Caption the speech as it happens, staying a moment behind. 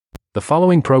The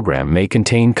following program may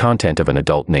contain content of an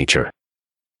adult nature.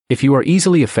 If you are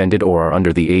easily offended or are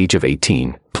under the age of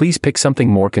 18, please pick something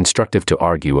more constructive to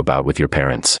argue about with your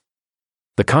parents.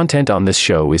 The content on this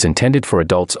show is intended for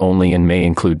adults only and may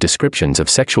include descriptions of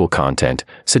sexual content,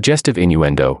 suggestive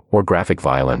innuendo, or graphic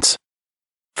violence.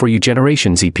 For you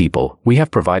Generation Z people, we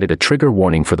have provided a trigger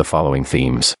warning for the following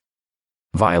themes: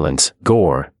 violence,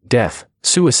 gore, death,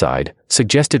 suicide,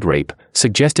 suggested rape,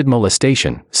 suggested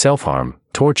molestation, self-harm,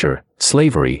 torture,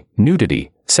 slavery,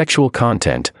 nudity, sexual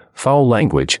content, foul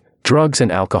language, drugs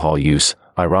and alcohol use,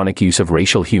 ironic use of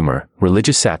racial humor,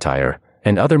 religious satire,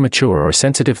 and other mature or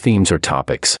sensitive themes or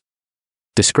topics.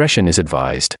 Discretion is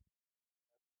advised.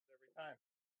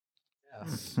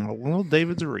 Well,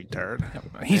 David's a retard.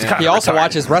 He also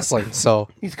watches wrestling, so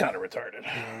He's kind of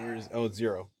retarded. Oh, it's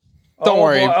 0. Don't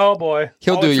worry. Oh boy.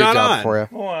 He'll do it's your not job on. for you.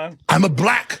 Hold on. I'm a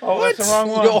black. Oh, that's the wrong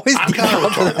one. You always jump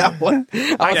to that one.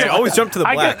 I always jump to the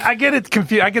black. I get it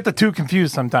confused. I get the two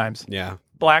confused sometimes. Yeah.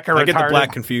 Black or retarded. I get the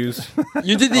black confused.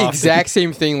 You did the exact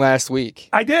same thing last week.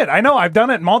 I did. I know. I've done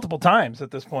it multiple times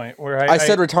at this point. Where I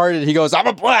said retarded. He goes, I'm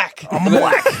a black. I'm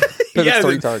black. Yeah,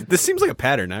 retarded. this seems like a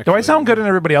pattern, actually. Do I sound good in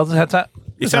everybody else's headset?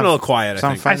 You sound a little quiet, I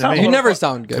think. fine to me. You never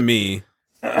sound good. To me.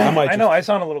 I know. I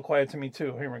sound a little quiet to me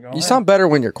too. Here we go. You sound better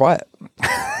when you're quiet.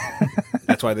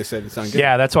 That's why they said it sounded good.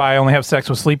 Yeah, that's why I only have sex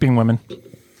with sleeping women.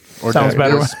 Or Sounds dead,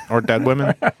 better. Or dead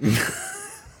women.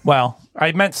 Well,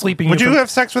 I meant sleeping. Would you have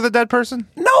sex with a dead person?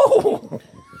 No.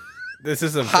 This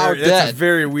is a How very, that's dead? a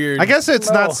very weird. I guess it's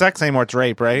No. not sex anymore. It's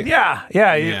rape, right? Yeah.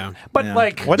 But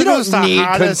like, What You if it's don't the need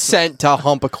hottest? consent to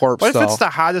hump a corpse, What if though. it's the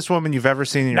hottest woman you've ever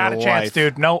seen in not a your chance, life?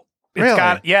 dude. No. It's Really?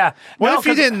 got. Yeah. What No, if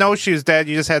you 'cause- didn't know she was dead?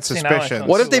 You just had now I suspicions. sound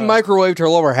What if they microwaved her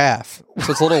lower half?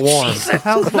 So it's a little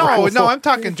warm. No, I'm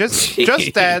talking just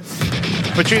dead,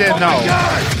 but you didn't know.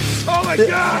 Oh my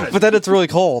god. But then it's really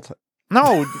cold.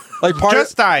 No, Like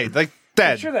just died, like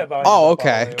dead. Sure that volume Oh, is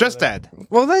okay. over Just there. dead.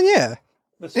 Well, then, yeah.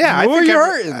 Yeah, I Who are think you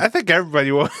hurting? I think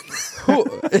everybody would.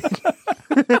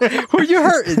 Who are you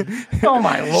hurting? Oh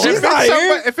my lord. She's not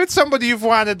here. If it's somebody you've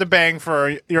wanted to bang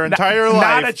for your entire life,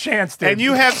 Not a chance, dude. and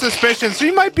you have suspicions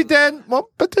she might be dead, well,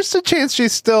 but there's a chance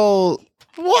she's still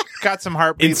got some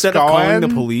heartbeats Instead going. of calling the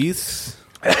police.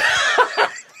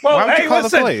 Well, Why would hey, you call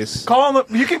listen, the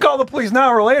police? You can call the police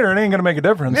now or later. It ain't gonna make a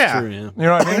difference. Yeah. True, yeah. You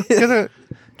know what I mean?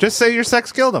 Just say your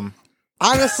sex killed him.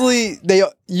 Honestly, they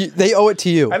owe it to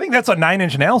you. I think that's a 9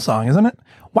 Inch Nails song, isn't it?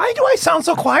 Why do I sound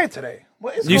so quiet today?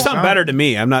 What is You going sound on? better to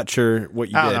me. I'm not sure what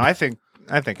you I don't did. know. I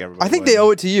think everybody. I think would. they owe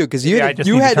it to you because you Yeah, I had, just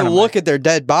you need to had to turn look my- at their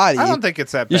dead body. I don't think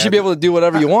it's that bad. You should be able to do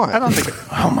whatever you want. I don't think.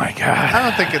 Oh my god. I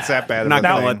don't think it's that bad. I'm not of a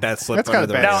going to thing. let that slip That's under got a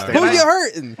the bad radar. stigma. Who are you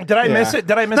hurting? Did I miss it?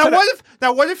 Did I miss Now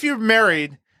it? what if you're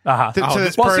married Uh-huh. to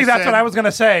this Well, person? see, that's what I was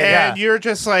gonna say. And Yeah. you're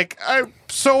just like, I'm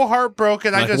so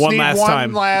heartbroken. I Like just one need last one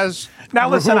time. last. Now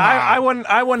listen, I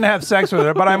wouldn't have sex with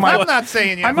her, but I might. I'm not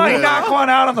saying you. I might knock one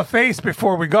out on the face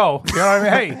before we go. You know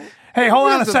what I mean? Hey,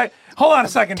 hold on a sec. Hold on a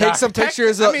second. Take Doc. some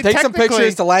pictures. I mean, Take some technically-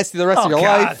 pictures to last you the rest Oh, of your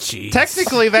God. life. Jeez.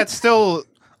 Technically, that's still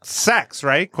sex,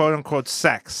 right? "Quote unquote"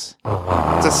 sex.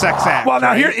 It's a sex act. Well,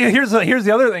 now right? here's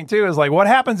the other thing too is like what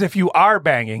happens if you are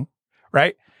banging,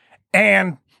 right?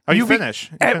 And Oh, you be- finish.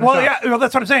 You and- finish well, up. yeah, well,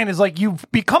 that's what I'm saying is like you've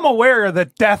become aware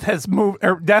that death has moved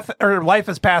or death or life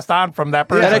has passed on from that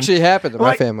person. That actually happened to my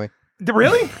Like- family.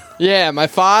 Really? Yeah, my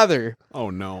father.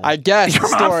 Oh, no. I guess the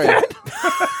story.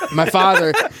 My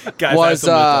father Guys, was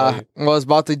I have something to tell you. was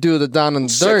about to do the down and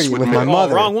dirty with my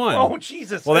mother. Wrong one. Oh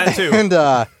Jesus! Well, that too. And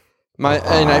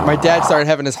my dad started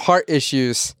having his heart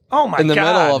issues oh my in the God.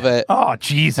 middle of it. Oh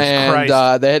Jesus And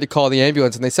Christ! they had to call the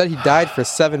ambulance, and they said he died for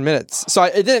 7 minutes. So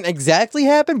it didn't exactly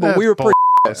happen, but That's we were pretty.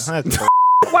 That's bull-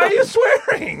 Why are you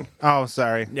swearing? oh,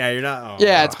 sorry. Yeah, you're not. Oh,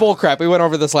 Yeah, it's bull crap. We went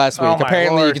over this last week. Oh, my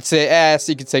Apparently, Lord. you could say ass,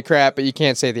 you could say crap, but you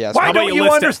can't say the S. Why word. How about don't you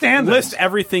list understand this? List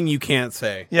everything you can't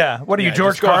say. Yeah. What are you, Yeah,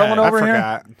 George just go Carlin ahead. over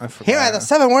here? I forgot. Here are the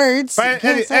 7 words. you But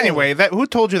can't say. anyway, who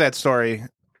told you that story?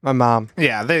 My mom.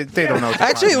 Yeah, they don't know. What they're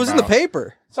Actually, it talking was in the about.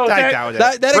 paper. So I doubt it.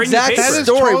 That Bring the exact paper. That is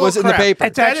story total was in the crap. paper.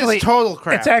 It's That is actually total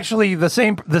crap. It's actually the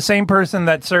same person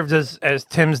that served as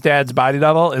Tim's dad's body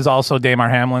double is also Damar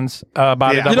Hamlin's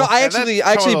body Yeah. double. You know, I Yeah, actually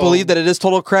that's total- believe that it is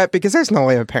total crap because there's no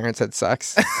way my parents had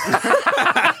sex.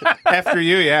 After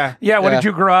you, yeah. yeah. What Yeah. did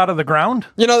you grow out of the ground?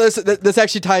 You know, this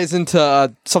actually ties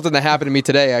into something that happened to me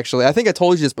today. Actually, I think I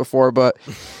told you this before, but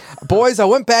boys, I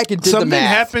went back and did Something the math.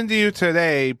 happened to you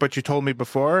today, but you told me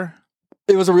before.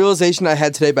 It was a realization I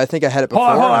had today, but I think I had it before.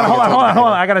 Hold I think I told on. you.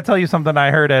 I got to tell you something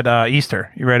I heard at Easter.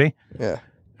 You ready? Yeah.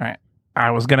 All right.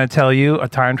 I was gonna tell you a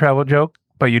time travel joke,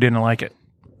 but you didn't like it.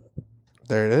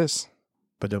 There it is.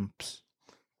 Badumps.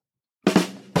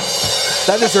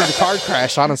 That deserved a car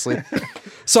crash, honestly.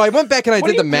 So I went back and I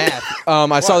did the math.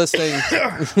 I saw this thing.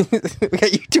 We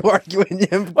got you two arguing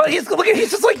him. Well, he's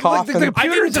just like Coughing. the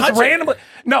computer is just touch it. randomly.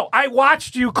 No, I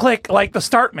watched you click like the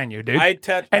start menu, dude. I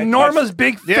touched. and Norma's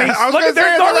big face. Yeah, I was Look gonna at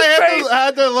there's say, Norma's face. I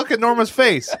had to look at Norma's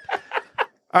face.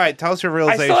 All right, tell us your I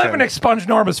realization. still haven't expunged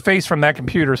Norma's face from that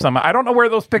computer somehow. I don't know where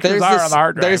those pictures are on the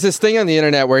hard drive. There's this thing on the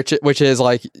internet which is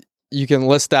like you can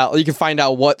find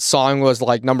out what song was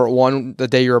like number 1 the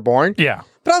day you were born. Yeah.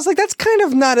 But I was like, that's kind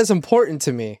of not as important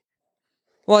to me.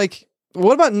 Like,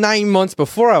 what about 9 months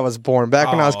before I was born, back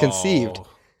when I was conceived?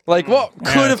 Like, what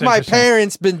Yeah, could that's have my interesting.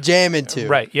 parents been jamming to?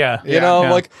 Right, yeah. You know,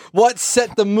 Yeah. like, what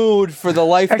set the mood for the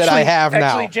life that I have now?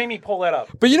 Actually, Jamie, pull that up.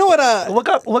 But you know what? Look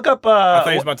up. I thought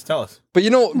he was about to tell us. But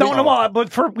you know,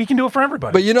 But we can do it for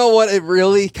everybody. But you know what? It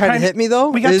really kind of hit me though.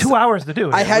 We got is 2 hours to do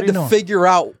it. I had to figure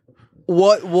out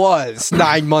what was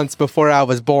 9 months before I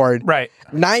was born. Right.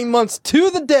 9 months to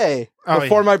the day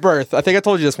before my birth. I think I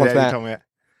told you this once, Yeah, you Matt. told me that.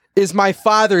 Is my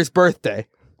father's birthday.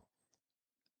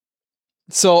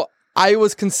 So I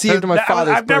was conceived on my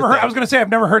father's I've never birthday. heard. I was going to say I've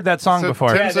never heard that song So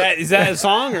before. Tim's- Is that a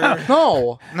song or?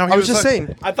 No, No, he I was was just like-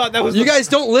 saying. I thought that was. You guys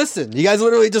don't listen. You guys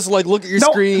literally just like look at your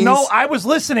screens. No, I was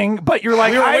listening, but you're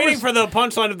like We were I waiting was, for the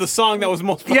punchline of the song that was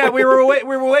most. Yeah, we were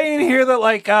waiting to hear that.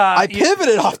 Like I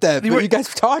pivoted off that, but were- you guys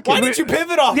were talking. Why did you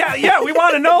pivot off? Yeah, we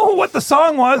want to know what the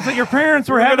song was that your parents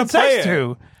were having gonna play sex it.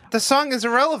 to. The song is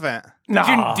irrelevant. No,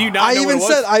 Do you not I know even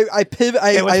what it was? said I pivot.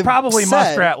 it was I probably said,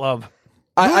 Muskrat Love.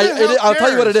 I'll tell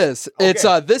you what it cares? is. It's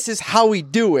this is how we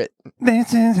do it.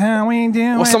 This is how we do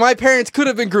Well, it. so my parents could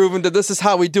have been grooving to "This is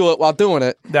how we do it" while doing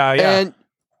it. Yeah. And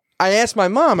I asked my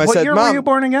mom. I What said, year "Mom, were you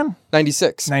born again?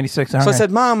 96." 96. So I said,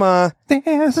 "Mom,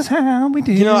 "This is how we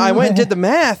do." you know, I went and it." did the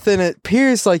math, and it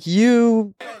appears like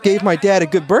you gave my dad a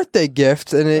good birthday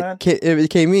gift, and it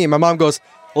became me." And my mom goes,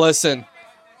 "Listen,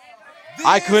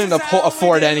 I couldn't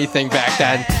afford anything back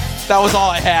then. That was all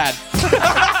I had."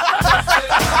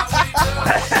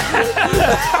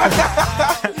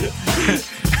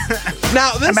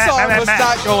 Now this Matt, song Matt, was Matt.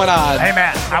 not going on. Hey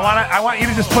Matt, I want you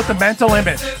to just put the mental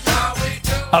image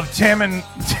of Tim and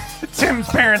Tim's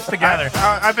parents together.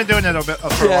 I've been doing it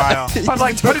for a while. But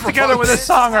like, put it together with this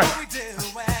song. Or,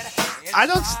 I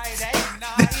don't.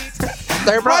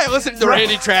 They're probably listening to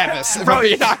Randy Travis, if I'm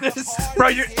being honest. bro,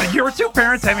 your two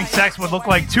parents having sex would look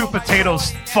like two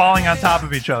potatoes falling on top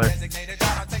of each other.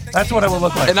 That's what it would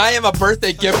look like. And I am a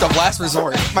birthday gift of last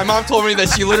resort. My mom told me that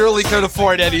she literally couldn't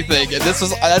afford anything, and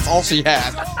that's all she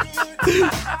had.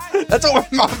 That's what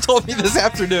my mom told me this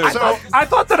afternoon. I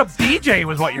thought that a BJ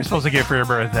was what you're supposed to get for your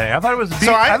birthday. I thought it was.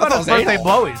 I thought it was thought it was birthday anal.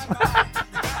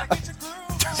 blowies.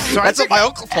 So that's what my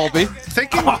uncle told me.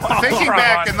 thinking Come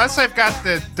back, on. unless I've got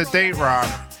the date wrong,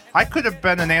 I could have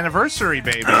been an anniversary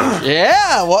baby.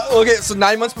 Yeah. Well, okay. So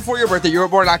 9 months before your birthday, you were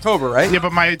born in October, right? Yeah,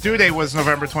 but my due date was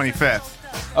November 25th.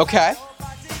 Okay.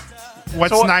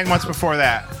 What's So- 9 months before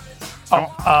that?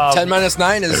 10 minus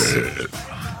 9 is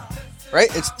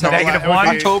right. It's 10, Negative it would 1.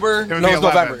 be- October. it would No, be it's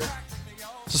 11. November.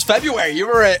 So it's February. You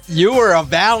were a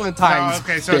Valentine's. Oh,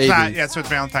 okay, so baby. it's not. Yeah, so it's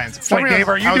Valentine's. For some Wait, reason, Dave,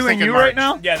 are I you was doing thinking you March. right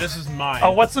now? Yeah, this is mine.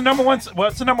 Oh, what's the number one?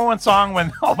 What's the number one song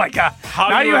when? Oh my God!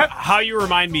 How you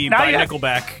remind me Now by you have-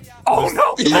 Nickelback. Oh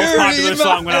no! The most popular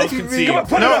song when I was remind me. conceived.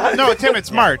 Come on, No, Tim,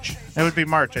 it's March. It would be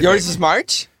March. I Yours think. is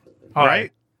March. All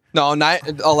right? No,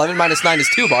 11 minus 9 is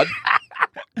 2, bud.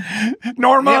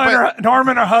 Norma Yeah,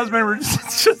 and her husband were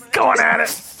just going at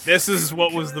it. This is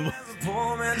what was the.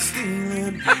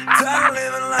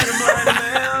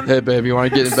 Hey, babe, you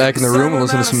want to get back in the room and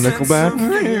listen to some Nickelback?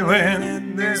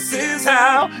 This is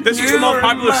how. This was the most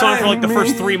popular song for like the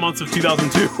first 3 months of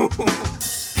 2002.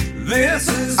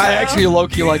 I actually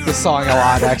low-key like this song a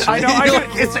lot, actually. I know.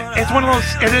 It's one of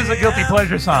those. It is a guilty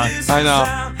pleasure song. I know.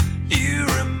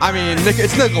 I mean,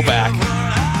 it's Nickelback.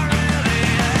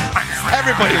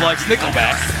 Everybody likes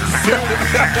Nickelback. You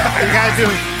gotta do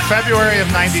February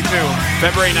of '92.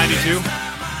 February 92.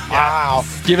 Wow.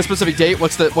 Do you have a specific date?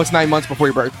 What's 9 months before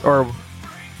your birth? Or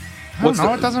what's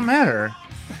No, it doesn't matter.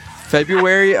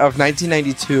 February of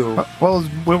 1992. Well,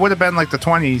 it would have been like the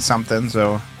 20-something.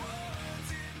 So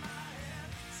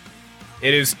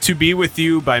It is "To Be With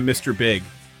You" by Mr. Big.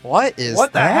 What is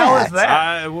What the that? hell is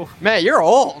that? Man, you're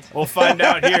old. We'll find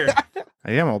out here.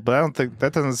 I am old, but I don't think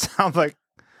that doesn't sound like.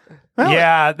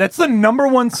 Yeah, that's the number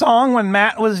one song when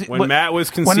Matt was Matt was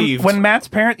conceived. When Matt's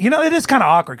parents, it is kind of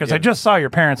awkward because I just saw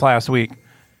your parents last week.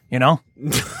 Come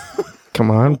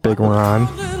on, Big Ron.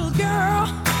 Little girl,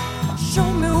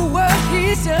 show me what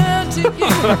he's done to you.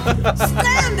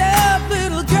 Stand up,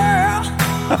 little girl.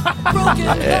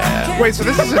 Broken Wait, so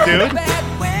this is a dude?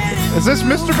 Is this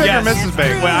Mr. Big Yes. or Mrs.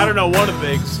 Big? Wait, I don't know. One of the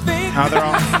bigs. Oh, they're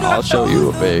all. I'll show you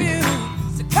a big.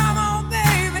 So come on,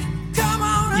 baby, come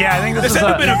on Yeah, I think this This is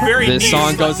would have been a very This niche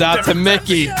song goes out to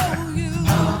Mickey.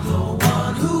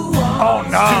 Oh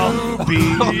no. Be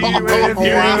with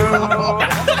you.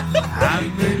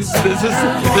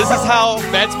 This is how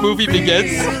Matt's movie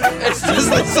begins. It's just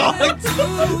the song.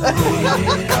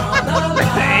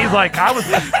 He's like,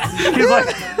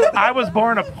 I was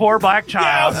born a poor black Yeah, I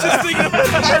child. was just thinking about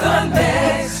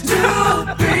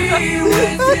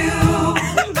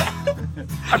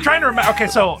I'm trying to remember. Okay,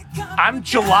 so I'm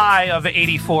July of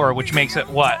 '84, which makes it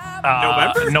what?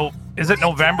 November? No, is it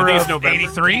November I think of it's November.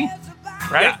 '83?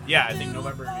 Right? Yeah, I think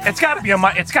November. It's got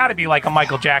to be like a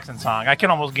Michael Jackson song. I can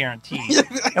almost guarantee.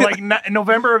 And like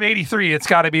November of '83, it's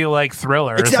got to be like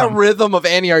Thriller. It's or that something. rhythm of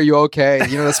Annie, Are You Okay?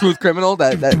 You know, the Smooth Criminal,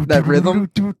 that rhythm.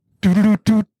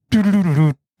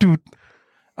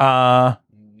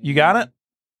 You got it?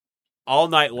 All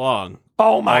night long.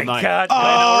 Oh my All night. God!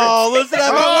 Oh, listen to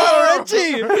Lionel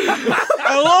Richie.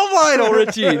 I love Lionel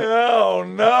Richie. Oh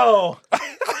no,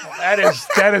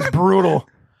 that is brutal.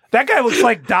 That guy looks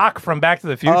like Doc from Back to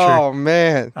the Future. Oh,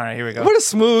 man. All right, here we go. What a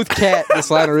smooth cat this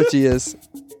Lionel Richie is.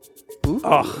 Oh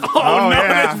no,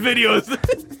 yeah. this video is.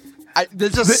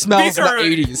 This just smells of the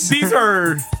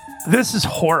 80s. This is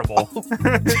horrible.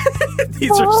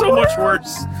 These are so much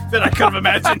worse than I could have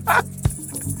imagined.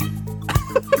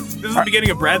 This is the beginning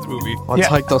of Brad's movie. Let's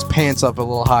hike those pants up a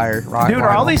little higher. Dude, are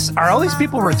all these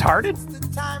people retarded?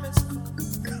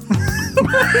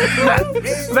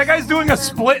 That guy's doing a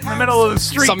split in the middle of the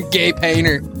street. Some gay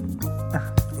painter.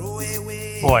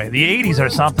 Boy, the 80s are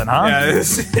something, huh? Yeah,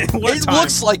 what a It time.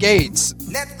 looks like AIDS.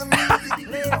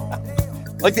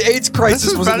 Like the AIDS crisis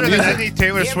This is was in the better than music. any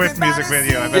Taylor Swift music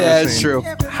video I've Yeah, ever it's seen. true.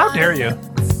 How dare you?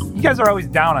 You guys are always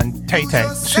down on Tay Tay.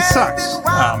 She sucks.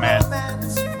 Oh man.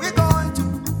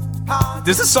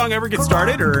 Does this song ever get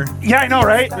started, or Yeah, I know,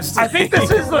 right? I think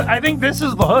this is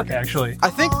the hook, actually.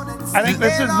 I think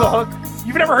This is the hook.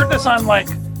 You've never heard this on like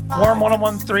Warm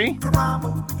 101.3?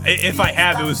 if I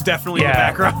have, it was definitely in the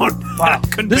Yeah. background. Wow.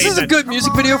 Couldn't this pay is a attention. good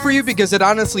music video for you because it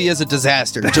honestly is a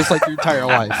disaster, just like your entire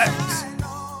life.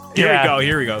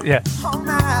 Here we go. Yeah.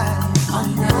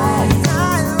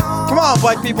 Come on,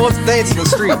 black people, let's dance in the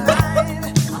street.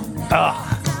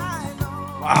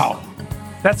 Wow.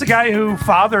 That's the guy who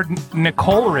fathered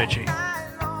Nicole Richie.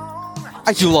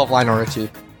 I do love Lionel Richie.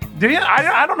 Do you?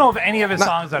 I don't know of any of his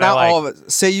songs that I Not like. all of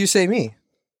it. Say You, Say Me.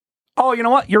 Oh, you know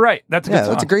what? You're right. That's a good Yeah,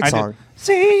 song. that's a great I did. song.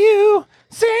 See you,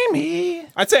 see me.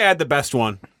 I'd say I had the best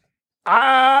one.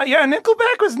 Yeah,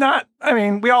 Nickelback was not. I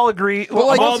mean, we all agree. Well,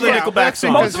 like, all the yeah, Nickelback that's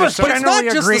songs. most of us But But it's not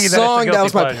generally just agree the that song. it's a That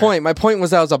was guilty my pleasure. point. My point was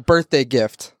that was a birthday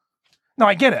gift. No,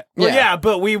 I get it. Well, yeah,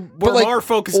 but we were But, like, more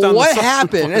focused on what the song.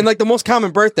 happened. And like the most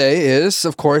common birthday is,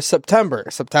 of course, September.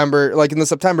 Like in the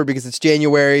September because it's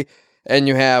January, and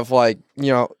you have like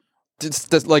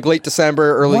like late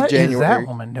December, early What is January. that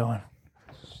woman doing?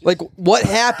 Like what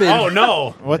happened? Oh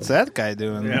no! What's that guy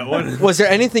doing? Yeah, what? Was there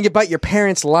anything about your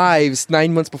parents' lives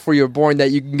 9 months before you were born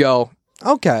that you can go,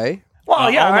 okay?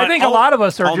 Well, yeah, all I night- think all- a lot of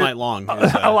us are all just- night long. A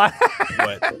lot.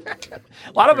 What?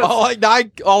 A lot of us. Oh,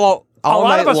 like all a lot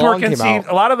night of us were long came conceived.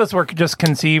 out. A lot of us were just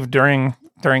conceived during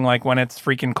like when it's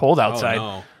freaking cold outside.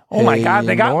 no. Oh my Hey, God,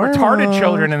 they got Norma. retarded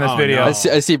children in this Oh, video. no. I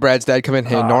see Brad's dad come in.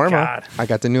 Hey, Oh, Norma, God. I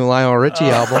got the new Lionel Richie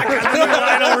album.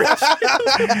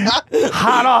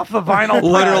 Hot off the vinyl.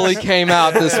 Literally press. came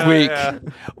out this week. Yeah.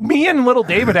 Me and little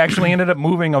David actually ended up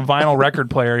moving a vinyl record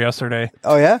player yesterday.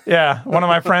 Oh yeah. Yeah, one of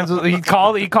my friends he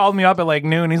called me up at like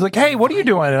noon. He's like, "Hey, what are you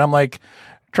doing?" And I'm like,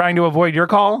 trying to avoid your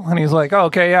call. And he's like, "Oh,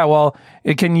 okay, yeah. Well,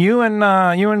 can you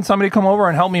and somebody come over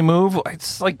and help me move?"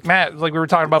 It's like Matt, like we were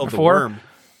talking about Oh, the before. worm.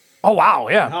 Oh wow,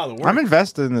 yeah. Oh, the worm. I'm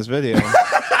invested in this video.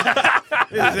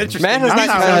 This is interesting. Man has I'm not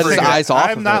not had his listening. eyes off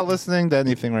I'm of not it. listening to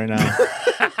anything right now.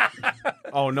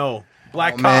 Oh no,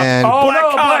 Black Cop. man. Oh Black no,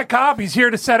 Cop. Black Cop. He's here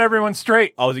to set everyone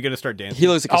straight. Oh, is he gonna start dancing? He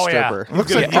looks like a Oh, yeah. stripper.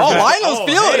 Looks like Oh, Lionel's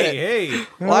feeling it. Hey.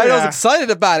 Lionel's yeah. excited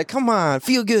about it. Come on,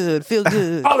 feel good, feel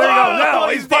good. Oh, there you go. No,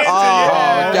 he's busting.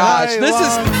 Oh gosh, Hey,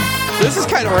 this is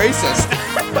kind of racist.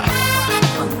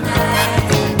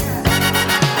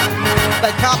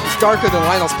 That cop is darker than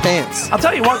Lionel's pants. I'll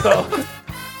tell you what, though.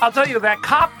 I'll tell you that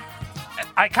cop.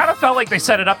 I kind of felt like they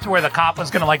set it up to where the cop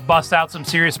was going to like bust out some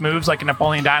serious moves like a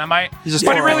Napoleon Dynamite. He's just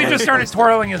But he really twirling. just started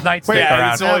twirling his nightstick Yeah,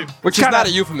 around. it's only, Which is kinda- not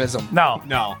a euphemism. No.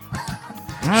 no.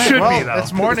 Should well, be, though.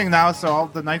 It's morning now, so all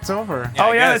the night's over. Yeah, Oh,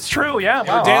 I yeah, guess. that's true. Yeah. We're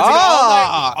Wow. dancing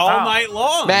Ah. all Wow. night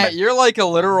long. Matt, you're like a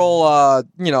literal,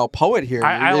 poet here.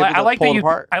 I You're able to like pull that it you.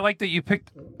 apart. I like that you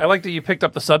picked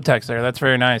up the subtext there. That's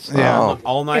very nice. Yeah. Oh.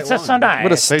 all night It's long. a Sunday.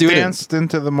 What a They student. danced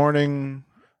into the morning,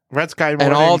 Red Sky morning,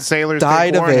 And all sailors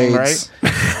died take of warning, AIDS.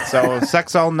 right? So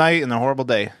sex all night and a horrible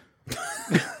day.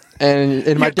 And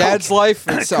in my dad's life,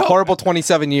 it's a horrible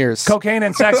 27 years. Cocaine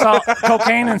and sex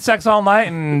all night,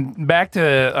 and back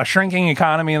to a shrinking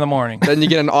economy in the morning. Then you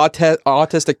get an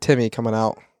autistic Timmy coming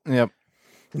out. Yep.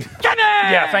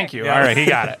 Yeah, thank you. All right, he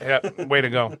got it. Yep. Way to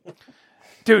go,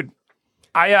 dude.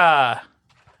 I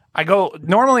go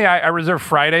normally. I reserve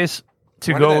Fridays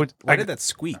to go. Why did that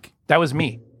squeak? That was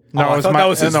me. No, I it was thought mine. that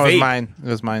was his no, it was vape. mine. It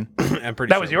was mine. I'm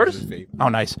pretty That sure was it yours. his vape. Oh,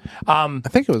 nice. I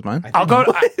think it was mine. I'll go.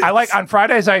 I like on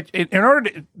Fridays. In order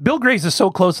to, Bill Gray's is so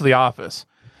close to the office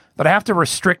that I have to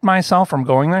restrict myself from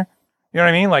going there. You know what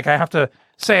I mean? Like I have to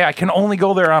say I can only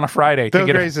go there on a Friday Bill to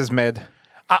get Gray's is mid.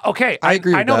 Okay, I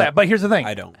agree I with know that. that, but here's the thing.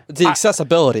 I don't. It's the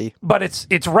accessibility. But it's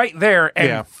right there, and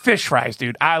Yeah. fish fries,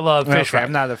 dude. I love fish fries.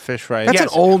 I'm not a fish fry. That's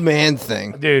Yes. an old man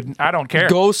thing. Dude, I don't care.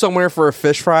 Go somewhere for a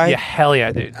fish fry. Yeah, hell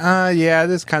yeah, dude. Yeah, it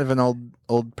is kind of an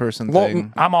old person Well,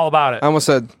 thing. I'm all about it. I almost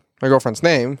said my girlfriend's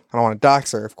name. I don't want to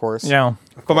dox her, of course. Yeah.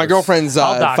 But my girlfriend's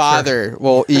I'll dox her. father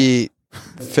will eat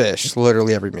fish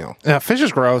literally every meal. Yeah, fish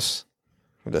is gross.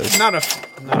 It is. Not a fan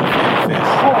of fish.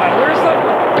 Hold on, where's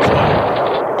the...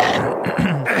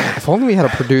 If only we had a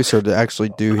producer to actually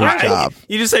do his job.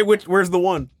 You just say where's the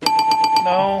one?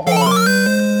 No.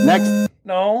 Next.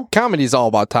 No. Comedy's all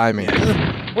about timing.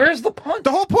 Where's the punch?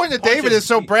 The whole point of David is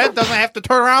so Brad doesn't have to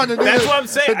turn around and do That's the, what I'm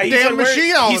saying. the He damn said,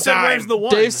 machine all he the said, time. where's the one?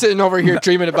 Dave's sitting over here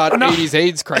dreaming about 80s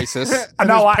AIDS crisis. And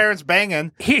No, his parents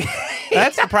banging. He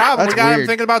That's the problem. That's we got him weird.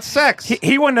 thinking about sex.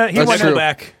 he wouldn't have, That's true.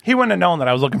 back. he wouldn't have known that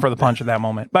I was looking for the punch at that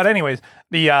moment. But anyways,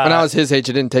 the When I was his age,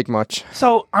 it didn't take much.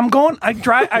 so I'm going. I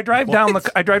drive down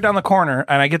the corner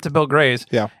and I get to Bill Gray's.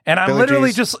 Yeah. And I'm Billy literally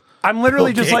G's.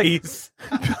 just like Gays.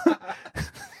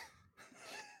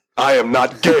 I am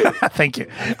not gay. thank you.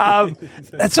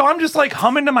 And so I'm just like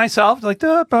humming to myself, like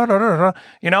da, da, da, da, da,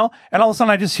 you know. And all of a sudden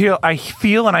I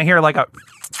feel and I hear like a,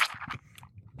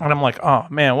 and I'm like, oh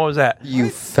man, what was that? You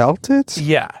felt it?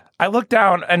 Yeah. I looked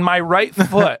down and my right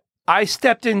foot, I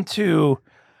stepped into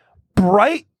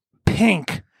bright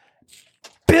pink,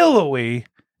 billowy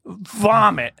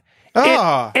vomit.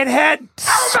 Oh. It had.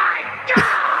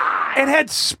 It had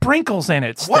sprinkles in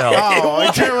it still. Oh,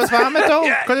 you sure it was vomit though?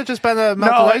 Could have just been a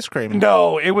melted ice cream.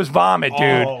 No, it was vomit,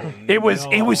 dude. Oh, it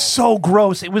was so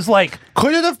gross. It was like,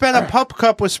 Could it have been a pup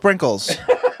cup with sprinkles?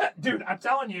 dude, I'm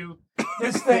telling you,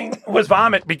 this thing was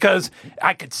vomit because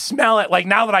I could smell it. Like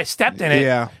now that I stepped in it,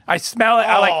 Yeah. I smell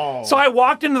it. So I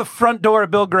walked into the front door of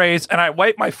Bill Gray's and I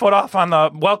wiped my foot off on the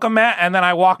welcome mat, and then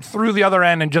I walked through the other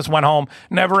end and just went home.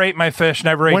 Never ate my fish.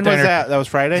 Never ate When dinner. was that? That was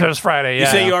Friday? It was Friday. Yeah. You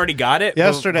say you already got it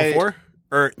Yesterday. before?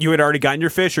 Or you had already gotten your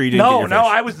fish, or you didn't? No, get your no,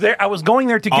 fish? I was there. I was going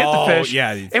there to get Oh, the fish.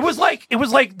 yeah. It was like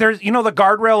there's the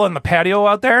guardrail and the patio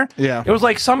out there. Yeah. It was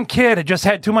like some kid had just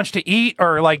had too much to eat,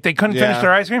 or like they couldn't finish Yeah.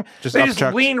 their ice cream. Just they just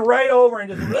upchucked. leaned right over and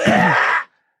just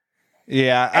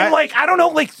Yeah. and like I don't know,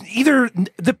 like either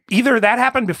that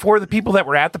happened before the people that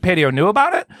were at the patio knew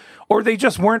about it, or they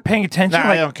just weren't paying attention. Nah,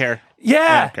 like, I don't care. yeah,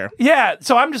 I don't care. yeah.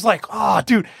 So I'm just like, oh,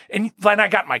 dude. And then I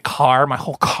got in my car. My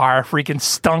whole car freaking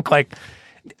stunk. Like,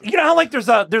 you know how like there's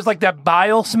like that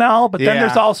bile smell, but then Yeah.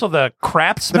 there's also the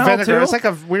crap The smell vinegar. too. It's like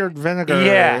a weird vinegar.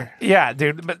 Yeah,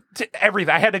 dude. But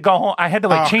everything. I had to go home. I had to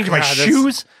like Oh, change my God, that's-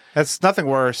 shoes. That's nothing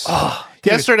worse. Oh,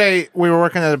 dude. Yesterday, we were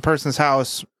working at a person's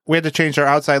house. We had to change their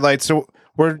outside lights. So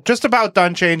we're just about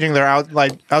done changing their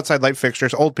outside light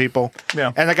fixtures, old people.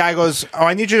 Yeah. And the guy goes, "Oh,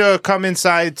 I need you to come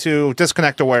inside to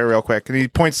disconnect a wire real quick." And he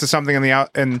points to something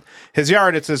in his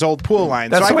yard. It's his old pool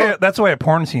line. That's so the way a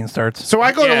porn scene starts. So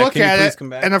I go Yeah, to look can you at please it, come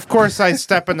back? and of course I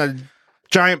step in a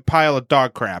giant pile of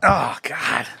dog crap. Oh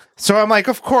God. So I'm like,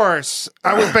 of course.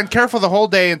 I've been careful the whole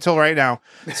day until right now.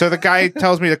 So the guy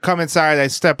tells me to come inside. I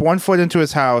step 1 foot into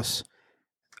his house.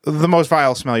 The most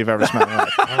vile smell you've ever smelled in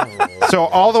your life. So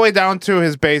all the way down to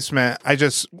his basement, I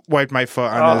just wiped my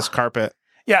foot on his carpet.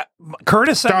 Yeah,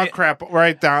 Curtis sent me. Dog crap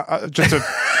right down.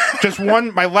 Just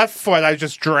one. My left foot, I was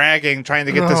just dragging, trying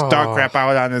to get this dog crap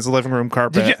out on his living room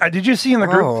carpet. Did you see in the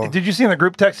group? Oh. Did you see in the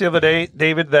group text the other day,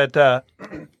 David, that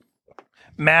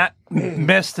Matt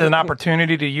missed an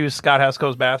opportunity to use Scott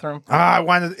Hesco's bathroom? I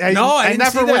wanted. No, I didn't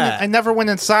never see went. that. I never went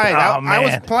inside. Oh, I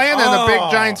was man. planning a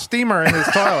big giant steamer in his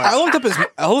I toilet. looked up his.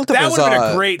 That his, would've been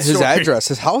a great his story. address.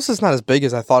 His house is not as big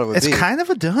as I thought it would It's be. kind of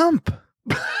a dump.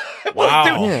 Wow.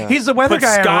 Dude, Yeah. he's the weather But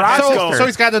guy in Scott So, Rochester. so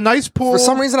he's got a nice pool. For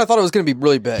some reason, I thought it was going to be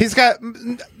really big. He's got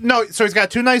So he's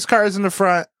got 2 nice cars in the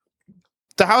front.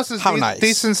 The house is How nice.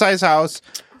 decent sized house.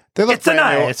 They look It's a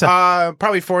brand new. nice- it's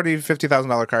probably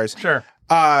 $40,000-$50,000 cars. Sure,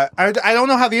 I don't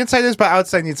know how the inside is, but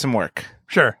outside needs some work.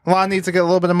 sure. Lawn needs to get a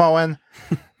little bit of mowing.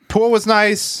 Pool was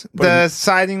nice. The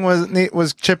siding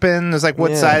was chipping. There's like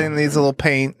wood siding needs a little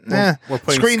paint. We're putting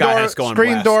Screen Sky door. Haskell on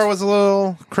Screen blast. door was a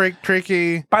little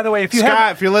tricky. By the way, if you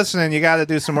Scott, if you're listening, you got to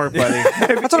do some work, buddy.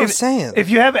 That's what I'm saying. If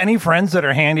you have any friends that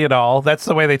are handy at all, that's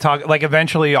the way they talk. Like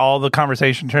eventually, all the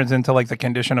conversation turns into like the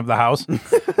condition of the house.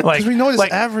 Like we notice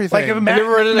everything. Like if Have you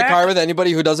ever ridden in a car with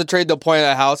anybody who doesn't trade? They'll point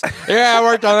at a house. Yeah, I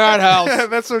worked on that house.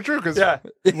 That's so true. Because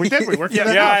we worked. Yeah,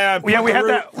 on that house. we had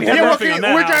that. We had Yeah,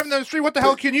 that. we're driving down the street. What the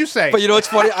hell can you say? But you know what's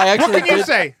funny? I actually what can you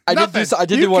say? I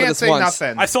did You do one of can't this say once.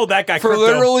 nothing. I sold that guy For crypto.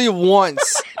 literally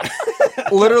once.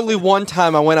 Literally one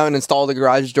time I went out and installed a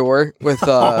garage door with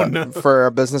for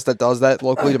a business that does that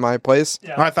locally to my place.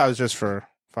 I thought it was just for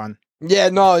fun. Yeah,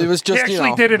 no, it was He just,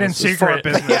 actually did it in secret.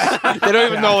 they don't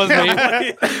even know it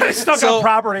was me. They stuck on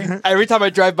property. Every time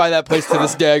I drive by that place to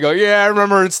this day, I go, yeah, I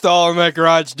remember installing that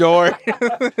garage door.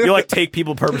 You like take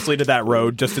people purposely to that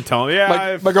road just to tell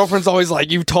them, My girlfriend's always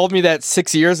like, you told me that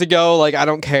 6 years ago. Like, I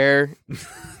don't care.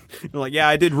 like, yeah,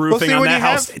 I did roofing see, on when that you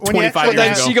house have- when you 25 actually years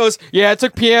Then ago. she goes, yeah, I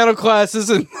took piano classes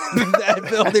in that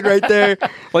building right there.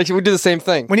 Like, we do the same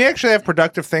thing. When you actually have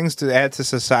productive things to add to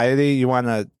society, you want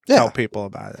to tell people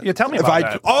about it. Yeah, tell me about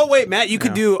that. Oh, wait, Matt, you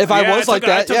could do... If I was like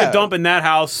that, I took yeah. a dump in that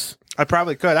house. I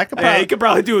probably could. I could Yeah, probably. you could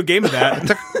probably do a game of that.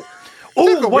 took Oh,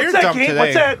 a what's weird that dump game?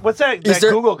 today. What's that Is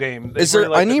there- Google game? Is Where there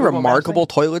you like the any Google Maps remarkable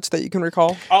toilets that you can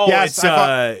recall? Oh, Yes, it's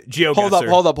I GeoGuessr.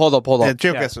 Hold up. Yeah,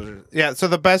 geoguessers. Yeah, so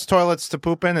the best toilets to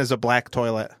poop in is a black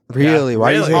toilet. Really?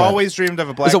 Why do you really? say that? Always dreamed of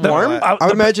a black Is it toilet. warm? I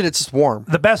would imagine it's just warm.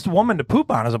 The best woman to poop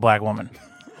on is a black woman.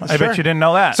 I Sure. bet you didn't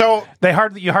know that. So-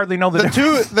 you hardly know the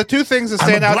The two things that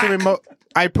stand out to me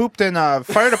I pooped in a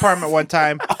fire department one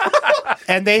time,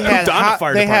 and they had on a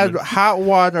fire department. hot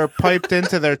water piped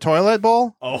into their toilet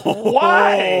bowl.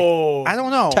 Why? I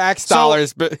don't know. Tax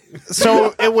dollars, but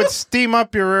So it would steam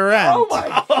up your rear end. Oh my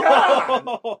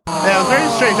god! Yeah, it was very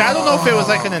strange. I don't know if it was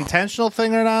like an intentional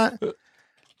thing or not.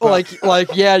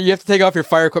 like yeah, you have to take off your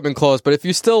fire equipment clothes. But if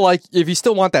you still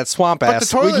want that swamp the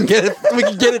ass, we toilet- can get it. We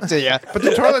can get it to you. But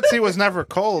the toilet seat was never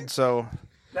cold, so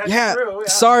That's Yeah, true,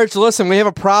 Sarge, listen, we have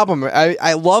a problem.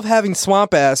 I love having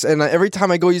swamp ass, and every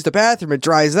time I go use the bathroom, it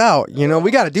dries out. You know,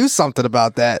 we got to do something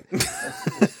about that.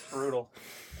 Brutal.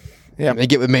 Yeah, they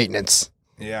get with maintenance.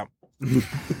 yeah.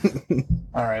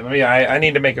 All right, I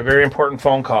need to make a very important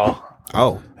phone call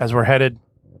Oh. as we're headed.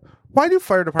 Why do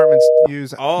fire departments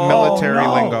use military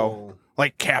no. lingo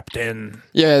like captain,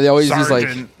 Yeah, they always use like.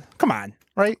 sergeant? Come on,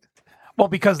 right? Well,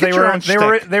 because Get your own they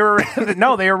were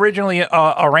no, they originally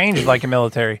arranged like a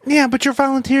military. Yeah, but you're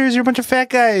volunteers. You're a bunch of fat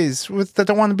guys that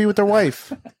don't want to be with their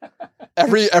wife.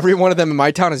 Every one of them in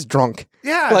my town is drunk.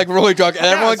 Yeah. Like really drunk. And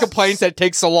everyone Yes. complains that it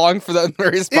takes so long for them to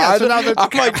respond. Yeah, so now they're I'm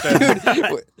like,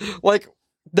 dude, like,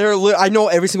 I know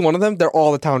every single one of them, they're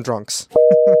all the town drunks.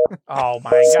 Oh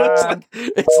my So it's god!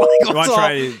 like, You want what's to up?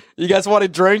 try... You guys want to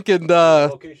drink and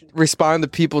respond to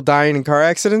people dying in car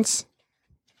accidents?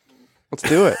 Let's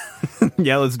do it.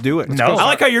 Yeah, let's do it. No. I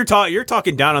like how you're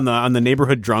talking down on the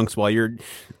neighborhood drunks while you're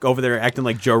over there acting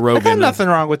like Joe I Rogan. got nothing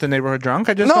wrong with the neighborhood drunk.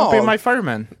 I just No. don't be my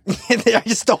fireman. I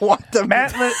just don't want them.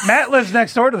 Matt lives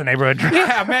next door to the neighborhood.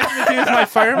 Yeah, Matt is my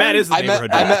fireman. Matt is the I neighborhood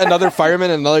met drunk. another fireman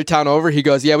in another town over. He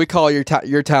goes, yeah, we call your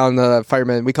town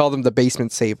firemen. We call them the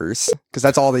basement savers because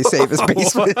that's all they save is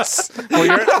basements. Well,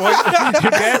 you're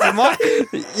bad in luck.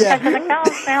 Yeah.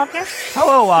 McDonald's, may I help you?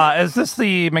 Hello, is this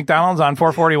the McDonald's on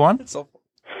 441?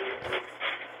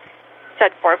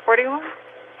 Said 441?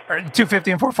 Or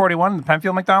 250 and 441, the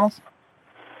Penfield McDonald's?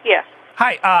 Yes.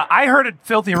 Hi, I heard at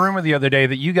Filthy Rumor the other day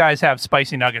that you guys have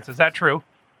spicy nuggets. Is that true?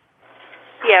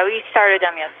 Yeah, we started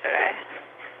them yesterday.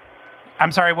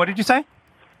 I'm sorry, what did you say?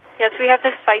 Yes, we have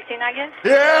the spicy nuggets.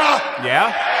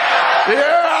 Yeah?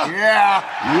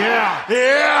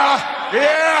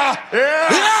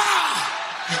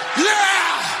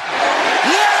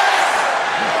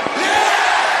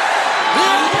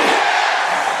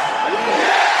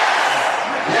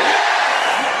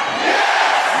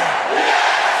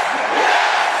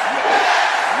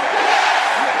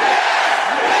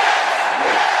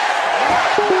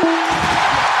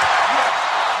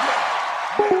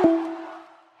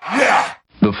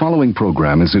 The following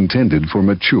program is intended for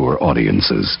mature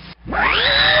audiences.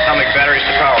 Atomic batteries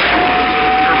to power.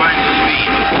 Turbines to speed.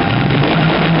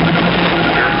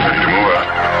 Ready to move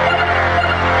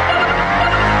out.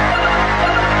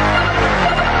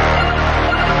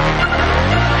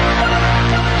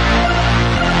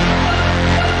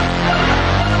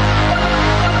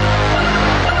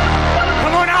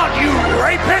 Come on out, you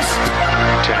rapist!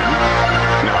 10,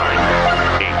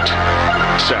 9, 8,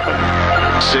 7,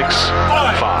 6,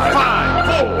 5,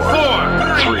 4,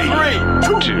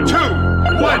 3, 2,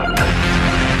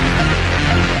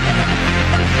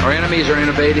 enemies are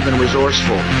innovative and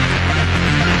resourceful,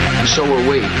 and so are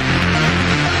we.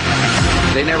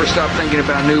 They never stop thinking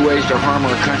about new ways to harm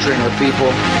our country and our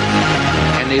people,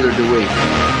 and neither do we.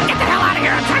 Get the hell out of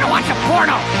here! I'm trying to watch a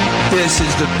porno! This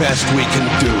is the best we can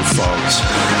do, folks.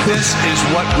 This is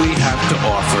what we have to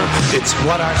offer. It's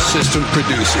what our system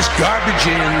produces. Garbage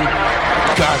in,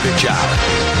 garbage out.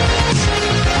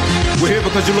 We're here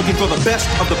because you're looking for the best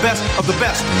of the best of the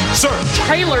best. Sir.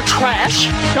 Trailer trash,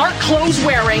 dark clothes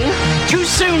wearing, too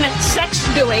soon sex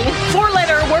doing,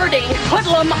 4-letter wording,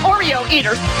 hoodlum Oreo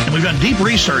eaters. And we've done deep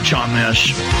research on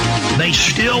this. They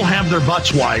still have their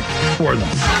butts wiped for them.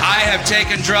 I have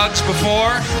taken drugs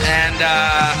before, and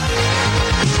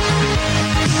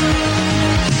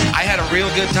I had a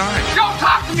real good time. Don't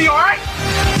talk to me, all right?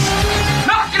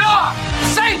 Knock it off!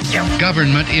 Thank you!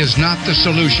 Government is not the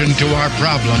solution to our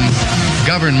problem.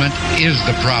 Government is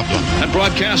the problem. That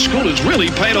broadcast school has really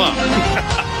paid off.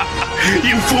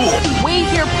 You fool! We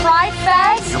hear pride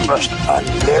fags. You must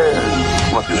unlearn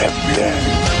what you have learned.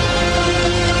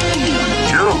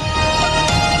 Do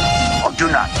or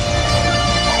do not.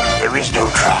 There is no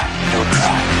try, no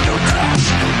try, no try,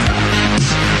 no try.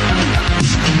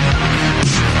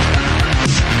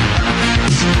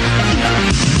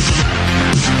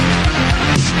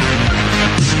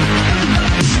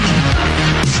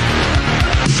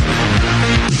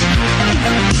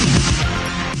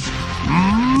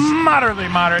 Moderately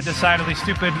moderate, decidedly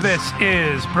stupid. This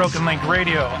is Broken Link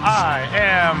Radio. I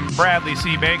am Bradley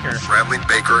C. Baker. Bradley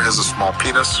Baker has a small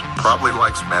penis, probably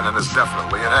likes men, and is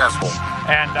definitely an asshole.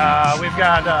 And we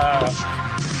got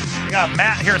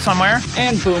Matt here somewhere.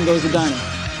 And boom goes the diner.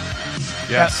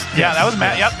 Yes. Yeah, that was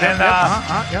Matt. Yep. And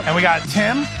and we got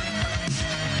Tim.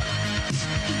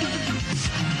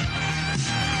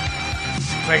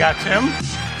 We got Tim.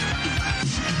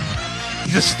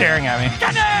 He's just staring at me.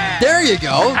 There you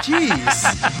go. Jeez.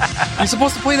 You're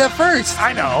supposed to play that first.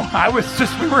 I know.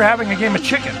 We were having a game of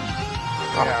chicken.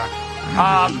 Yeah.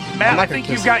 Matt, I think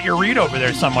you've got your read over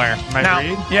there somewhere. My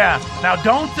read? Yeah. Now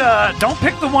don't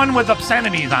pick the one with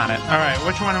obscenities on it. All right,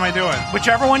 which one am I doing?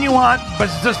 Whichever one you want, but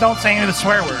just don't say any of the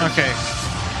swear words. Okay.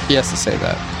 He has to say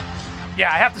that.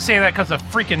 Yeah, I have to say that because of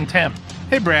freaking Tim.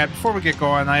 Hey, Brad, before we get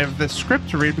going, I have this script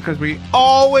to read because we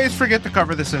always forget to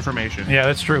cover this information. Yeah,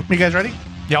 that's true. You guys ready?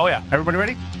 Yeah, oh yeah. Everybody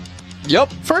ready?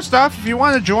 Yep. First off, if you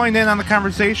want to join in on the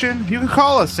conversation, you can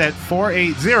call us at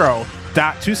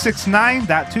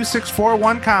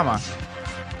 480.269.2641,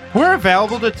 We're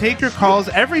available to take your calls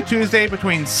every Tuesday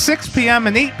between 6 p.m.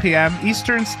 and 8 p.m.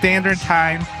 Eastern Standard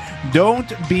Time.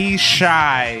 Don't be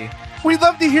shy. We'd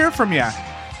love to hear from you.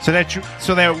 So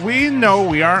that we know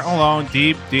we aren't alone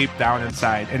deep down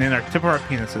inside and in our tip of our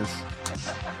penises.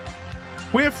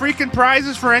 We have freaking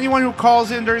prizes for anyone who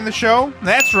calls in during the show.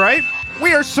 That's right.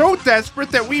 We are so desperate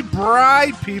that we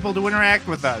bribe people to interact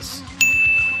with us.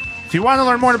 If you want to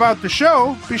learn more about the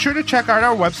show, be sure to check out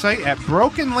our website at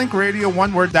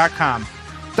BrokenLinkRadio1word.com.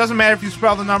 Doesn't matter if you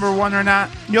spell the number 1 or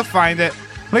not, you'll find it.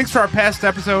 Links for our past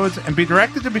episodes, and be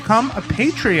directed to become a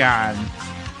Patreon.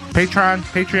 Patron,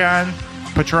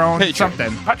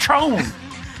 something. Patron.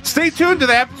 Stay tuned to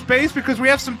that space because we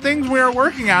have some things we are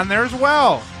working on there as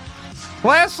well.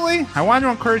 Lastly, I want to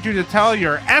encourage you to tell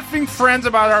your effing friends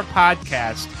about our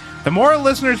podcast. The more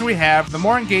listeners we have, the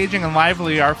more engaging and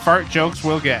lively our fart jokes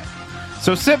will get.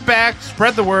 So sit back,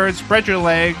 spread the word, spread your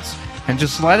legs, and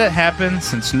just let it happen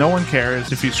since no one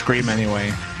cares if you scream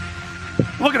anyway.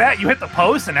 Look at that. You hit the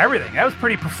post and everything. That was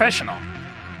pretty professional.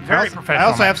 Very professional. I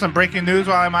also have some breaking news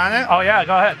while I'm on it. Oh, yeah.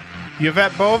 Go ahead.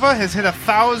 Yvette Bova has hit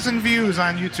 1,000 views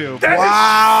on YouTube. That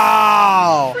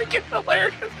wow. Freaking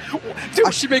hilarious. Dude, I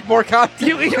should make more content.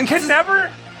 You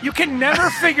can never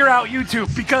figure out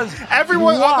YouTube because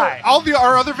everyone, why?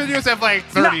 Our other videos have like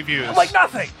 30 views. Like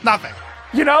nothing.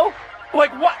 You know?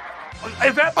 Like what?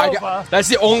 Yvette Bova. That's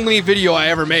the only video I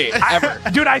ever made. Ever.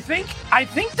 Dude, I think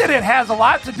that it has a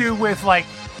lot to do with like.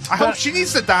 I hope she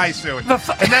needs to die soon.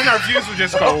 And then our views will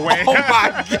just go away. Oh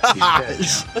my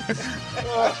gosh.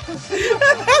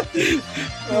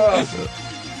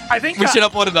 I think we should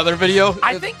upload another video.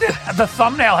 I think that the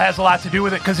thumbnail has a lot to do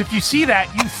with it because if you see that,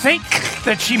 you think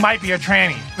that she might be a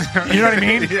tranny. You know what I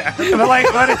mean? Yeah.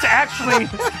 But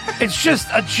it's just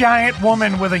a giant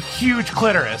woman with a huge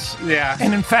clitoris. Yeah.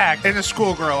 And in fact, in a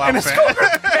schoolgirl outfit.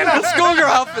 And a schoolgirl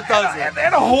outfit does it.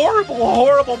 And a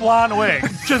horrible blonde wig.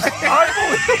 Just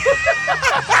unbelievable.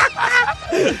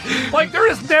 Like there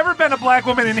has never been a black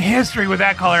woman in history with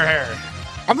that color hair.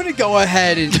 I'm going to go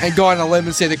ahead and go on a limb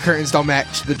and say the curtains don't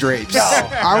match the drapes.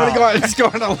 I'm going to go ahead and just go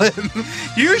on a limb.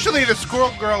 Usually the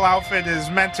schoolgirl outfit is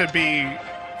meant to be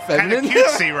kind of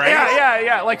cutesy, right?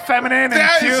 Yeah, like feminine and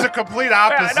That cute. is the complete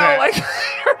opposite. Yeah, no, like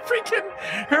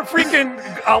her freaking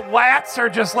lats are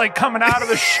just like coming out of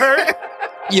the shirt.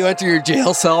 You enter your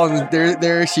jail cell and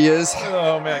there she is.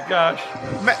 Oh my gosh!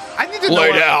 I need to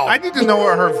know. I need to know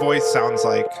what her voice sounds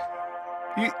like.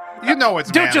 You know it's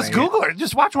dude. manly. Just Google her.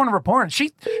 Just watch one of her porn.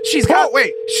 She's got.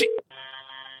 Wait.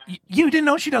 You didn't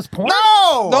know she does porn?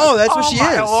 No, that's what she is. Oh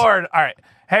my lord! All right.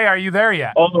 Hey, are you there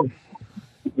yet? Oh,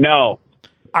 no.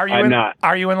 I'm not.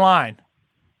 Are you in line?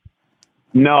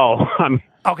 No, I'm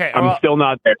still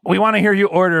not there. We want to hear you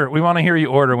order. We want to hear you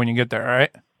order when you get there. All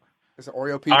right. Is it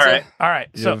Oreo pizza? All right.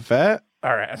 So vet?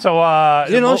 All right. So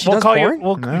you know we'll call you.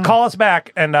 We'll call us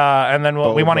back and then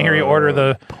we want to hear you order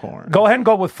the porn. Go ahead and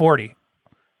go with 40.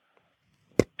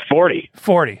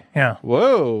 40. Yeah.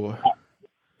 Whoa.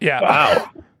 Yeah.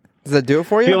 Wow. Does that do it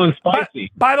for you? Feeling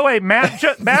spicy. By the way, Matt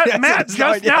just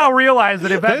now realized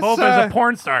that Yvette Bova is a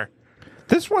porn star.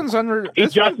 This one's under. He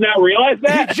just now realized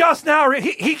that? He just now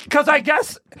he because I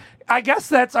guess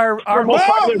that's our most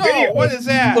popular no, video. what is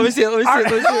that? Let me see it. Let me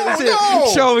see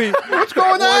it. Show me. What's going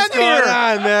on What's here? going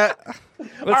on, Matt?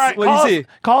 All right, Let me see.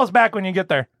 Call us back when you get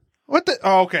there. What the?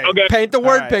 Oh, okay. Paint the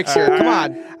word picture. Come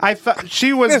on. I thought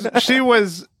she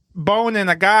was boning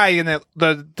a guy, and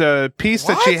the piece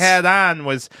that she had on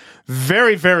was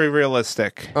very, very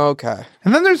realistic. Okay.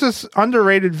 And then there's this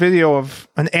underrated video of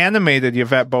an animated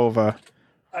Yvette Bova.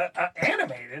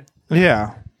 Animated?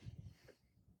 Yeah.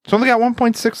 It's only got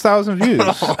 1.6 thousand views.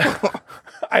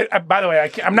 By the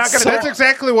way, I'm not going to. That's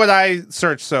exactly what I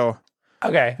searched. So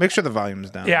okay, make sure the volume's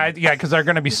down. Yeah, because they're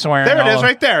going to be swearing. There it is,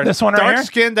 right there. This one right here.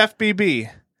 Dark-skinned FBB.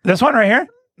 This one right here.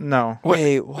 No.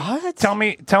 Wait, what? Tell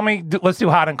me. Let's do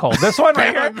hot and cold. This one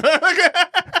right here.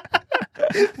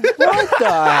 What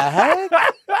the heck?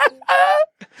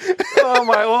 Oh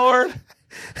my lord.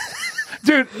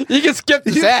 Dude, you can skip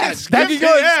this ad. You can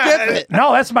go and skip it.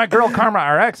 No, that's my girl Karma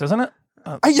RX, isn't it?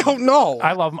 I don't know.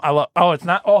 I love. Oh, it's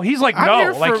not. Oh, he's like I'm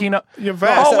here no, like for he know.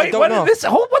 Yvette. Oh wait, what know. is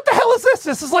this? What the hell is this?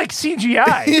 This is like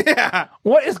CGI. Yeah.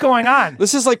 What is going on?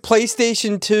 This is like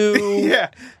PlayStation 2 Yeah.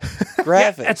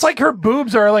 graphics. It's like her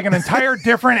boobs are like an entire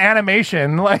different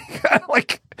animation, like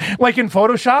in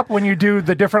Photoshop when you do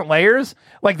the different layers.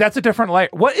 Like that's a different layer.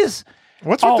 What's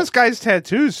with this guy's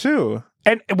tattoos too?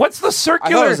 And what's the I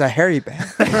circular? thought it was a hairy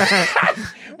band.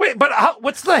 Wait, but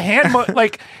what's the hand?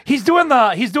 Like he's doing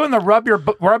the rub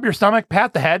your stomach,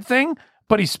 pat the head thing,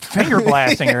 but he's finger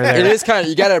blasting her there. It is kind of,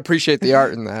 you got to appreciate the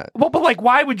art in that. Well, but like,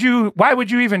 why would you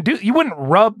even do? You wouldn't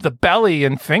rub the belly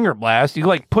and finger blast. You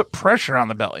like put pressure on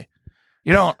the belly.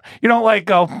 You don't like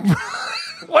go.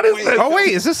 What is this? Oh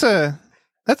wait, is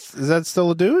that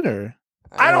still a dude or?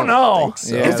 I don't know.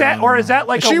 So. Yeah, Is that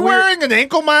like? Is she wearing an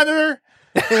ankle monitor?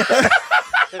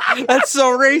 That's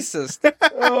so racist.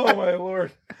 Oh my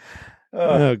lord.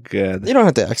 Oh, good. You don't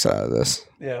have to exit out of this.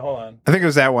 Yeah, hold on. I think it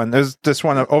was that one. There's this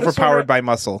one, overpowered by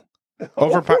muscle.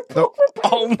 Oh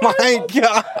my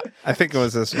god! I think it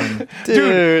was this one,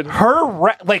 dude.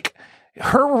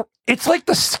 It's like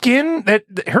the skin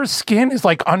her skin is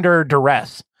like under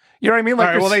duress. You know what I mean? Like,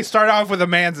 all right, well, they start off with a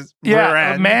man's rear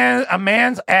end. a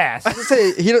man's ass. I was gonna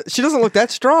say she doesn't look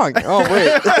that strong. Oh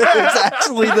wait, it's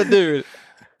actually the dude.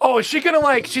 Oh, is she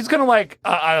gonna she's gonna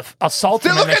assault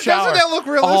him in the shower? Doesn't that look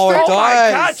realistic? Oh, it does.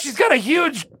 My god, she's got a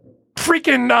huge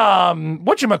freaking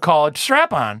whatchamacallit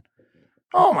strap on.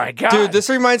 Oh my god, dude,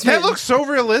 this reminds me. That looks so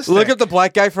realistic. Look at the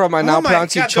black guy from I Now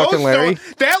Pronounce You Chuck and Larry.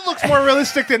 That looks more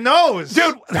realistic than those.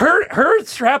 Dude, her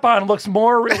strap on looks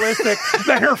more realistic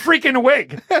than her freaking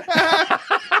wig.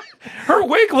 Her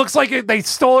wig looks like they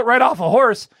stole it right off a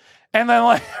horse, and then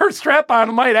like her strap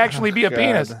on might actually be a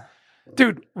penis.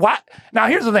 Dude, what? Now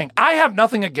here's the thing. I have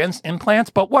nothing against implants,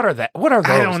 but what are that? What are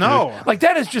those? I don't know. Dude? Like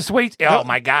that is just way. Oh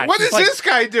my god! What is this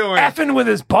guy doing? Effing with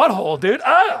his butthole, dude.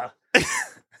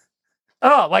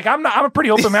 Oh, like I'm a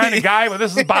pretty open-minded guy, but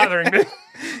this is bothering me.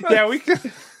 Yeah, we can.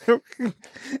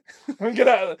 We get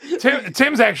out.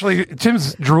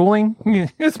 Tim's drooling.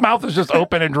 His mouth is just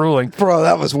open and drooling. Bro,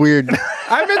 that was weird.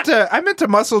 I'm into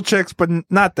muscle chicks, but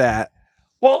not that.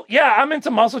 Well, yeah, I'm into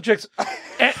muscle chicks.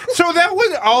 So that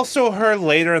was also her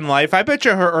later in life. I bet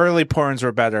you her early porns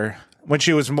were better when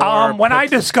she was more. When I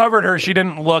discovered her, she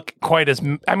didn't look quite as.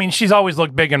 I mean, she's always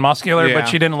looked big and muscular, but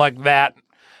she didn't look that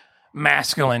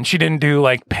masculine. She didn't do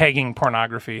like pegging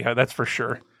pornography. That's for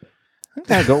sure.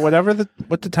 Yeah, go whatever the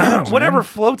times. Whatever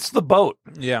floats the boat.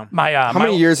 Yeah. How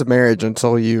many years of marriage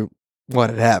until you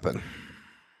let it happen?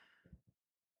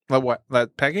 Like what?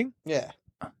 Like pegging? Yeah.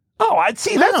 Oh, I'd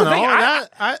see. That's the thing. Not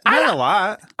a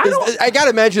lot. I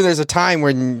gotta imagine there's a time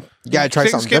when you gotta try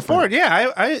Things something get different. bored.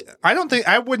 Yeah, I don't think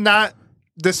I would not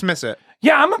dismiss it.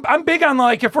 Yeah, I'm big on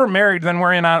like if we're married, then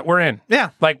we're in. We're in. Yeah,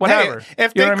 like whatever. Hey,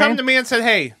 if You know they what I come mean? to me and said,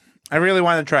 "Hey, I really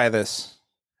want to try this,"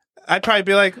 I'd probably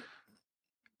be like,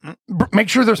 Make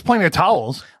sure there's plenty of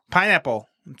towels. "Pineapple."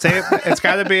 Say it's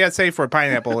got to be a safe word,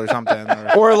 pineapple or something.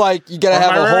 Or like you gotta Or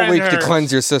have my a whole rear week end to hurts.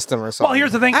 cleanse your system or something. Well,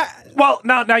 here's the thing. Well,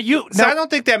 now you. So Now, I don't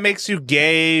think that makes you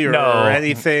gay or No.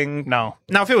 anything. No.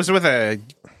 Now, if it was with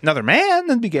another man,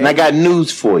 that'd be gay. And I got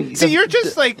news for you. See, you're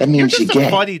just like That you're means just you're a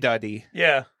gay. fuddy-duddy.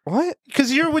 Yeah. What?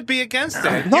 Because you would be against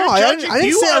it. No, You're I judging- didn't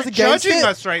you say I was are against judging it.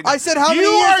 us right now. I said how many You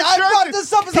years are I brought judging-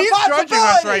 this up as a He's judging us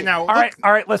possibility. right now.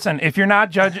 All right. Listen, if you're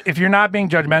not being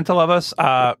judgmental of us,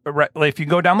 if you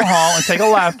go down the hall and take a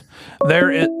left, there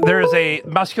is a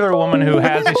muscular woman who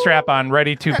has a strap on,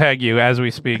 ready to peg you as we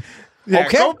speak. Yeah,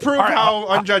 Okay. Go prove All right. how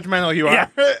unjudgmental you are. Yeah.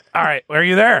 All right. Are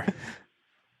you there?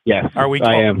 Yes, Are we?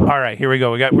 I am. All right. Here we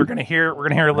go. We're gonna hear a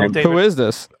little David. Who is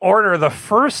this?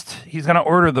 He's gonna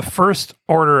order the first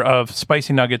order of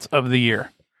spicy nuggets of the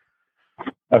year.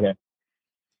 Okay.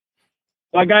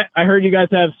 So I heard you guys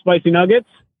have spicy nuggets.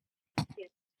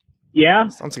 Yeah.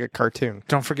 Sounds like a cartoon.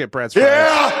 Don't forget Brad's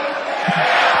fries.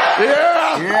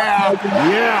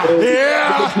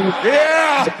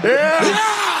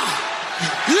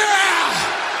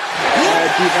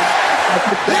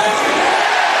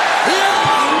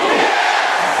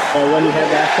 When you had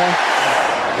that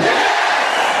stuff?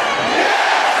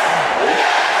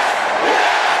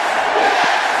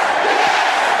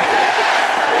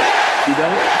 You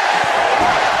don't?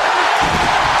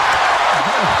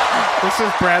 This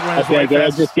is Brad when his Okay, wife can I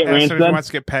asks just get if rinsed he then? wants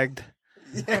to get pegged.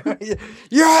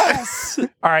 Yes.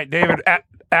 All right, David.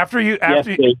 After you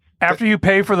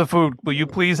pay for the food, will you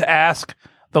please ask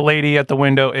the lady at the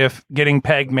window if getting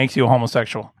pegged makes you a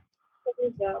homosexual?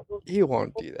 You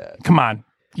won't do that. Come on,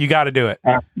 you got to do it.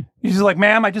 You're just like,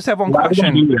 ma'am, I just have one Why would you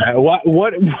question. do that?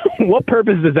 What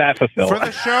purpose does that fulfill? For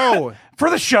the show. For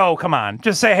the show, come on.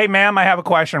 Just say, hey, ma'am, I have a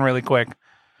question really quick.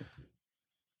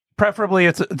 Preferably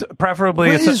it's an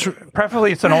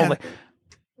old lady.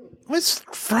 What's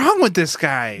wrong with this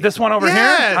guy? This one over here?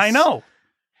 I know.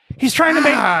 He's trying to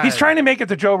make it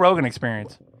the Joe Rogan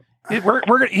experience.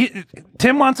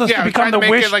 Tim wants us to become trying to the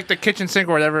make Wish, it like the kitchen sink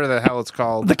or whatever the hell it's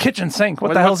called. the kitchen sink.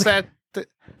 What the hell's what's that?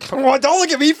 Well, don't look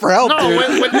at me for help, dude.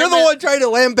 You're the one trying to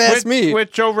lambast me.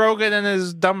 With Joe Rogan and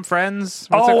his dumb friends.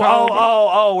 What's it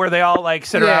called? Where they all like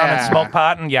sit around and smoke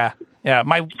pot and yeah.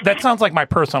 That sounds like my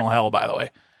personal hell, by the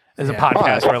way. Is a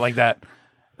podcast where like that.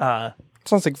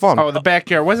 Sounds like fun. Oh, the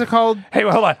backyard. What's it called? Hey,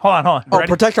 hold on. Oh, Ready?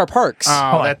 protect our parks.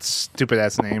 Oh, that's stupid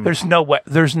ass name. There's no way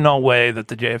that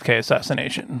the JFK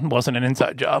assassination wasn't an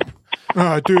inside job.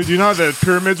 Dude, you know that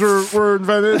pyramids were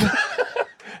invented?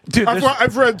 Dude,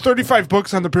 I've read 35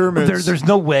 books on the pyramids. There's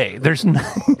no way. There's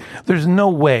no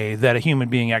way that a human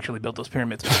being actually built those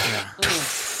pyramids.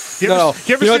 You ever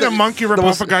seen a monkey rip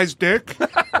off a guy's dick?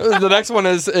 The next one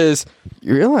is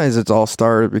you realize it's all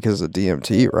started because of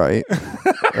DMT, right?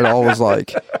 It all was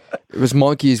like it was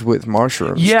monkeys with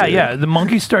mushrooms. Yeah, dude. yeah. The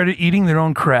monkeys started eating their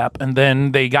own crap, and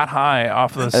then they got high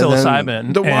off of the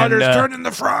psilocybin. The water's turning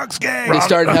the frogs gay. They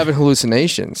started having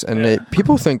hallucinations, and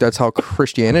people think that's how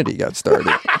Christianity got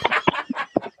started.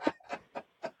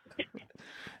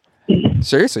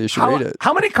 Seriously, you should read it.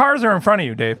 How many cars are in front of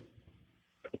you, Dave?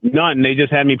 None. They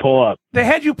just had me pull up. They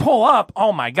had you pull up.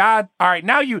 Oh my God! All right,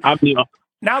 now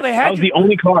they had I was the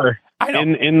only car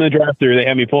in the drive-through. They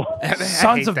had me pull.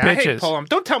 Sons of bitches. Pull 'em.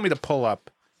 Don't tell me to pull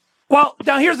up. Well,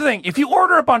 now here's the thing: if you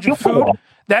order a bunch of food,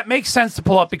 that makes sense to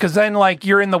pull up because then, like,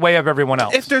 you're in the way of everyone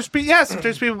else. If there's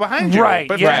people behind you, Right,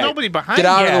 But if yeah. there's nobody behind Get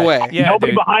out of the way. Yeah,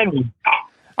 Nobody dude. behind me.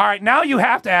 All right, now you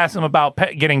have to ask them about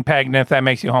getting pegged and if that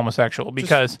makes you homosexual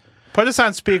because. Put us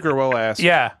on speaker. We'll ask.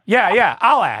 Yeah.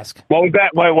 I'll ask. What was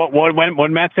that? What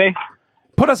did Matt say?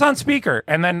 Put us on speaker,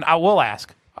 and then I will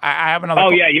ask. I have another.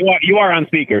 Oh yeah, you are on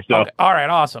speaker. So Okay. All right,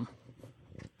 awesome.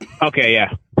 okay, yeah.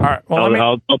 All right.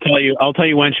 Well, I'll tell you. I'll tell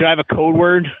you when. Should I have a code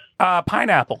word?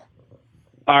 Pineapple.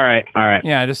 All right.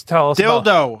 Yeah, just tell us.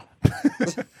 Dildo.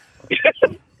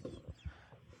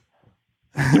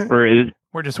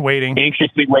 We're just waiting.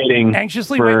 Anxiously waiting.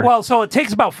 Well, so it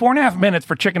takes about 4.5 minutes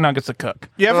for chicken nuggets to cook.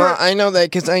 You ever? I know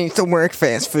that because I used to work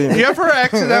fast food. You ever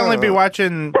accidentally be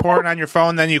watching porn on your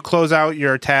phone, then you close out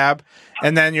your tab,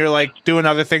 and then you're like doing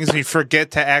other things, and you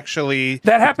forget to actually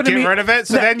That happened to get me. rid of it?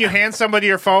 So then you hand somebody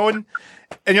your phone,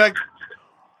 and you're like,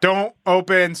 "Don't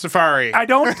open Safari." I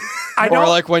don't Or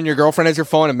like when your girlfriend has your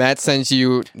phone and Matt sends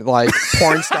you like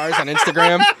porn stars on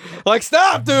Instagram. Like,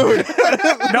 stop, dude.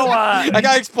 No, I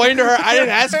gotta explain to her. I didn't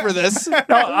ask for this.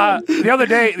 No, the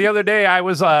other day I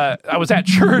was at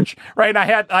church, right? And I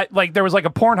had there was like a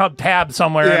Pornhub tab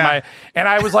somewhere in my, and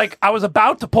I was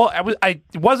about to pull. It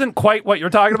wasn't quite what you're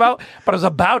talking about, but I was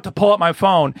about to pull up my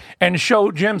phone and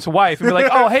show Jim's wife and be like,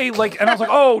 oh hey, and I was like,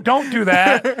 oh, don't do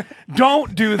that,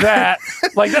 don't do that.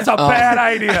 Like that's a bad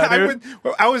idea, dude.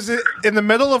 I was in the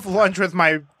middle of lunch with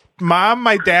my mom,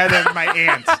 my dad, and my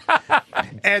aunt,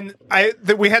 and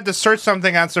we had to search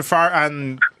something on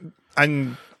Safari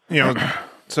on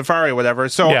Safari or whatever.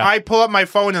 So I pull up my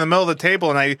phone in the middle of the table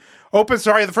and I open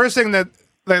Safari. The first thing that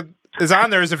is on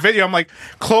there is a video. I'm like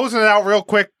closing it out real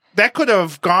quick. That could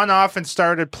have gone off and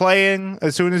started playing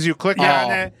as soon as you click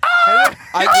on it. You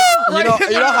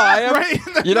know how I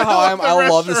am. You know how I am. I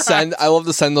love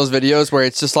to send those videos where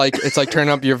it's just like turning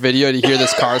up your video to hear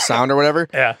this car sound or whatever.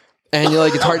 Yeah. And you're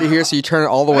like, it's hard to hear, so you turn it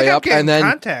all the way up, and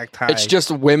then it's just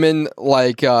women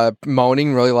like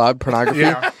moaning really loud pornography.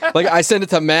 Yeah. Like I sent it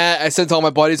to Matt, I sent it to all my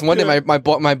buddies. One day, my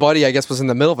buddy, I guess, was in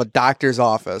the middle of a doctor's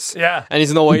office. Yeah, and he's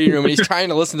in the waiting room, and he's trying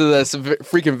to listen to this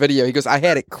freaking video. He goes, I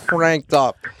had it cranked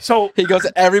up. So he goes,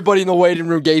 everybody in the waiting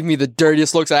room gave me the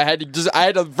dirtiest looks. I had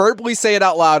to verbally say it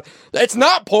out loud. It's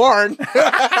not porn. So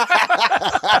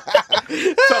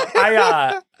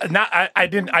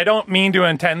I don't mean to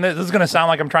intend this. This is going to sound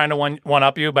like I'm trying to one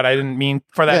up you, but I didn't mean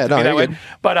for that to be that way. Good.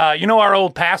 But our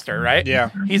old pastor, right? Yeah.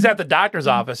 He's at the doctor's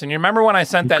office, and you remember when I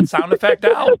sent that sound effect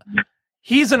out?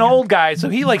 He's an old guy, so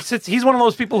he sits. He's one of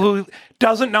those people who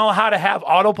doesn't know how to have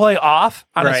autoplay off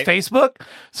on his Facebook.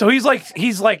 So he's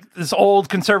like this old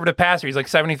conservative pastor. He's like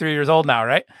 73 years old now,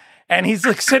 right? And he's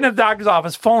like sitting at the doctor's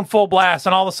office, phone full blast,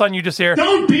 and all of a sudden you just hear,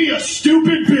 "Don't be a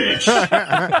stupid bitch!"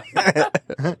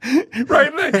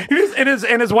 Right?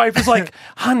 And his wife is like,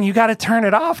 "Hon, you got to turn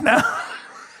it off now."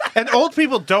 And old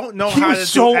people don't know how to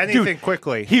do anything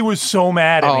quickly. He was so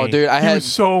mad at me. Oh, dude, he was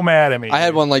so mad at me. I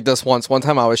had one like this once. One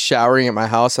time I was showering at my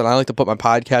house, and I like to put my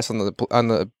podcast on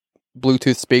the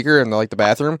Bluetooth speaker in the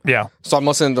bathroom. Yeah. So I'm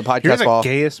listening to the podcast. You're the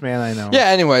gayest man I know. Yeah.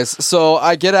 Anyways, so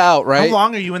I get out. Right. How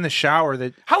long are you in the shower?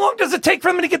 How long does it take for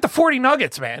him to get the 40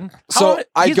 nuggets, man?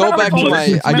 I go back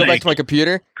to my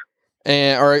computer,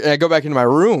 or I go back into my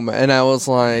room, and I was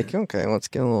like, okay, let's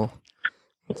get a little.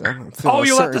 You left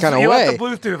the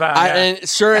Bluetooth on. And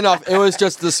sure enough, it was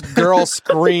just this girl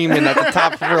screaming at the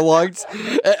top of her lungs.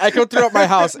 I go throughout my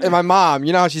house, and my mom,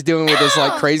 you know how she's dealing with this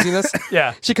craziness?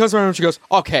 Yeah. She comes around and she goes,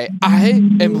 okay, I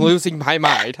am losing my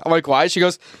mind. I'm like, why? She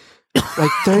goes,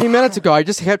 like 30 minutes ago, I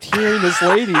just kept hearing this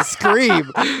lady scream.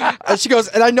 And she goes,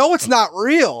 and I know it's not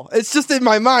real. It's just in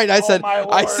my mind. I said,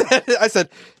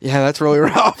 yeah, that's really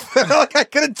rough. I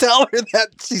couldn't tell her that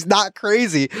she's not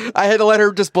crazy. I had to let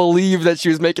her just believe that she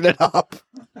was making it up.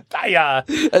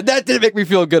 And that didn't make me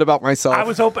feel good about myself. I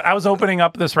was opening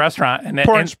up this restaurant, and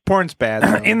porn's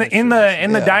bad. in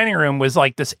the dining room was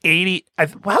like this 80.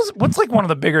 What's like one of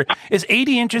the bigger? Is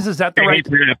 80 inches? Is that the right?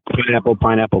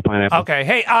 Pineapple. Okay.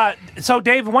 Hey, so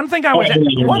Dave, one thing I was.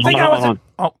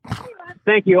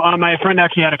 Thank you. My friend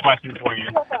actually had a question for you.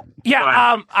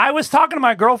 Yeah, I was talking to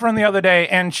my girlfriend the other day,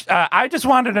 and I just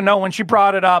wanted to know when she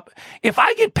brought it up, if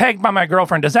I get pegged by my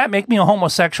girlfriend, does that make me a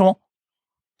homosexual?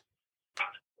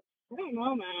 I don't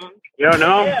know, man. You don't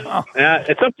know? Yeah,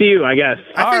 it's up to you, I guess.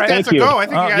 I think that's a go. I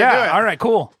think you gotta do it. All right,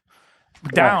 cool.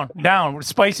 Down.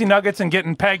 Spicy nuggets and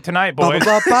getting pegged tonight, boys.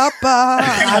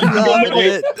 I love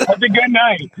it. Have a good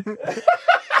night.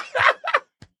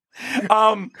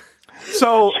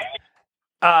 So,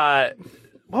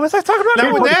 what was I talking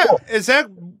about?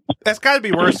 That's got to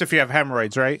be worse if you have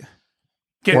hemorrhoids, right?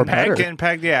 Getting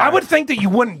pegged, yeah. I would think that you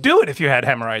wouldn't do it if you had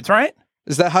hemorrhoids, right?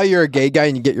 Is that how you're a gay guy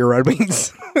and you get your Red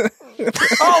Wings?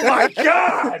 Oh my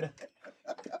God!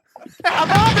 Of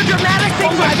all the dramatic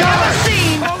things I've ever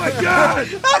seen. Oh my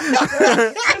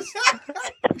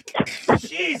God!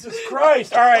 Jesus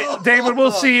Christ! All right, David,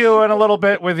 we'll see you in a little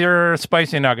bit with your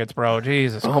spicy nuggets, bro.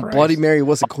 Jesus Christ. Bloody Mary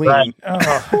was a queen.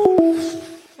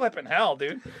 Flipping hell,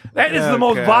 dude. That is the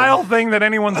most vile thing that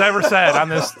anyone's ever said on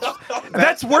this.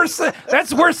 That's worse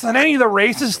than any of the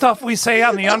racist stuff we say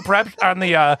on the unprepped and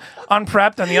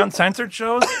the uncensored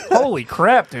shows. Holy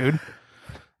crap, dude.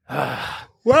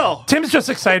 Well, Tim's just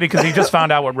excited because he just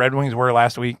found out what Red Wings were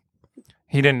last week.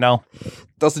 He didn't know.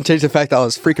 Doesn't change the fact that I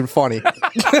was freaking funny.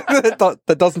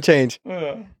 That doesn't change.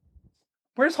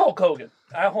 Where's Hulk Hogan?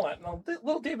 Hold on. No,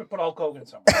 little David put Hulk Hogan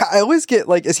somewhere. I always get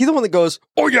is he the one that goes,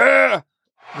 oh yeah?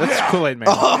 That's Kool-Aid Man.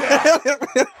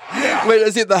 Wait,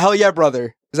 is he the Hell Yeah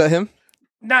Brother? Is that him?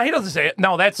 No, he doesn't say it.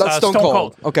 No, that's Stone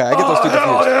Cold. Okay, I get those two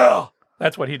confused. Yeah.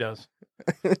 That's what he does.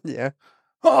 Yeah.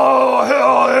 Oh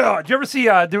hell yeah! Did you ever see?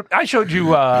 Dude, I showed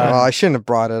you. I shouldn't have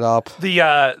brought it up.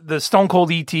 The Stone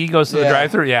Cold ET goes to the Yeah.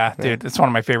 drive-thru. Yeah, dude, it's one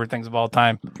of my favorite things of all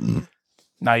time.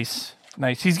 Nice.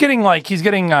 He's getting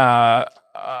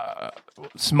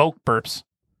smoke burps.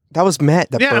 That was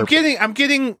Matt. That Yeah, burped. I'm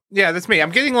getting. Yeah, that's me.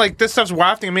 I'm getting like this stuff's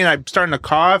wafting. I mean, I'm starting to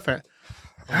cough. And,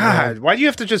 God, why do you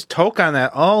have to just toke on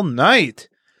that all night?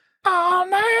 Oh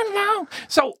man, no.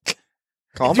 So,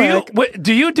 Call do back.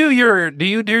 you do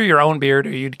your own beard,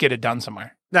 or you get it done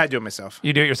somewhere? No, I do it myself.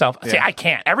 You do it yourself. See, Yeah. I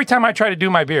can't. Every time I try to do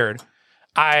my beard,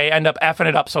 I end up effing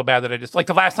it up so bad that I just like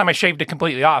the last time I shaved it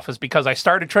completely off was because I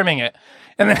started trimming it,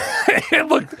 and then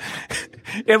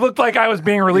it looked like I was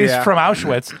being released Yeah. from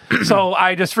Auschwitz. So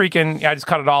I just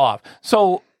cut it all off.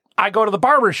 So I go to the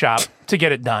barber shop to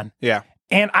get it done. Yeah.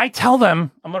 And I tell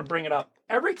them, I'm going to bring it up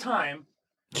every time.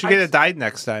 Should get it dyed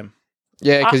next time.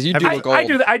 Yeah, because you do look old. I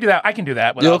do that. I can do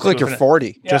that. You look like you're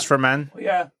 40. Yeah. Just for men?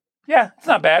 Yeah. Yeah, it's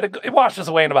not bad. It washes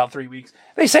away in about 3 weeks.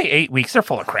 They say 8 weeks. They're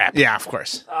full of crap. Yeah, of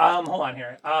course. Hold on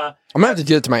here. I'm gonna have to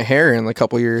do it to my hair in a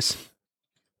couple years.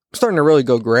 I'm starting to really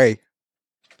go gray.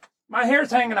 My hair's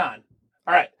hanging on.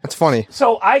 All right. That's funny.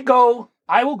 So I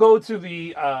will go to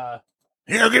the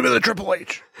Here, give me the Triple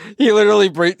H. He literally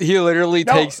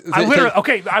No, takes.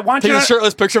 okay, I want you Takes to a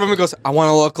shirtless picture of him and goes, "I want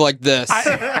to look like this."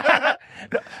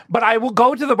 But I will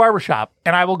go to the barbershop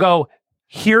and I will go,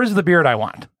 here's the beard I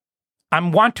want. I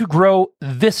want to grow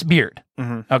this beard.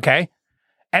 Mm-hmm. Okay?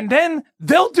 And then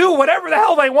they'll do whatever the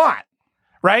hell they want.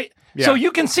 Right? Yeah. So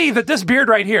you can see that this beard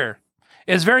right here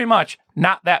is very much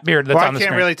not that beard that's Well, on the I can't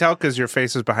screen. really tell because your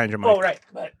face is behind your mic. Oh, right.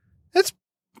 But It's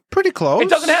pretty close. it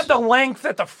doesn't have the length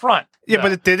at the front. Yeah, though.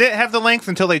 but did it have the length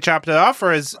until they chopped it off,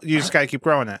 or is you just got to keep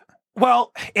growing it?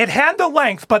 Well, it had the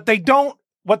length, but they don't.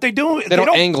 What they do, They don't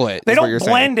angle it, They is what don't you're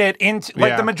blend it into like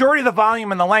Yeah. the majority of the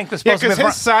volume and the length is Yeah, supposed to be because the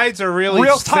his front. sides are really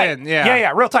real thin. tight.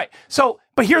 Yeah, real tight. So,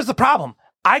 but here's the problem.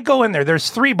 I go in there.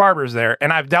 There's 3 barbers there,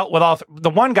 and I've dealt with all.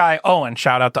 The one guy, Owen.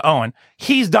 Shout out to Owen.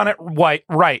 He's done it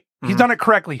right. He's done it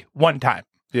correctly one time.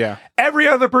 Yeah. Every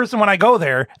other person, when I go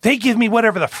there, they give me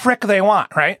whatever the frick they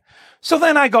want, right? So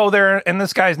then I go there, and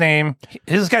this guy's name's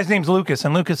Lucas,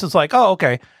 and Lucas is like, oh,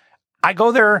 okay. I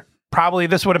go there. Probably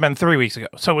this would have been 3 weeks ago.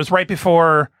 So it was right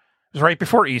before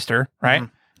Easter, right?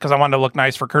 Because I wanted to look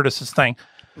nice for Curtis's thing.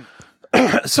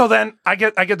 So then I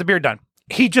get the beard done.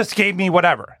 He just gave me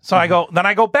whatever. So I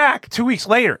go back 2 weeks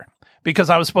later because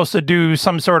I was supposed to do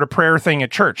some sort of prayer thing at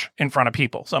church in front of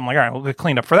people. So I'm like, all right, we'll get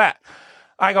cleaned up for that.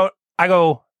 I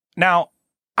go, now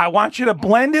I want you to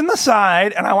blend in the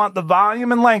side and I want the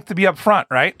volume and length to be up front,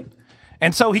 right?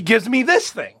 And so he gives me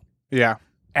this thing. Yeah.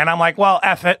 And I'm like, well,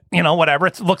 F it, whatever.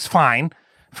 It looks fine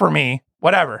for me.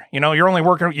 Whatever. You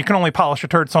can only polish a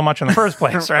turd so much in the first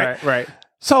place, right? Right.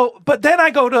 So, but then I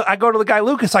go to the guy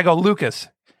Lucas. I go, Lucas,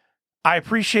 I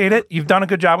appreciate it. You've done a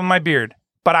good job with my beard,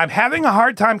 but I'm having a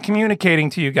hard time communicating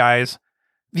to you guys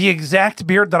the exact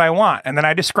beard that I want. And then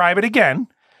I describe it again.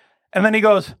 And then he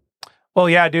goes, well,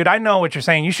 yeah, dude, I know what you're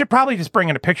saying. You should probably just bring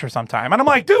in a picture sometime. And I'm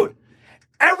like, dude,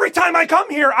 every time I come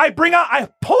here, I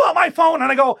pull out my phone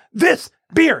and I go, this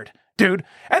beard, dude.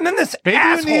 And then this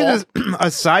asshole. Maybe you need a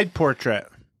side portrait.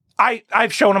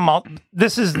 I've shown them all.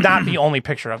 This is not the only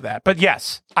picture of that, but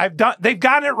yes, they've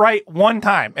gotten it right one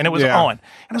time, and it was Owen.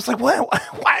 And I was like, what?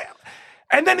 Why?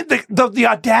 And then the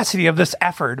audacity of this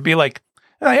effort to be like,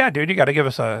 oh yeah, dude, you got to give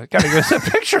us a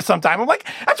picture sometime. I'm like,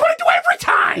 that's what I do every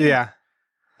time. Yeah.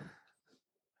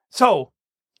 So,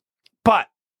 but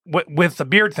with the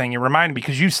beard thing, you reminded me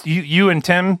because you and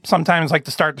Tim sometimes like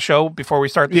to start the show before we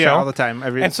start the show all the time.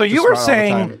 And so you were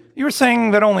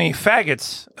saying that only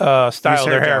faggots style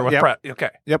their hair with prep.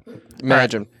 Okay. Yep.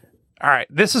 Imagine. All right.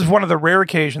 This is one of the rare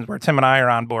occasions where Tim and I are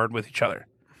on board with each other.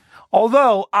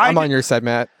 Although I'm on your side,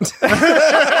 Matt.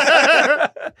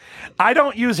 I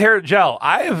don't use hair gel.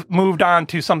 I've moved on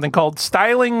to something called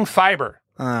styling fiber.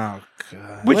 Oh,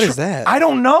 God. What is that? I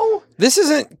don't know. This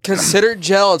isn't considered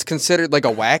gel. It's considered like a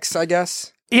wax, I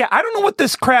guess. Yeah, I don't know what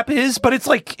this crap is, but it's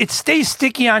like it stays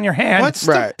sticky on your hand. What's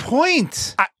the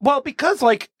point? Because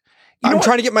I'm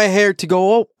trying to get my hair to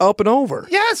go up and over.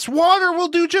 Yes, water will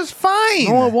do just fine.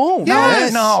 No, it won't.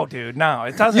 Yes. No, dude, no,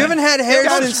 it doesn't. You haven't had hair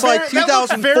since like 2004. That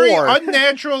looks very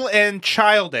unnatural and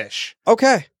childish.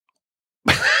 Okay.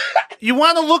 You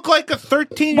want to look like a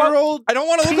 13-year-old? I don't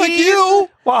want to look like you.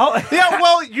 Well, yeah,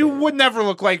 well, you would never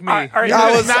look like me.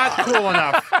 I was not cool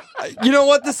enough. You know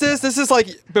what this is? This is like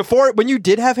before when you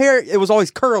did have hair, it was always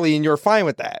curly and you were fine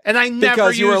with that. And I never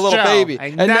because you were a little gel. baby. I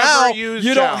And never now used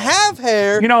you gel. don't have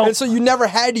hair, and so you never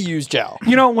had to use gel.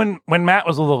 When Matt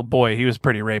was a little boy, he was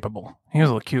pretty rapeable. He was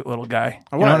a cute little guy.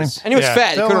 I You know what was. mean? And he was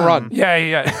fat. He couldn't run.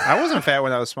 Yeah. I wasn't fat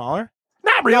when I was smaller.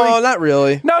 Not really. No, not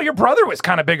really. No, your brother was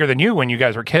kind of bigger than you when you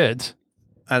guys were kids.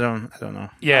 I don't know.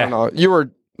 Yeah. I don't know. You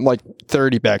were like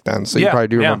 30 back then, so you probably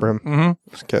do remember him.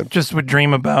 Mm-hmm. As a kid. Just would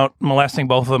dream about molesting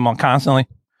both of them constantly.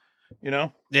 You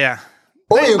know? Yeah.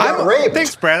 Oh, you got raped.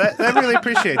 Thanks, Brad. I really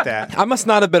appreciate that. I must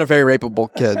not have been a very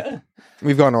rapeable kid.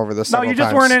 We've gone over this. No, you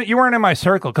just times. weren't in my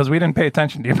circle because we didn't pay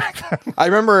attention to you back then. I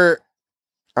remember.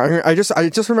 I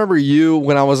just remember you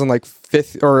when I was in like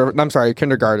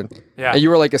kindergarten. Yeah. And you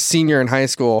were like a senior in high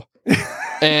school.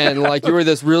 And like you were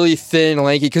this really thin,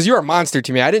 lanky, because you were a monster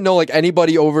to me. I didn't know like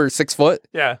anybody over 6 foot.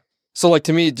 Yeah. So like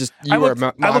to me, just you were a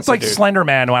monster. I looked like dude. Slender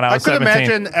Man when I was 17. I could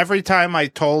imagine every time I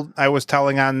was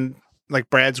telling on like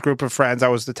Brad's group of friends, I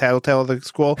was the tattletale of the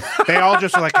school. They all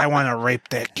just were like, I want to rape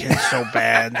that kid so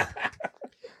bad.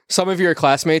 Some of your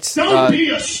classmates. Don't be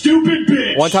a stupid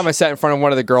bitch. One time I sat in front of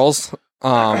one of the girls.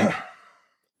 I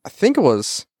think it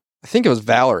was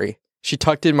Valerie. She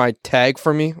tucked in my tag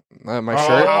for me, my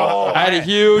shirt. I had a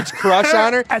huge crush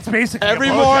on her. That's basically every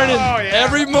morning.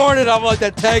 Every morning, I'm like,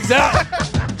 that tag's out.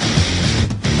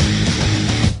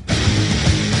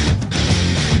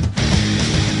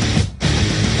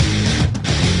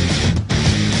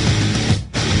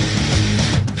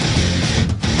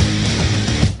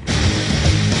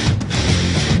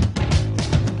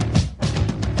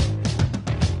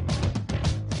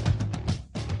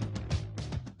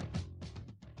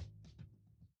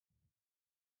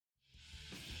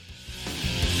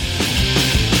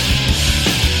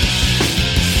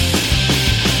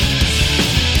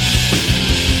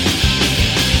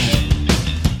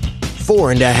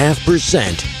 Four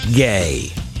 4.5% gay.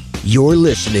 You're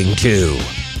listening to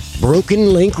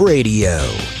Broken Link Radio.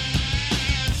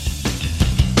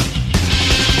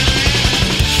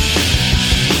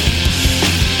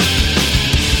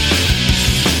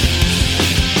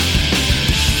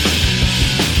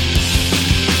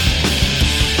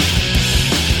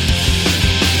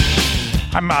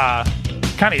 I'm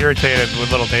kind of irritated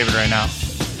with little David right now.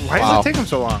 Why does it take him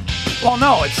so long? Well,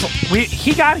 no,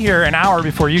 he got here an hour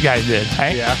before you guys did,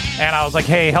 right? Yeah. And I was like,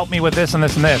 hey, help me with this and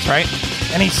this and this, right?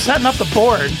 And he's setting up the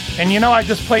board, and you know, I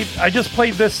just played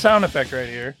this sound effect right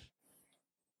here.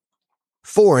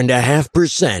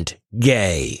 4.5%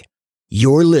 gay.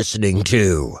 You're listening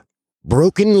to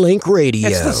Broken Link Radio.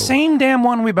 It's the same damn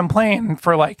one we've been playing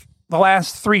for like the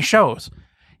last 3 shows.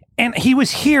 And he was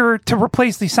here to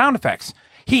replace these sound effects.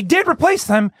 He did replace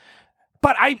them,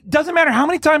 but doesn't matter how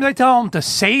many times I tell him to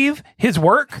save his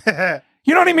work.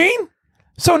 You know what I mean?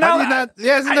 So now,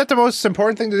 isn't that the most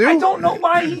important thing to do? I don't know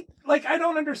why I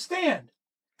don't understand.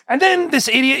 And then this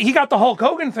idiot, he got the Hulk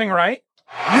Hogan thing right.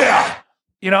 Yeah.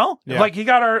 You know, Yeah. like he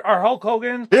got our Hulk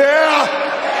Hogan.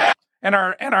 Yeah. And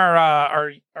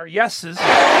our yeses.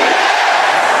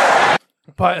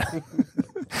 But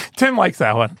Tim likes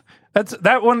that one.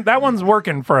 That one's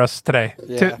working for us today.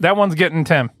 Yeah. That one's getting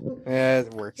Tim. Yeah,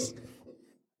 it works.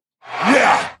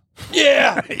 Yeah.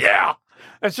 Yeah. Yeah.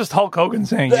 That's just Hulk Hogan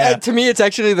saying yeah. To me, it's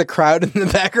actually the crowd in the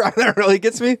background that really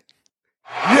gets me.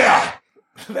 Yeah.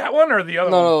 That one or the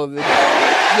other one? No.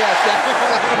 Yes, that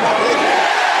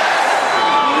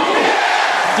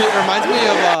one. Dude,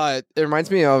 it reminds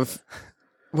me of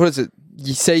what is it?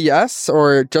 You Say Yes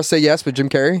or Just Say Yes with Jim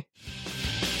Carrey?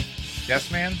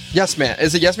 Yes, man. Yes, Man.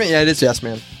 Is it Yes, Man? Yeah, it is Yes,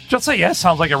 Man. Just Say Yes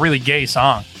sounds like a really gay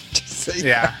song.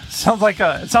 Yeah. Sounds like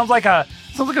a song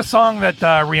that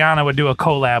Rihanna would do a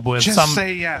collab with. Just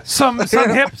say yes. Some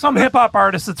hip hop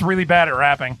artist that's really bad at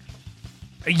rapping.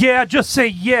 Yeah, just say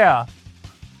yeah.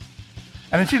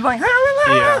 And then she's like,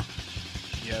 Yeah.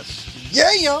 Yes.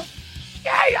 Yeah.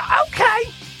 Yeah, okay.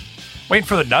 Waiting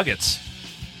for the Nuggets.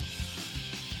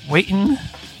 Waiting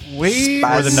Wait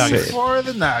for the Nuggets. For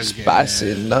the Nuggets.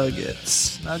 Spicy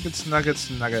Nuggets.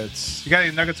 Nuggets. You got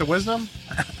any nuggets of wisdom?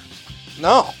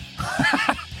 No.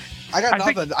 I got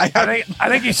nothing. I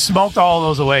think he smoked all of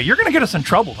those away. You're going to get us in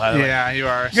trouble, by the way. Yeah, you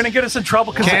are. You're going to get us in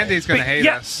trouble because Candy's going to hate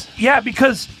us. Yeah,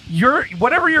 because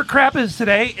whatever your crap is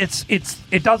today,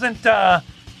 it doesn't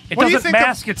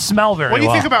mask its smell very well. What do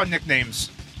you think about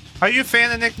nicknames? Are you a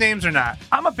fan of nicknames or not?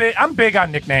 I'm big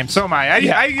on nicknames. So am I.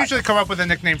 I usually come up with a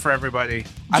nickname for everybody.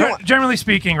 Generally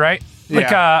speaking, right?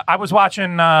 Like Yeah. I was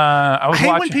watching. I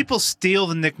hate when people steal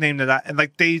the nickname and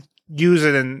like they use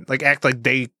it and like act like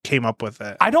they came up with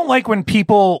it. I don't like when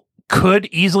people could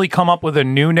easily come up with a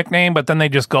new nickname, but then they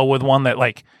just go with one that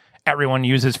like everyone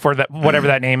uses for that whatever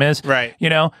that name is. Right. You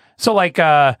know. So like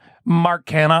Mark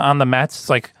Canna on the Mets. It's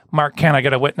like Mark, can I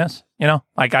get a witness? You know,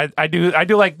 like I do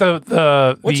like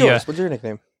the What's yours? What's your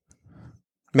nickname?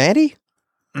 Maddie?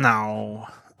 No.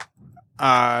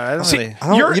 I don't really.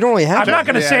 You don't really have. I'm not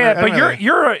going to say it, but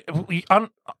you're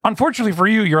unfortunately for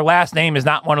you, your last name is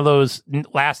not one of those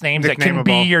last names that can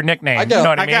be your nickname. You know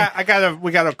what I mean?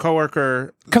 We got a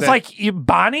coworker because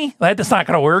Bonnie, that's not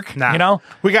going to work. Nah. You know,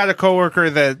 we got a coworker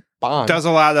that does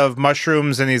a lot of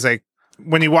mushrooms, and he's like,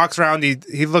 when he walks around,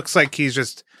 he looks like he's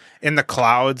just in the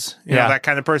clouds. You know, that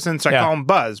kind of person. So I call him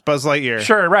Buzz Lightyear.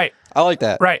 Sure, right. I like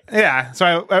that. Right. Yeah.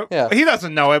 So he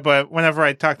doesn't know it, but whenever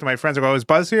I talk to my friends, I go, "Is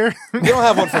Buzz here?" You don't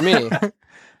have one for me.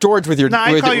 George with your. No,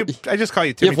 I just call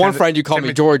you Timmy. You have one friend you call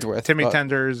me George with. Timmy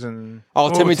Tenders and.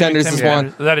 Timmy Tenders is one.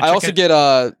 Is that I also get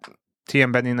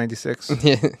TM Benny 96.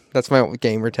 Yeah, that's my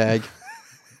gamer tag.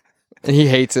 And he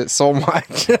hates it so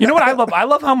much. You know what I love? I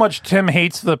love how much Tim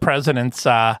hates the president's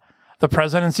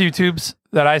YouTubes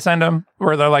that I send him,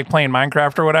 where they're like playing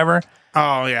Minecraft or whatever.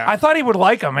 Oh yeah, I thought he would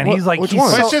like them, and he's like, which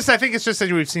ones? I think it's just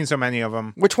that we've seen so many of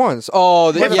them. Which ones? Oh,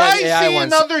 if I see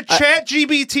another Chat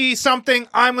GBT something,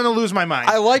 I'm gonna lose my mind.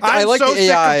 I'm so the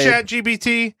AI. sick of Chat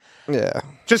GBT. Yeah,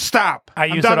 just stop.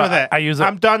 I'm done with it. I use it.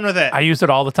 I'm done with it. I use it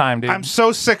all the time, dude. I'm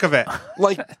so sick of it.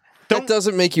 Like that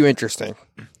doesn't make you interesting.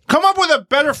 Come up with a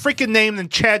better freaking name than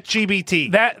Chat GBT.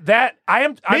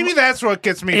 Maybe that's what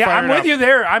gets me. Yeah, fired I'm with up. you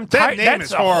there. That name that's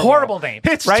is a horrible. horrible name.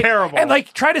 It's right? terrible. And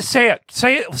like, try to say it.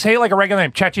 Say it like a regular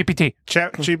name. Chat GPT.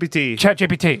 Chat GPT. Chat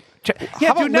GPT.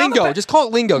 How about lingo? Just call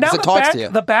it lingo because it talks to you.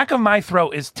 The back of my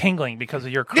throat is tingling because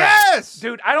of your crap. Yes,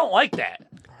 dude. I don't like that.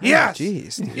 Yes.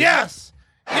 Jeez. Yes.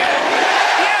 Oh, he's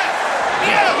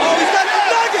got the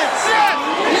nuggets.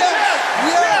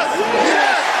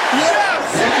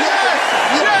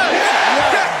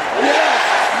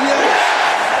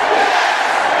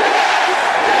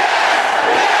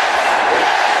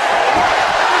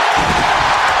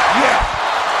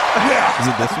 Is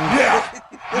it this one?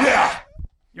 Yeah.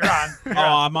 You're on.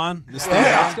 I'm on. This thing?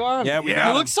 Let's go on. Yeah, we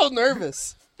You look so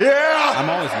nervous. Yeah. I'm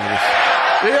always nervous.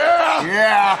 Yeah.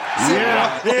 Yeah.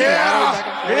 They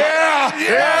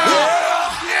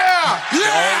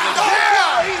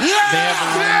have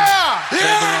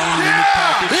their own unique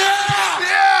package.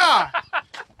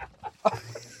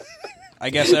 I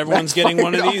guess everyone's getting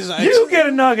one of these. You get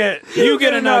a nugget. You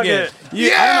get a nugget. I don't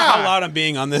know how loud I'm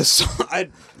being on this.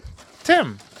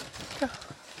 Tim.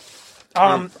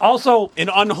 Also, an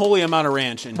unholy amount of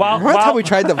ranch. Remember how we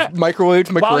tried the microwaved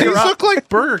McRib? These look like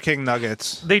Burger King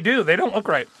nuggets. They do. They don't look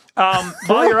right.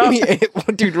 While you're up,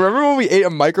 dude, remember when we ate a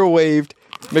microwaved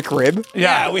McRib?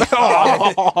 Yeah.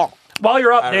 While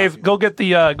you're up, Dave, go get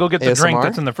the drink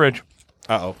that's in the fridge.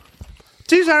 Uh-oh.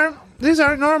 These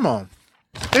aren't normal.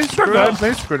 They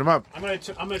screwed them up. I'm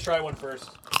gonna try one first.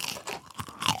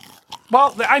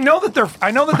 Well, I know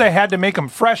that they had to make them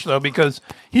fresh though, because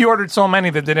he ordered so many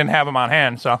that they didn't have them on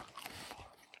hand. So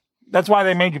that's why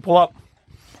they made you pull up.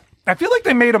 I feel like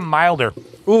they made them milder.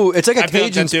 Ooh, it's like a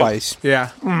Cajun spice.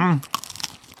 Yeah.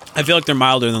 Mm-hmm. I feel like they're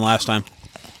milder than last time.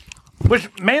 Which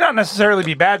may not necessarily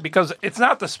be bad because it's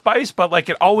not the spice, but like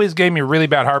it always gave me really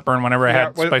bad heartburn whenever I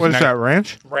had spicy. What is that,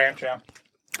 ranch? Ranch, yeah.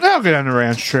 I'll get on the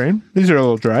ranch train. These are a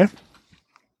little dry.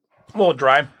 A little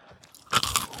dry.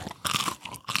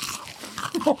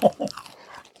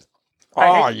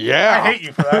 Yeah. I hate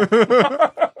you for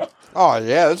that. Oh,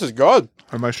 yeah, this is good.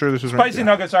 Am I sure this is Spicy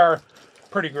nuggets are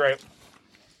pretty great.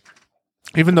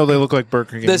 Even though they look like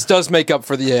Burger King. This does make up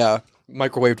for the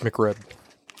microwaved McRib.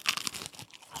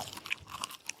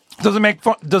 Does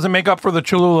it make up for the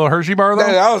Cholula Hershey bar though?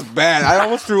 That was bad. I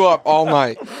almost threw up all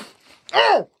night.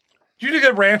 Oh! Did you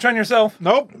get ranch on yourself?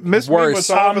 Nope. Miss me Worse. was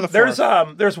all over the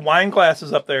floor. There's wine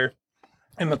glasses up there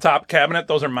in the top cabinet.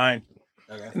 Those are mine.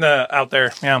 Okay. Out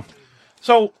there, yeah.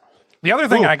 So the other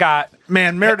thing I got,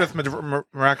 man, Meredith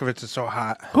Marakovich is so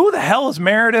hot. Who the hell is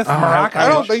Meredith Marakovich? I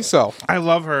don't think so. I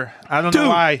love her. I don't know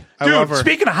why. I love her.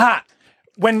 Speaking of hot,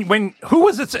 when who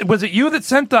was it? Was it you that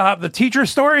sent the teacher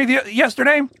story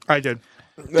yesterday? I did.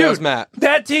 Dude, that was Matt.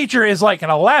 That teacher is like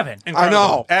an 11. Incredible. I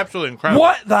know. Absolutely incredible.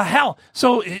 What the hell?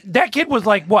 So that kid was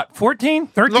like, what, 14,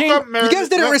 13? Look up Meredith. You guys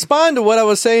didn't respond to what I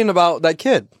was saying about that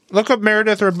kid. Look up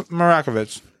Meredith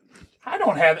Marakovich. I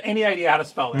don't have any idea how to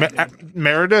spell that.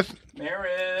 Meredith.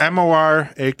 Meredith.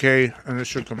 M-O-R-A-K, and it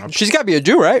should come up. She's got to be a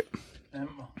Jew, right?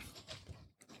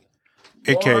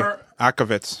 A-K.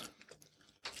 Akovitz.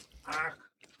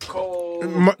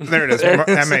 There it is.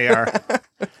 M-A-R.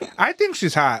 I think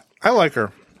she's hot. I like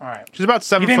her. All right. She's about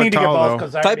 7 You foot didn't need tall, to get both though.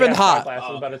 because I Type in hot.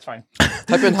 Glasses, but it's fine.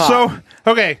 Type in hot.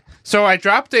 So I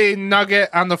dropped a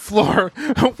nugget on the floor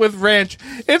with ranch.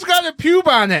 It's got a pube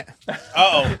on it.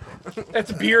 Uh-oh.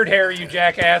 That's beard hair, you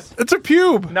jackass. It's a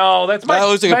pube. No, that's my, That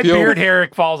looks like a my pube. beard hair.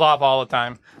 It falls off all the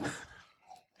time.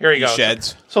 Here you go.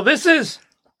 Sheds. So this is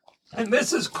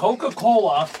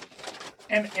Coca-Cola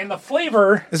And the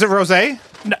flavor is it rosé?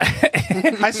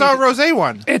 I saw a rosé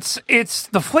one. It's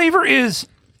the flavor is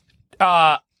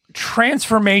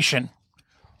transformation,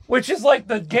 which is like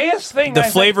the gayest thing. The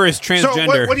flavor is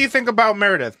transgender. So what do you think about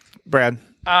Meredith, Brad?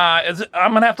 I'm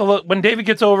gonna have to look when David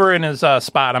gets over in his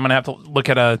spot. I'm gonna have to look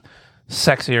at a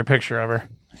sexier picture of her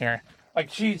here. Like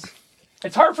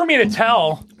it's hard for me to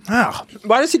tell. Oh.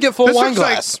 Why does he get full wine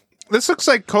glass? This looks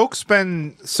like Coke's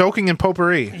been soaking in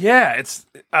potpourri. Yeah, it's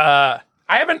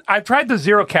I've tried the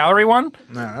 0 calorie one.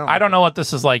 No, I don't know what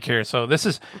this is like here. So this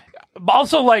is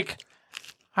also like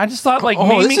I just thought like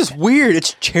this is weird.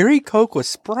 It's cherry Coke with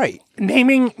Sprite.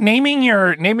 Naming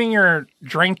your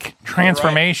drink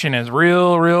transformation is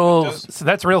real. So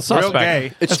that's real suspect. Real gay.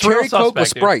 It's that's cherry Coke with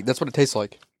dude. Sprite. That's what it tastes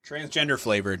like. Transgender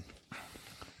flavored.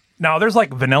 No, there's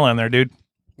like vanilla in there, dude.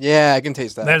 Yeah, I can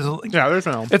taste that. There's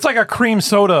vanilla. It's like a cream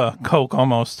soda Coke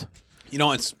almost. You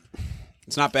know, it's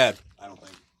not bad. I don't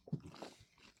think.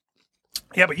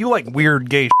 Yeah, but you like weird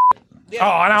gay. Yeah,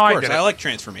 oh, now of course. I get it. I like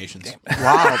transformations.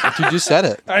 Wow, but you just said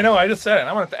it. I know. I just said it. I'm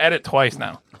gonna have to edit twice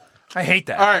now. I hate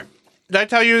that. All right. Did I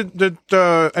tell you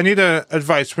that I need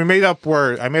advice? I made up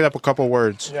a couple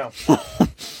words. Yeah.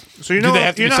 So you know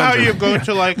how you go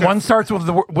to like one starts with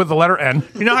the letter N.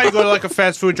 You know how you go to like a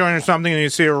fast food joint or something and you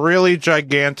see a really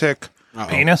gigantic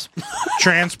penis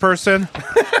trans person?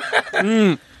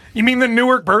 You mean the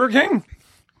Newark Burger King?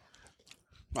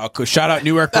 Oh, shout out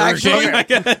Newark Burger King.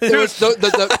 It was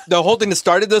the whole thing that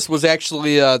started this was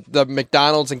actually the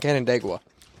McDonald's in Canandaigua.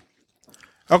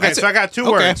 Okay, so I got two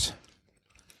words.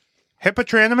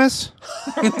 Hippotranimus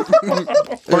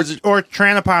or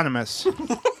Tranoponymous?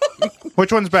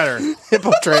 Which one's better?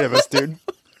 Hippotranimus, dude.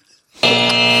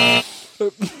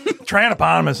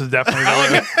 Tranoponymous is definitely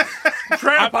better.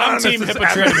 I'm team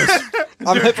Hippotranimus.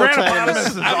 I'm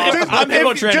Hippotranimus. I'm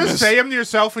Hippotranimus. Just say them to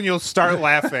yourself and you'll start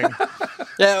laughing.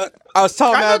 Yeah, I was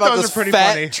telling Matt about those this are pretty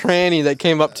fat funny. tranny that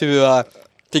came up to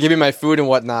give me my food and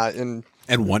whatnot, and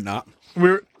whatnot.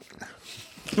 What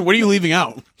are you leaving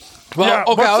out? Well, Yeah,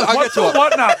 okay, I'll get what's to the it.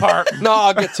 whatnot part? No,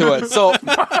 I'll get to it. So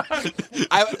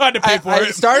I had to pay for I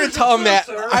it. started telling Matt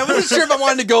I wasn't sure if I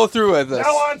wanted to go through with this. Now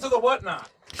on to the whatnot.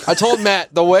 I told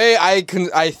Matt the way I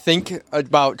think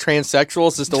about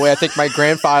transsexuals is the way I think my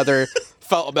grandfather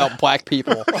felt about black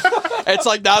people. It's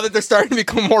like now that they're starting to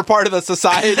become more part of the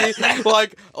society,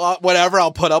 like whatever,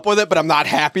 I'll put up with it, but I'm not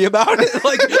happy about it.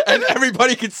 Like, and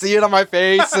everybody can see it on my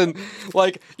face, and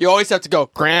like you always have to go,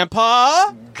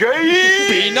 Grandpa, gay,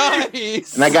 be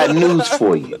nice. And I got news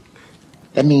for you.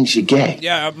 That means you're gay.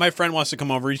 Yeah, my friend wants to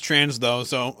come over. He's trans though,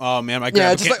 so oh man, my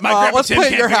Yeah, grandpa just can't. like, My grandpa let's Tim play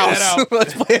at can't your figure house. that out.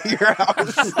 Let's play at your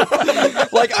house.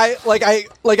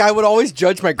 I would always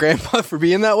judge my grandpa for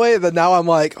being that way, but now I'm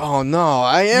like, oh no,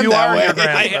 I am You that are way. your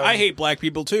grandpa. I hate black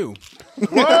people too.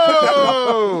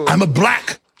 Whoa! I'm a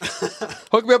black.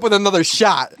 Hook me up with another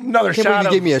shot. Another Can't shot believe you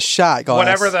of gave me a shot, guys.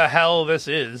 Whatever the hell this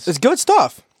is. It's good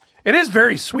stuff. It is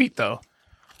very sweet though.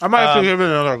 I might have to give it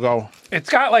another go. It's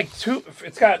got like two.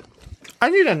 It's got. I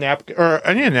need a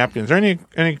napkin. Is there any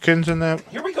kins in that?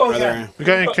 Here we go again. You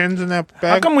got any kins in that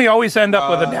bag? How come we always end up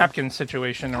with a napkin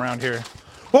situation around here?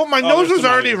 Well, my nose there's was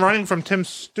already somebody. running from Tim's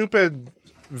stupid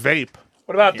vape.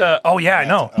 What about the? Oh yeah, I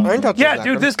know. I ain't touching Yeah, that.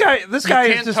 dude, this guy has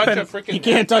just been. You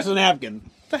can't touch the napkin.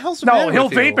 What the hell's the No, matter he'll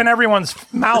with vape you? in everyone's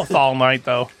mouth all night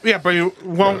though. Yeah, but you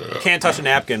won't. Can't touch a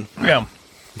napkin. Yeah.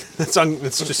 It's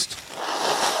just.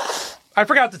 I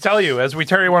forgot to tell you, as we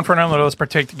tear you one for another, let's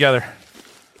partake together.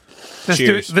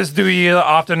 Cheers. This do ye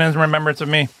often in remembrance of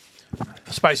me.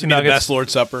 Spicy The nuggets. best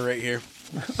Lord's Supper right here.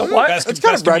 The what? Best, It's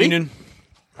kind best of bready. communion.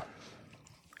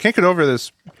 Can't get over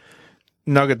this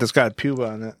nugget that's got puba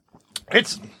on it.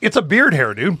 It's a beard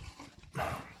hair, dude.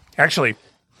 Actually,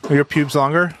 Are your pubes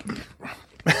longer?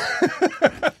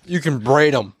 You can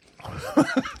braid them.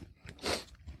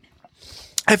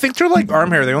 I think they're like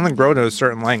arm hair. They only grow to a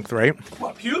certain length, right?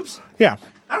 what pubes? Yeah.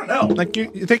 I don't know. Like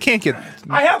they can't get.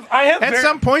 I have. At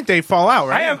some point, they fall out,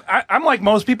 right? I'm like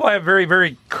most people. I have very,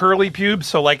 very curly pubes,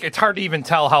 so like it's hard to even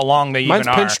tell how long they Mine's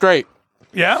even are. pinned straight.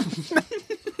 Yeah.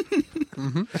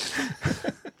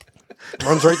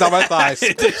 Runs right down my thighs.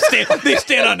 they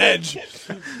stand on edge.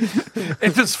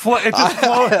 It just flutters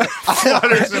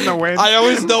in the wind. I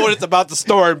always know when it's about to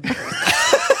storm.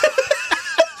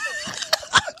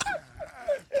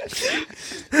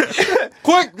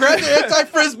 Quick, grab the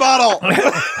anti-frizz bottle.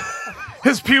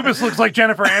 His pubis looks like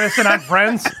Jennifer Aniston on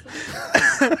Friends.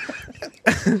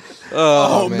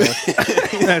 Oh man.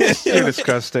 That's too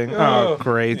disgusting. Oh,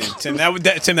 great. Tim,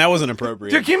 that wasn't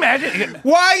appropriate. Dude, can you imagine?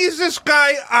 Why is this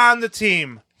guy on the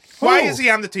team? Why is he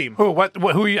on the team? Who? What?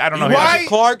 Who? I don't know. Why?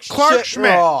 Clark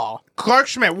Schmidt. Oh. Clark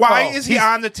Schmidt. Why is he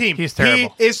on the team? He's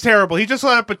terrible. He is terrible. He just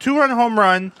let up a 2-run home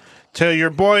run to your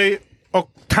boy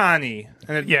Ohtani.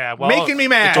 And making me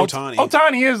mad.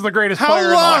 Ohtani is the greatest How player in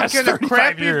the long last can a 35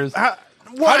 crappy years. How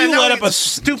do you let up a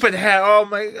stupid hat? Oh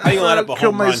my! How do you let up a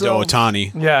home run to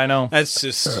Ohtani? Yeah, I know. That's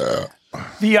just the.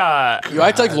 You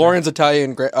act like Lauren's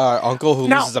Italian uncle who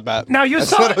loses a bet. Now you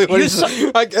That's saw. literally what You he's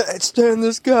saw I can't stand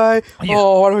this guy.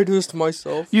 Oh, why do I do this to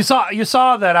myself? You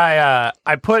saw that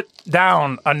I put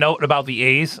down a note about the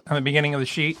A's on the beginning of the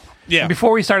sheet. Yeah. And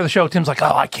before we started the show, Tim's like,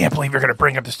 "Oh, I can't believe you're going to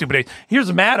bring up the stupid A's."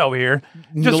 Here's Matt over here,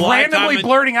 just randomly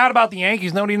blurting out about the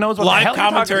Yankees. Nobody knows what live the hell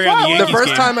commentary you're on talking the about. Yankees.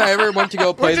 The first time I ever went to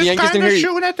go play the Yankees in here,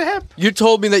 shooting at the hip. you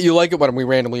told me that you like it when we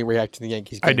randomly react to the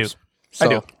Yankees games. I do. So, I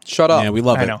do. Shut up. Yeah, we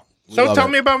love it. I know. So tell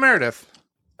me about Meredith.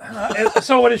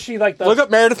 So what is she like? Look up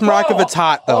Meredith Marakovic's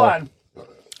hot though. Hold on.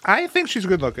 I think she's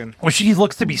good looking. Well, she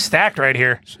looks to be stacked right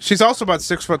here. She's also about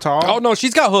 6 foot tall. Oh no,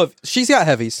 she's got hoof. She's got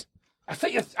heavies. I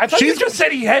thought you just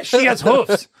said she has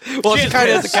hoofs. Well, she kind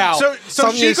of is a cow. So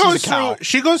Some she years she's goes a cow. through.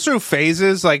 She goes through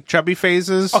phases, like chubby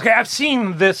phases. Okay, I've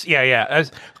seen this. Yeah.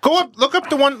 Go up. Look up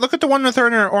the one. Look at the one with her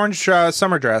in her orange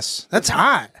summer dress. That's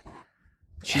hot.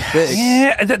 She's big.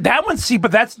 Yeah, that one. See,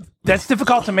 but that's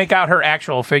difficult to make out her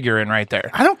actual figure in right there.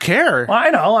 I don't care. Well, I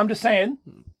know. I'm just saying.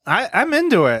 I'm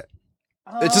into it.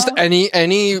 It's just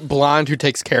any blonde who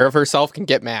takes care of herself can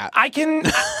get mad. I can.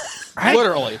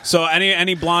 Literally. So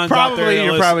any blondes out there, Probably,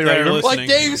 you're probably right. Like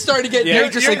Dave's starting to get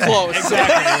dangerously close.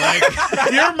 Exactly.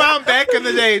 Like, Your mom back in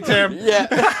the day, Tim. Yeah.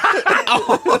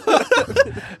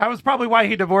 That was probably why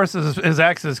he divorced his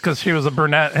exes, because she was a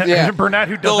brunette. Yeah. A brunette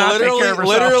who does not take care of herself.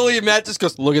 Literally, Matt just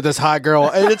goes, "Look at this hot girl,"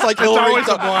 and it's like Hillary always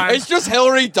a Duff. blonde. It's just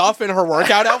Hillary Duff in her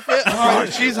workout outfit. Oh,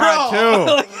 she's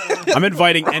hot too. I'm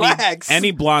inviting Relax.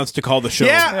 any blondes to call the show.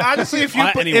 Yeah, honestly, if you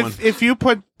put, anyone. if you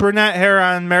put brunette hair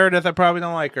on Meredith, I probably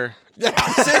don't like her.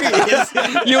 Serious.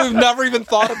 You've never even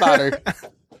thought about her.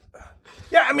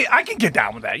 Yeah, I mean, I can get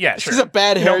down with that. Yeah, sure. She's a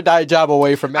bad hair dye job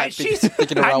away from Matt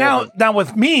thinking irrelevant. now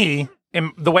with me,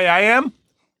 in the way I am,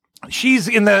 she's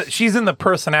in the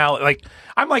personality. Like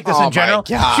I'm like this in general.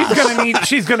 Gosh.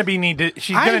 She's gonna need to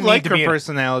her be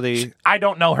personality. I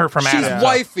don't know her from She's Adam.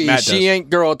 wifey. Matt She does. ain't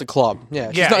girl at the club. Yeah.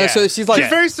 She's Yeah, not, yeah. So she's like She's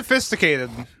very sophisticated.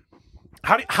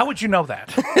 How would you know that?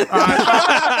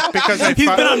 Because He's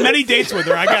been on many dates with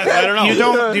her. I guess I don't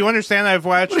know. Do you understand? I've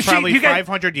watched probably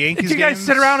 500 Yankees Do you guys games.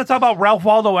 sit around and talk about Ralph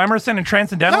Waldo Emerson and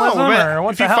transcendentalism, or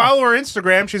what if the you hell? follow her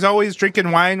Instagram, she's always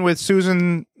drinking wine with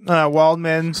Susan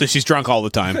Waldman. So she's drunk all the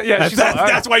time. Yeah,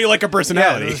 that's why you like her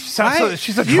personality.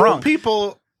 She's a You drunk.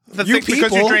 people that You think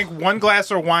because you people- drink one glass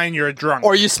of wine, you're a drunk.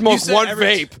 or you smoke said one every-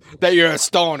 vape that you're a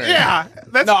stoner. yeah,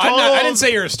 that's No, total, I didn't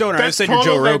say you're a stoner. I that's said you're Joe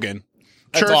total, like, Rogan.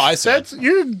 That's Church, all I said.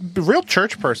 you're a real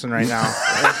church person right now.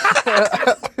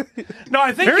 No,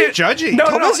 I think Very judgy. No,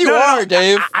 Thomas, you are,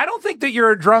 Dave. I don't think that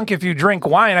you're a drunk if you drink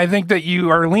wine. I think that you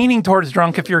are leaning towards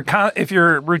drunk if you're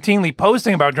routinely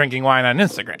posting about drinking wine on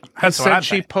Instagram. That's what Said I'm she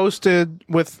saying. posted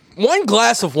with. One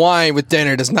glass of wine with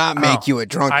dinner does not make you a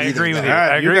drunk I either. agree with though. you.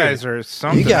 I You agree. guys are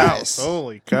something You guys. else.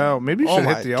 Holy cow! Maybe you Oh should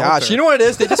my hit the gosh! altar. You know what it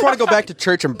is? They just want to go back to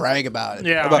church and brag about it.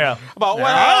 Yeah. About, Yeah. about Yeah.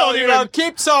 well, you know,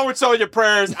 keep so and so in your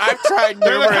prayers. I've tried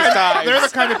numerous times. They're the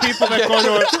kind of people that go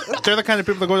to. They're the kind of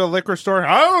people that go to the liquor store.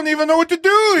 I don't even know what to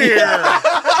do here.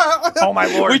 Oh my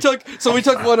lord! We took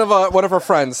one of our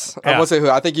friends. I Yeah. won't say who.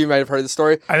 I think you might have heard the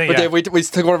story. I think, but yeah. Dave, we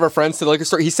took one of our friends to the liquor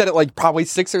store. He said it like probably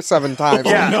 6 or 7 times.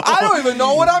 Yeah. No. I don't even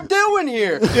know what I'm doing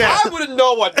here. Yeah. I wouldn't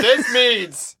know what this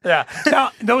means. Yeah.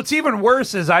 Now, what's even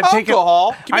worse is I've taken.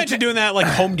 Alcohol. Can you imagine doing that like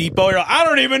Home Depot? You're like, I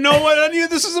don't even know what any of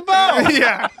this is about.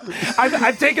 Yeah.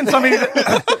 I've taken somebody.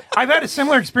 I've had a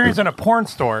similar experience in a porn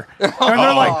store, and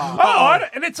they're like,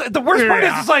 and it's the worst part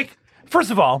is it's like. First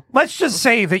of all, let's just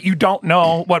say that you don't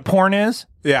know what porn is,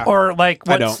 Yeah. or like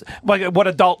I what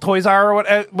adult toys are, or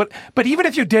what. But even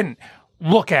if you didn't,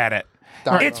 look at it.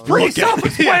 It's pretty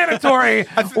self-explanatory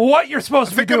what you're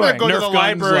supposed to be I'm gonna doing. go to the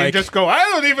library and just go, I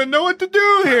don't even know what to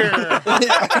do here.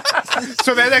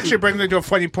 So that actually brings me to a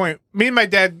funny point. Me and my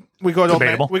dad, we go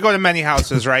to many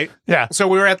houses, right? Yeah. So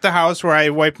we were at the house where I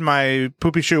wiped my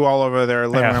poopy shoe all over their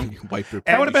living room.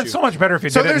 That would have been so much better if you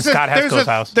did it in Scott Hesco's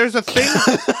house. There's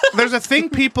a thing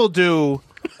people do.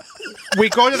 We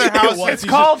go to their house. It's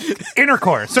called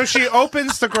intercourse. So she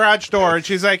opens the garage door and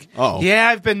she's like, yeah,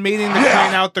 I've been meaning to clean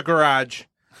out the garage.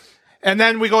 And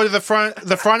then we go to the front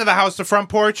of the house, the front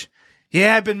porch.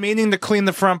 Yeah, I've been meaning to clean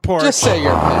the front porch. Just say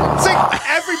you're pissed. It's like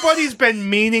everybody's been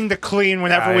meaning to clean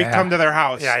whenever we come to their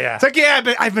house. Yeah. It's like,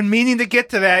 I've been meaning to get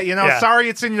to that. You know, Yeah. sorry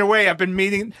it's in your way. I've been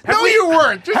meaning. No, you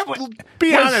weren't. Just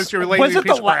be honest. You're a lazy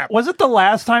piece of crap. Was it the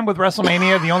last time with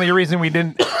WrestleMania? The only reason we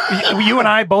didn't, you and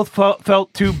I both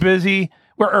felt too busy.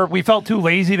 Or we felt too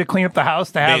lazy to clean up the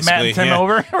house to have Matt and Tim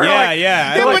over. But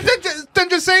then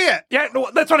just say it. Yeah,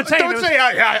 no, that's what I'm saying. Don't say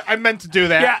I meant to do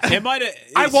that. Yeah, it might have.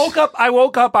 I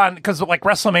woke up on because like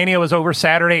WrestleMania was over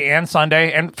Saturday and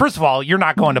Sunday, and first of all, you're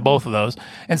not going to both of those,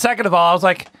 and second of all, I was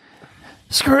like,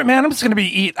 screw it, man. I'm just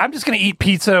gonna eat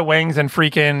pizza, wings, and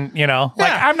freaking,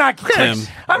 I'm not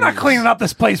cleaning up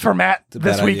this place for Matt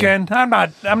this weekend. I'm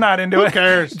not into it. Who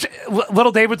cares?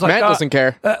 Little David's like, Matt doesn't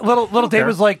care. Little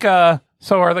David's like,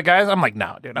 so are the guys? I'm like,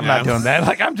 no, dude, I'm not doing that.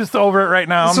 Like, I'm just over it right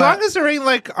now. As long as there ain't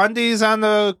like undies on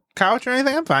the couch or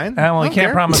anything, I'm fine. Well, you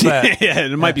can't promise that. Yeah,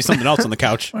 there might be something else on the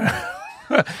couch.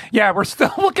 Yeah, we're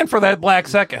still looking for that black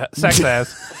sex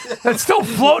ass. That's still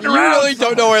floating around. You really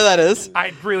don't know where that is?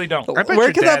 I really don't.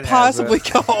 Where could that possibly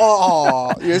go?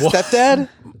 Oh, your stepdad?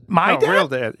 My dad? Real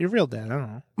dad. Your real dad. I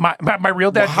don't know. My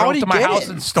real dad drove to my house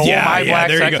and stole my black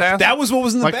sex ass. That was what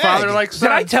was in the like bag. Father, like son.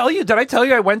 Did I tell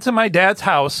you I went to my dad's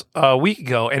house a week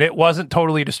ago and it wasn't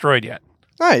totally destroyed yet?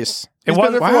 Nice. It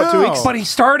wasn't there for what, 2 weeks? But he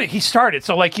started.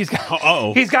 So like he's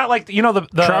got like the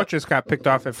Trout just got picked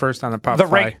off at first on the pop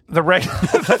fly.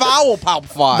 Foul pop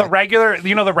fly. The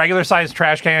regular size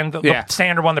trash can, the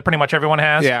standard one that pretty much everyone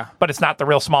has. Yeah. But it's not the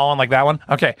real small one like that one.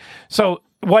 Okay. So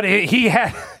what he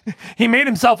had, he made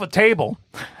himself a table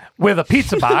with a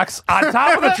pizza box on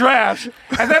top of the trash,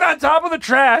 and then on top of the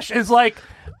trash is like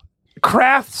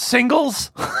craft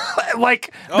singles,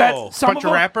 like that. Some bunch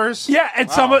of wrappers. Yeah, and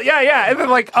some and then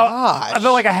like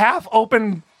a half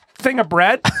open thing of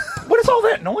bread. What is all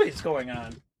that noise going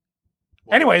on?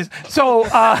 Anyways, so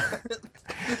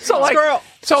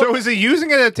is he using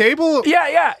it at a table?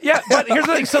 Yeah. But here's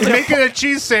the thing: so they're making a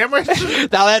cheese sandwich.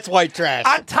 Now that's white trash.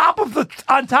 on top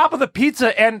of the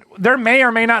pizza, and there may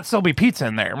or may not still be pizza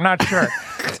in there. I'm not sure.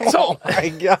 So, oh my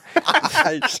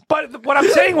gosh. but what I'm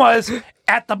saying was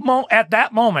at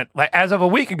that moment, like as of a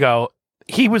week ago,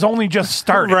 he was only just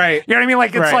starting. Right. You know what I mean?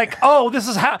 Like it's like, oh, this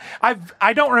is how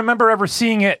I don't remember ever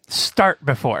seeing it start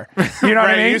before. You know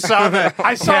what I mean? You saw that.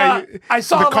 I saw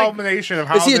the culmination of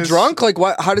how is he a drunk? Like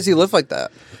what? How does he live like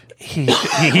that? He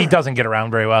doesn't get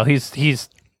around very well. He's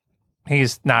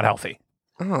not healthy.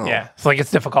 Oh. Yeah, it's like it's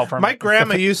difficult for him. My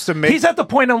grandma used to make. He's at the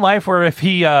point in life where if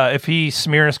he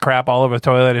smears crap all over the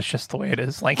toilet, it's just the way it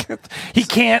is. Like he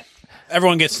can't.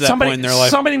 Everyone gets to that point in their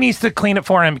life. Somebody needs to clean it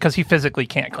for him because he physically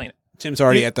can't clean it. Tim's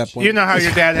already at that point. You know how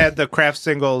your dad had the craft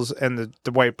singles and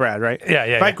the white bread, right?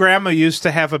 Yeah. My grandma used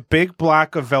to have a big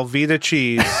block of Velveeta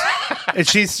cheese, and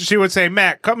she would say,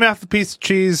 "Matt, cut me off a piece of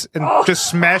cheese and just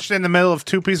smash it in the middle of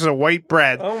 2 pieces of white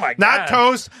bread. Oh my god! Not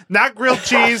toast, not grilled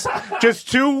cheese,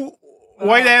 just 2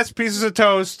 white ass pieces of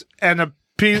toast and a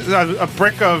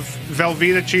brick of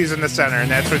Velveeta cheese in the center,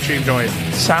 and that's what she enjoyed."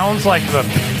 Sounds like the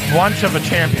lunch of a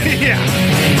champion. Yeah.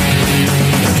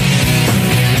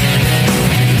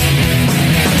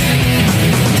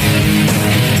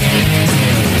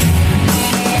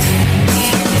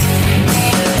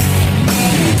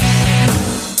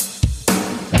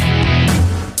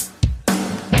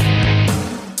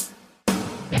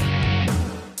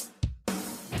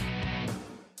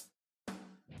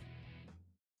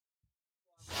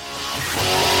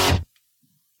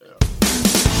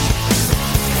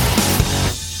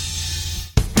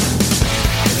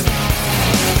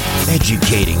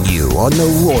 Educating you on the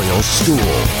royal stool.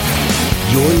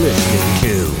 You're listening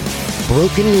to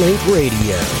Broken Link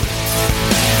Radio.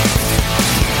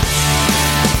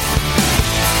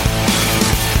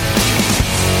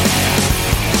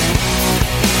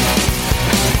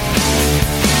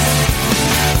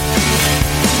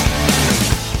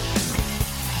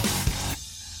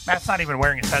 Matt's not even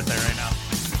wearing his headset right now.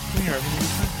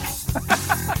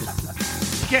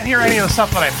 You can't hear any of the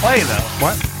stuff that I play though.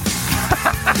 What?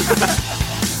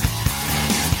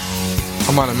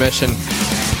 I'm on a mission.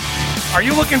 Are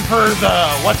you looking for the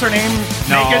what's her name?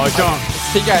 No, naked? I don't.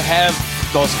 I think I have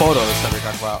those photos that we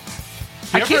talked about.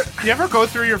 You ever go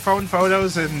through your phone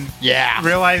photos and Yeah.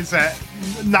 realize that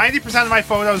 90% of my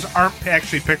photos aren't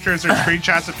actually pictures or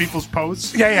screenshots of people's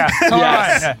posts? Yeah.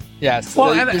 Yes. Yes.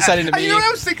 Well, You're sending to me. You know what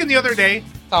I was thinking the other day?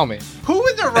 Tell me. Who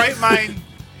in their right mind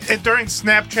during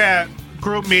Snapchat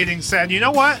group meetings said, you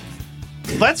know what?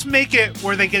 Let's make it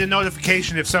where they get a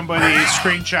notification if somebody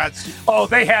screenshots. Oh,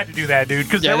 they had to do that, dude.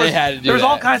 Because Yeah, they had to do there was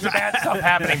all that. kinds of bad stuff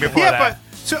happening before Yeah, that.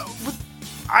 but so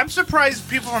I'm surprised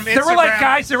people from Instagram. There were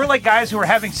like guys who were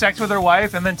having sex with their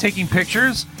wife and then taking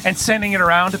pictures and sending it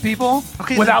around to people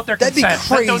without their consent. That'd be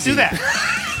crazy. Don't do that.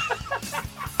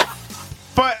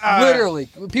 But literally,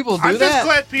 people do I'm that. I'm just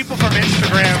glad people from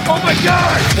Instagram. Oh my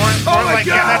god! We're like,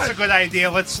 yeah, that's a good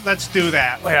idea. Let's do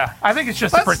that. Yeah, I think it's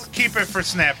just let's keep it for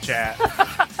Snapchat.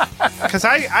 Because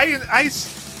I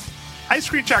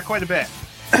screenshot quite a bit.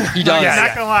 He does.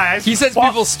 Not gonna lie. He sends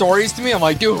people's stories to me. I'm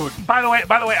like, dude. By the way,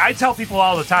 I tell people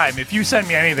all the time, if you send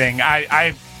me anything,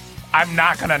 I'm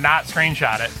not gonna not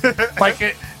screenshot it.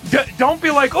 Like, don't be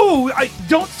like, oh,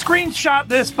 don't screenshot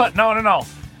this, but no.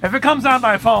 If it comes on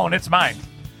my phone, it's mine.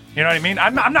 You know what I mean?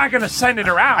 I'm not gonna send it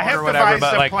around I have or whatever.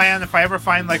 devised But a plan. If I ever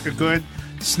find like a good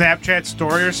Snapchat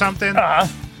story or something,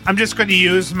 I'm just going to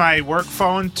use my work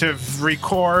phone to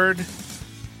record.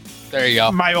 There you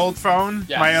go. My old phone,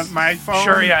 my phone.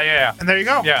 Sure, yeah. And there you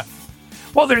go. Yeah.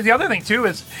 Well, there's the other thing too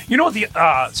is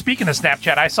speaking of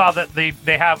Snapchat, I saw that they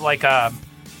have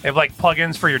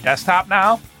plugins for your desktop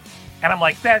now, and I'm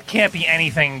like, that can't be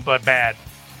anything but bad,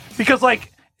 because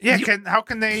how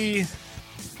can they?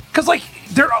 Because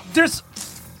there's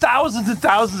thousands and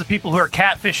thousands of people who are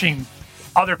catfishing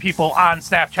other people on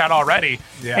Snapchat already,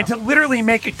 and to literally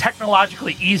make it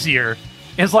technologically easier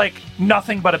is like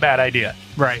nothing but a bad idea.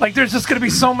 Right. Like there's just going to be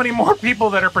so many more people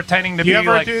that are pretending to be like.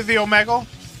 You ever do the Omegle?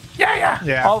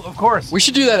 Yeah. Of course. We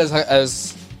should do that as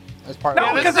part of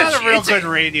it. Because it's not a real good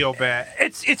radio bet.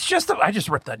 It's just I just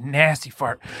ripped a nasty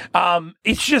fart.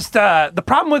 It's just the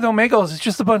problem with Omegle is it's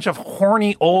just a bunch of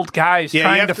horny old guys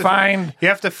trying to find. You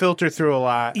have to filter through a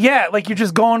lot. Yeah, like you're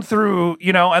just going through,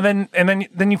 and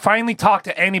then you finally talk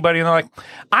to anybody, and they're like,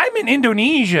 "I'm in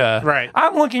Indonesia. Right.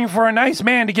 I'm looking for a nice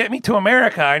man to get me to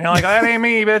America." And you're like, "That ain't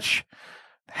me, bitch.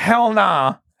 Hell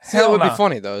nah." See, that would be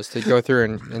funny though, is to go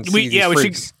through and see these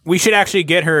freaks. we should actually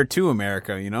get her to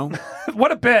America.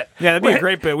 What a bit! Yeah, that'd be a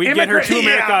great bit. We'd get her to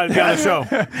America and be on the show.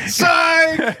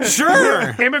 Psych!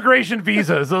 Sure. Immigration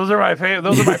visas. Those are my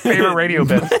favorite radio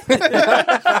bits.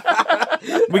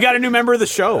 We got a new member of the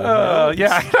show.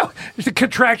 Yeah, I know.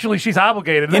 Contractually, she's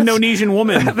obligated. Indonesian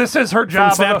woman. This is her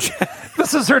job.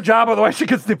 This is her job. Otherwise, she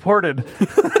gets deported.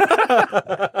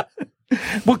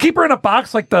 We'll keep her in a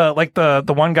box like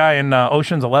the one guy in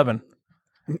Ocean's 11.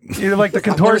 Like the I've never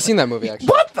contortion. seen that movie actually.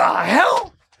 What the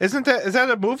hell? Is that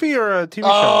a movie or a TV show?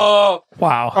 Oh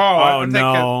wow! Oh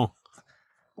no!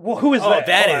 Well, who is that?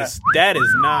 That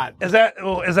is not. Is that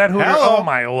who? Hello. Oh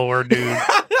my lord, dude!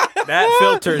 That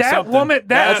filter. That woman.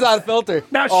 That's not a filter.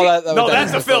 Now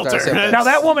that's a filter. Now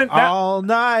that woman. All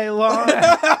night long.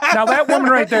 Now that woman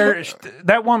right there.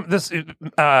 That woman.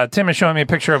 Tim is showing me a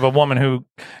picture of a woman who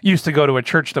used to go to a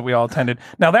church that we all attended.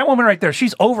 Now that woman right there.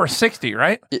 She's over 60,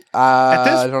 right?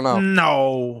 I don't know.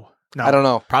 No. I don't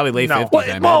know. Probably late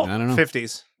 50s. Well, I don't know.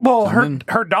 50s. Well,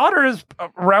 her daughter is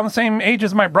around the same age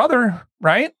as my brother,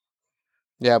 right?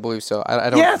 Yeah, I believe so. I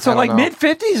don't. Yeah, so I don't know.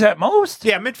 mid-50s at most.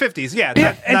 Yeah, mid-50s. Yeah.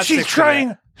 And not she's 60 trying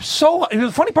yet. so.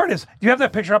 The funny part is, do you have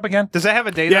that picture up again? Does that have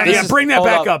a date Yeah, on it? yeah. Bring that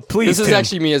back up, please. This is Tim.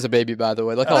 actually me as a baby, by the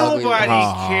way. Look how ugly. Nobody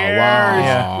Wow. cares.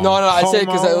 Yeah. No, I say it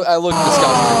because I look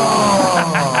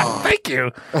disgusting. Thank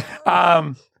you.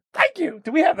 Thank you.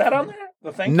 Do we have that on there?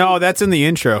 The thank No, that's in the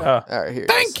intro. All right, here.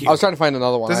 Thank you. I was trying to find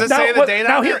another one. Does it say the date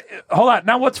on here? it? Hold on.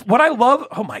 Now, what I love?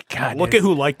 Oh my god! Look at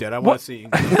who liked it. I want to see.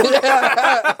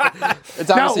 It's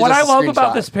Now, obviously what just I a love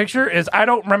about screenshot. this picture is I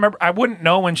don't remember. I wouldn't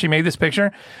know when she made this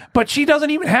picture, but she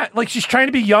doesn't even have she's trying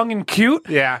to be young and cute.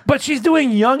 Yeah. But she's doing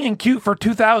young and cute for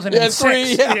 2006.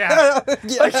 Yeah.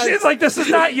 Yeah. She's like, this is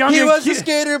not young He and was cute. a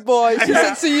skater boy. She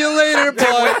said, "See you later,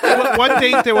 boy." What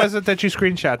date was it that you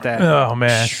screenshot that? Oh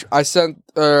man. I sent.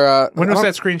 When was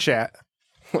that screenshot?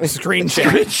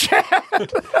 Screenshot.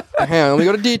 Hang on, let me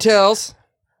go to details.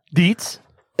 Deets.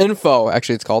 Info,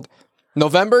 actually, it's called.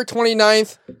 November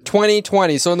 29th,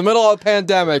 2020. So in the middle of a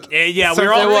pandemic. Yeah, So we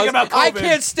were all it thinking about COVID. I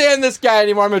can't stand this guy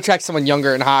anymore. I'm going to attract someone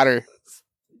younger and hotter.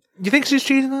 You think she's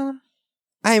cheating on him?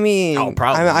 I mean, Oh,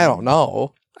 probably. I don't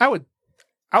know. I would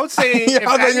say Yeah, if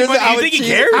I thought you were saying I anybody, would he cheat.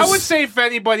 cares? I would say if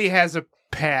anybody has a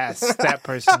past, that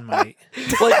person might.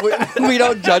 Like, we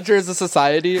don't judge her as a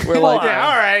society. We're like, Yeah,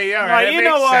 all right. Well, you that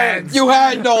know makes what? sense. you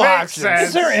had no Makes options. sense.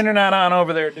 Is there internet on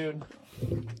over there, dude?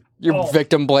 You're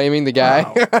victim blaming the guy.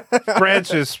 Brad's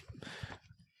just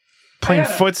playing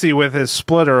footsie with his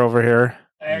splitter over here.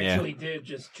 I actually did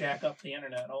just jack up the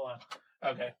internet. Hold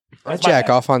on. Okay. I jack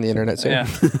off on the internet too. Yeah.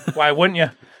 Why wouldn't you?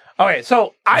 Okay,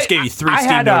 so I just gave you 3 I Steam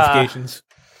had, notifications.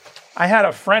 I had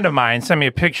a friend of mine send me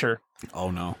a picture. Oh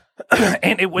no.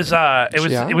 And it was of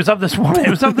this woman. It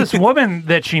was of this woman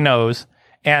that she knows,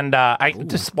 and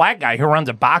this black guy who runs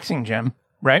a boxing gym,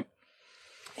 right?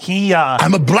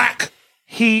 I'm a black.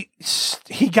 He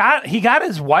he got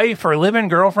his wife or live-in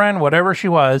girlfriend, whatever she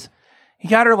was, he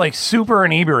got her like super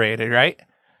inebriated, right?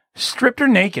 Stripped her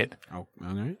naked. Oh,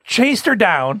 all right. Chased her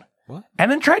down. What?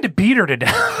 And then tried to beat her to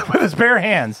death with his bare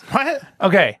hands. What?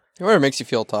 Okay. Whatever makes you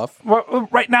feel tough. Well,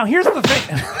 right now, here's the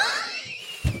thing.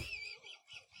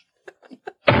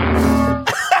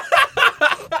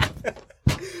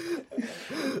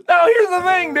 No, here's the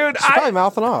thing, dude. She's probably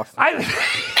mouthing off.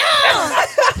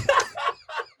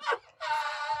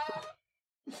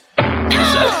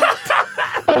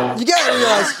 You gotta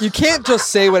realize you can't just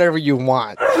say whatever you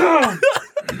want. No.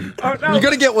 You're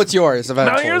gonna get what's yours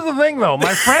eventually. Now, here's the thing, though.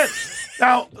 My friend.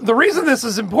 Now, the reason this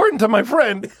is important to my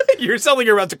friend. You're sounding like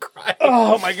you're about to cry.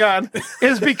 Oh, my God.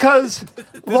 Is because,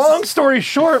 long story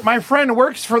short, my friend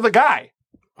works for the guy.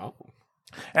 Oh.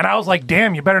 And I was like,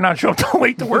 damn, you better not show up too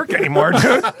late to work anymore,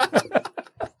 dude.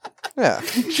 Yeah.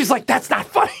 She's like, that's not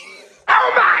funny.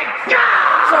 Oh, my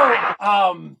God.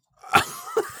 So,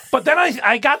 but then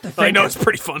I got to think. I know it's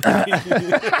pretty funny.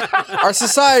 Our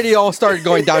society all started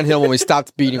going downhill when we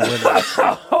stopped beating women.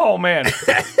 Oh, man.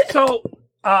 So.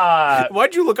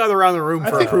 Why'd you look around the room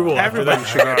for approval? Everybody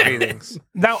should get beatings.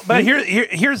 Now, but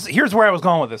here's where I was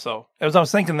going with this, though. I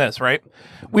was thinking this, right?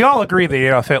 We all agree that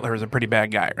Adolf Hitler is a pretty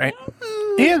bad guy, right?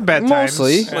 He had bad times.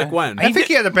 Mostly. Like when? I think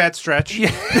he had a bad stretch.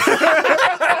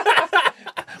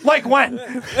 Like when?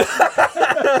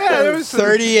 Yeah, it was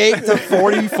 38 to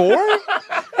 44?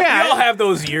 Yeah, we all have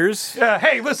those years.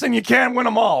 Hey, listen, you can't win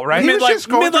them all, right? He was just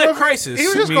going midlife through crisis. He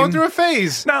was just going through a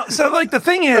phase. Now, so like the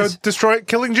thing is,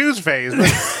 killing Jews phase.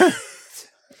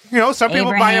 You know, some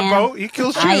people buy a boat. He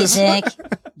kills Jews. Isaac,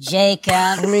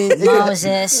 Jacob,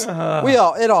 Moses.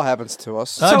 It all happens to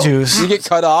us. Jews. You get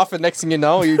cut off, and next thing you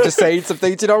know, you're just saying some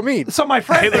things you don't mean. So my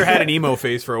friend Hitler had an emo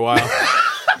phase for a while.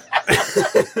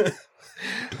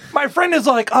 My friend is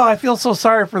like, oh, I feel so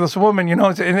sorry for this woman. You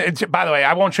know, by the way,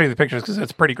 I won't show you the pictures because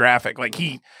it's pretty graphic. Like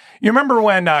you remember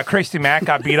when Christy Mack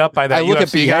got beat up by that I look UFC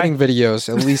at beheading videos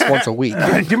at least once a week.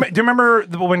 Do you remember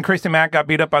when Christy Mack got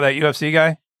beat up by that UFC guy?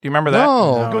 Do you remember that?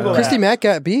 No. Christy Mack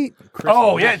got beat?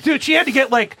 Oh, yeah. Dude, she had to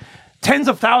get like tens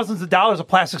of thousands of dollars of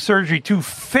plastic surgery to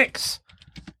fix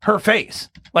her face.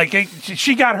 Like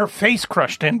she got her face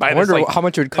crushed in by I this. wonder how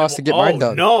much it would cost to get mine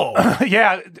done. No.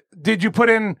 Yeah. Did you put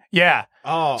in? Yeah.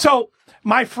 Oh. So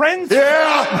my friends. Yeah.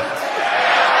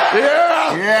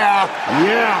 Yeah. Yeah.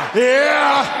 Yeah.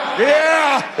 Yeah.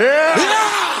 Yeah. Yeah.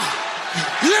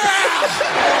 Yeah.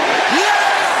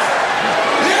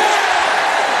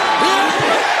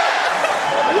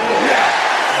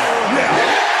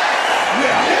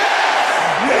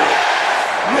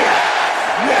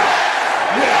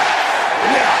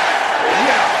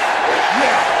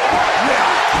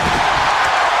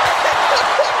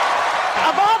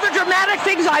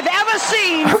 Things I've ever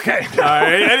seen. Okay. All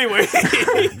right. Anyway.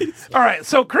 All right.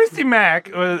 So Christy Mack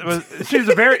she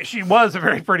was a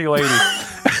very pretty lady.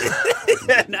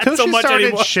 Not so much started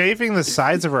anymore. Shaving the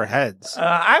sides of her heads.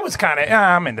 I was kind of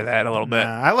I'm into that a little bit.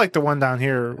 I like the one down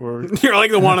here. You're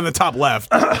like the one on the top left.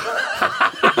 Yeah.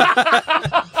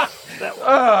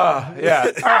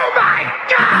 Oh my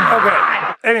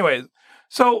God. Okay. Anyways,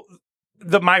 so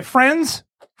my friend's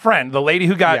friend, the lady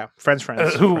who got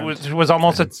was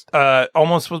almost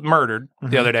was murdered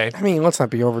the other day. I mean, let's not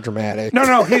be over dramatic.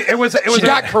 No, it was. She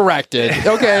got corrected.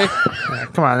 Okay,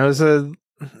 come on. It was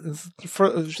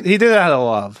he did it out of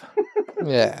love.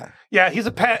 Yeah, he's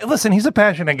he's a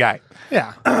passionate guy.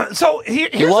 Yeah. So he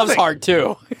loves hard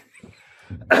too.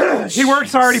 He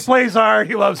works hard. He plays hard.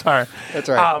 He loves hard. That's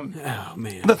right. Oh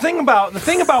man. The thing about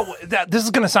that. This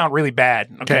is going to sound really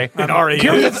bad. Okay. It already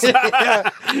is. Here's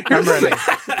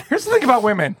the thing about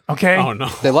women. Okay. Oh no.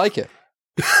 They like it.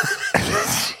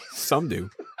 Some do.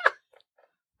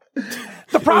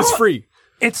 The problem is free.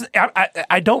 It's.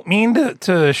 I don't mean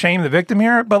to shame the victim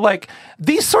here, but like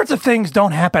these sorts of things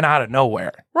don't happen out of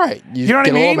nowhere. Right. You know what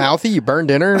I mean? Get a little mouthy. You burn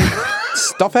dinner.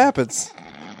 Stuff happens.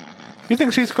 You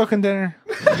think she's cooking dinner?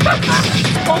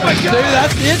 Oh my God! Dude,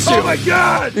 that's the issue. Oh my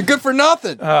God! You're good for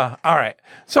nothing. All right.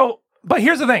 So, but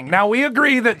here's the thing. Now we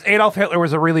agree that Adolf Hitler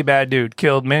was a really bad dude,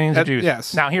 killed millions of Jews.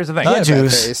 Yes. Now here's the thing. The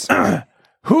Jews.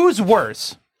 Who's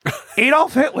worse,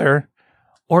 Adolf Hitler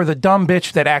or the dumb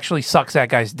bitch that actually sucks that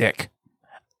guy's dick?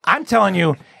 I'm telling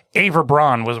you, Ava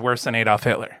Braun was worse than Adolf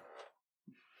Hitler.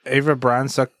 Ava Braun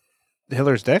sucked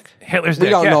Hitler's dick? Hitler's we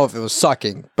dick. don't know if it was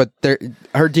sucking, but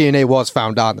her DNA was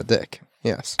found on the dick.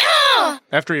 Yes.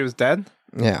 After he was dead?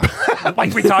 Yeah.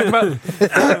 Like we talked about.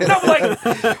 No,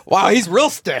 like, wow, he's real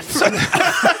stiff.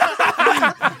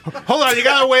 Hold hold on. You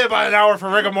gotta wait about an hour for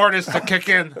rigor mortis to kick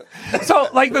in. So,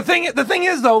 like, the thing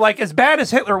is, though, like, as bad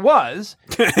as Hitler was,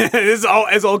 this is all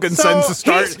as all consents to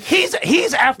start. He's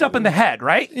effed up in the head,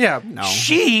 right? Yeah. No.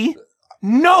 She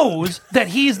knows that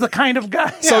he's the kind of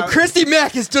guy. So Christy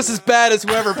Mack is just as bad as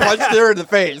whoever punched her in the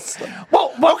face.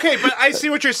 Well, okay, but I see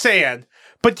what you're saying.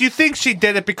 But do you think she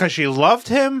did it because she loved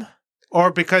him? Or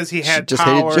because he had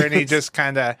power and he just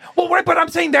kind of... Well, right, but I'm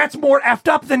saying that's more effed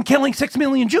up than killing 6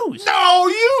 million Jews. No,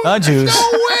 you... Jews.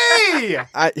 No way!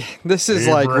 This is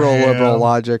like real liberal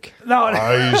logic. No,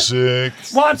 Isaac.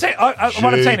 Well, I'm saying... what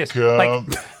I'm saying is, like,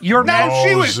 you're No,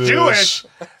 she was Jewish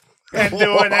and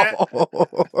doing it.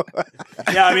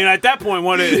 Yeah, I mean, at that point,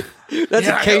 what it... That's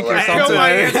a cake or I something. killed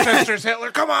my ancestors,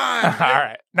 Hitler. Come on! All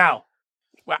right, now...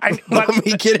 Let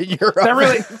me get in your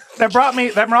that brought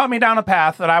me down a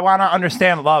path that I want to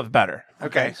understand love better.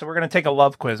 Okay, so we're gonna take a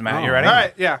love quiz, Matt. You ready? All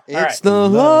right, yeah. It's the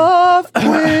love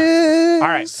quiz. All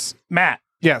right, Matt.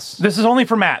 Yes. This is only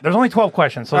for Matt. There's only 12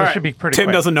 questions, so this should be pretty Tim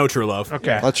quick. doesn't know true love.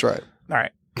 Okay. That's right. All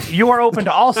right. You are open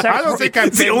to all sex. I don't think I'm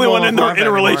He's the only one in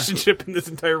a relationship in this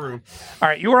entire room. All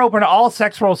right. You are open to all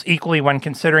sex roles equally when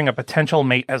considering a potential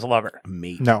mate as a lover.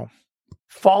 Mate. No.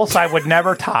 False, I would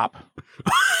never top.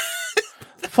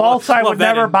 False, I would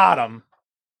never bottom.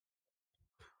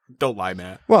 Don't lie,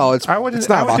 Matt. Well, it's not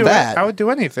about that. I would do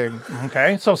anything.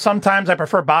 Okay. So sometimes I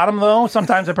prefer bottom, though.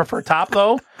 Sometimes I prefer top,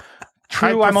 though.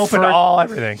 True, I'm open to all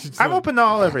everything. I'm open to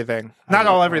all everything. Not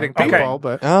all everything people, Okay.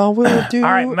 but... I will do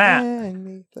All right, Matt.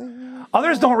 anything.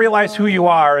 Others don't realize who you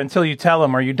are until you tell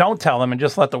them, or you don't tell them and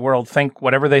just let the world think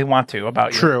whatever they want to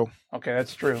about you. True. Okay,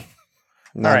 that's true.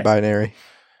 Non-binary.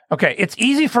 Okay, it's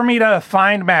easy for me to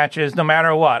find matches no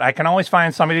matter what. I can always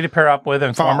find somebody to pair up with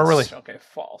and form a False. relationship. Okay,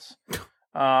 false.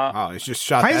 It's just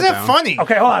shot. How is that funny?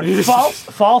 Okay, hold on.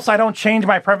 False. I don't change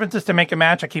my preferences to make a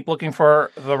match. I keep looking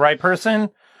for the right person.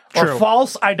 True. Or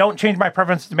false. I don't change my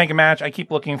preferences to make a match. I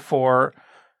keep looking for.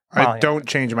 I don't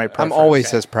change my preference. I'm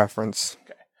always his preference.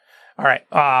 All right.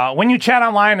 When you chat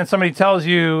online and somebody tells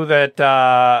you that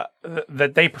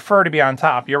that they prefer to be on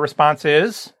top, your response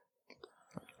is.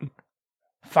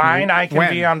 Fine, I can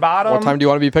be on bottom. What time do you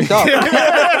want to be picked up?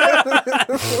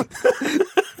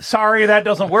 Sorry, that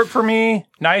doesn't work for me.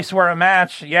 Nice, we're a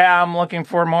match. Yeah, I'm looking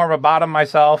for more of a bottom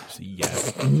myself.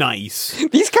 Yes, nice.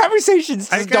 These conversations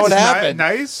just don't happen.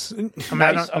 Nice. Nice,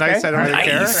 Nice. I don't really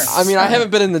care. I mean, I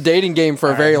haven't been in the dating game for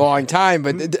a very long time,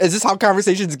 but is this how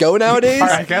conversations go nowadays?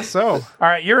 I guess so. All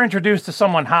right, you're introduced to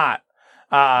someone hot,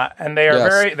 and they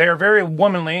are very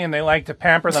womanly, and they like to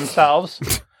pamper themselves.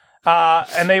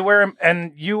 And they wear,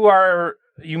 and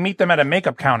you meet them at a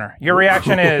makeup counter. Your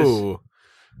reaction is,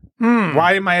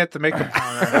 why am I at the makeup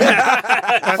counter?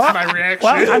 That's my reaction.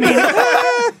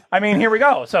 Well, I mean, here we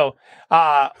go. So,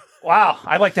 wow,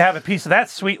 I'd like to have a piece of that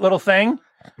sweet little thing.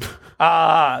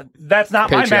 That's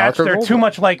not my match. They're too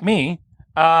much like me.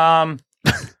 I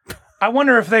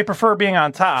wonder if they prefer being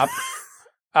on top.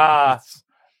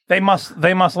 They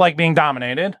must like being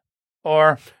dominated,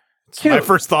 or. Cute. My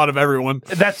first thought of everyone.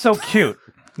 That's so cute.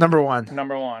 Number one. All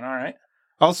right.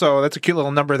 Also, that's a cute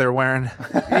little number they're wearing.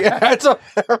 Yeah,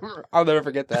 I'll never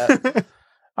forget that.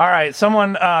 All right.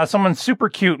 Someone super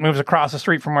cute moves across the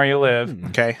street from where you live.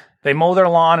 Okay. They mow their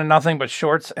lawn in nothing but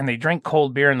shorts, and they drink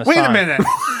cold beer in the sun. Wait a minute.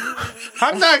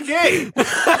 I'm not gay. What the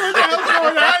hell's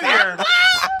going on here?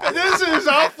 This is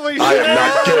awfully shit. I am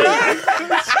not gay.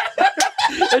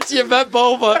 It's Yvette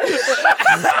Bova.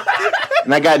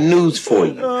 And I got news for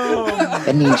you.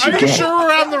 That means Are you're you gay. sure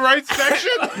we're on the right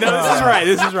section? No, this is right.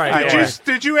 This is right.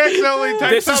 Did you accidentally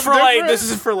type This is something for like. different? This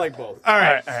is for like both. All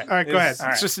right. All right. Go ahead.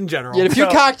 It's just in general. You had a few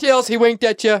cocktails. He winked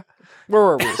at you. Where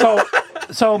were we?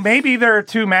 So maybe they're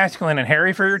too masculine and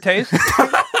hairy for your taste.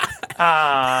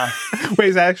 Wait,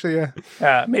 is that actually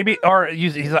maybe, or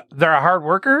they're a hard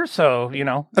worker, so you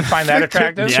find that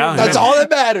attractive. Yeah, that's all that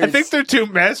matters. I think they're too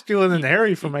masculine and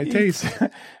hairy for my taste.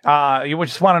 You would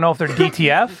just want to know if they're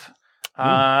DTF.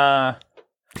 I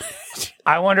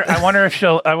wonder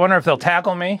if they'll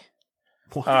tackle me.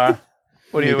 What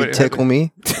do you tickle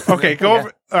me? Okay, go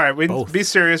over. All right, be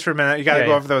serious for a minute. You got to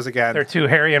go over those again. They're too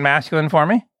hairy and masculine for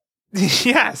me.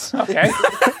 Yes. Okay.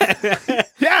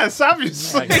 Yes,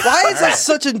 obviously. Why is that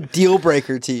such a deal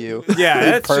breaker to you? Yeah, you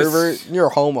that's pervert. You're a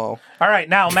homo. All right,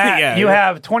 now Matt, you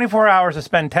have 24 hours to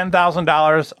spend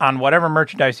 $10,000 on whatever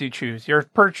merchandise you choose. Your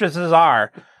purchases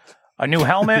are a new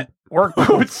helmet, work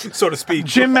boots, so to speak,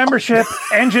 gym membership,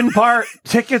 engine part,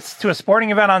 tickets to a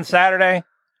sporting event on Saturday.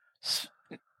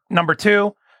 Number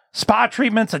 2, spa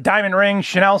treatments, a diamond ring,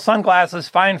 Chanel sunglasses,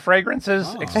 fine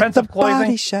fragrances, expensive clothing.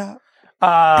 Body shop.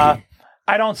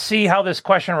 I don't see how this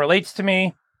question relates to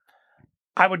me.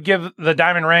 I would give the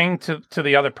diamond ring to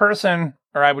the other person,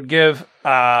 or I would give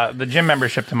the gym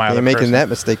membership to my other You're making person. that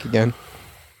mistake again.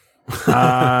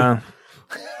 I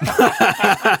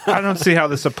don't see how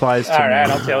this applies to All me. right, I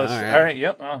don't see how this. All right,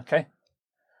 yep, okay.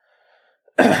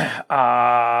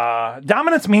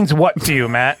 Dominance means what to you,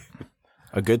 Matt?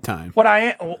 A good time. What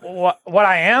I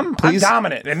am? Please? I'm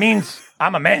dominant. It means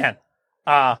I'm a man.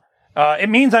 It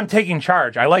means I'm taking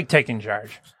charge. I like taking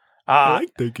charge. I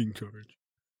like taking charge.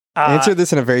 Answer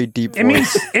this in a very deep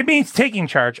voice. It means taking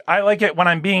charge. I like it when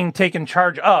I'm being taken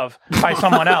charge of by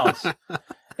someone else.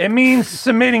 It means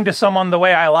submitting to someone the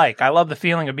way I like. I love the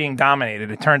feeling of being dominated.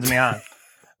 It turns me on.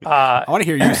 I want to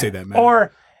hear you say that, man.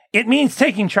 Or it means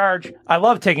taking charge. I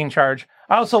love taking charge.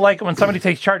 I also like it when somebody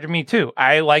takes charge of me too.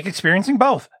 I like experiencing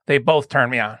both. They both turn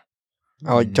me on.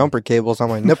 I like jumper cables on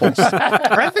my nipples.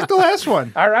 I think the last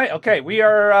one. All right. Okay. We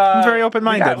are I'm very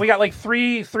open-minded. We got like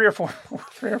three or four.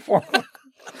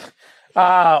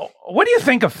 What do you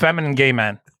think of feminine gay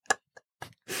men?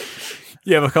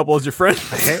 You have a couple as your friends.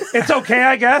 It's okay,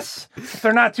 I guess. If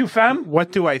they're not too femme.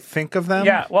 What do I think of them?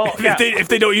 Yeah. Well, yeah. If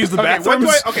they don't use the Okay,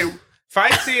 bathrooms. if I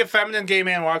see a feminine gay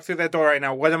man walk through that door right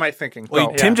now, what am I thinking? Wait,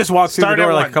 Go. Tim just walked through Start the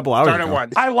door at like one. a couple hours Start ago. at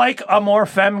one. I like a more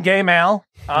femme gay male.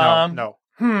 No.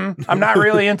 I'm not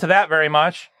really into that very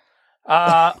much.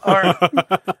 Or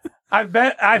I've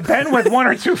been with one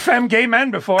or two femme gay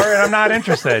men before, and I'm not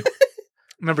interested.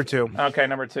 Number 2. Okay,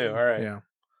 number 2. All right.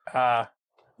 Yeah.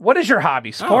 What is your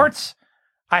hobby? Sports?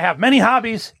 I have many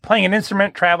hobbies: playing an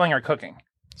instrument, traveling, or cooking.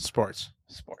 Sports.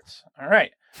 All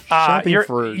right. Shopping You are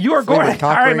for going. flavored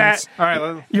All right, Matt. rings. All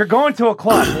right. You're going to a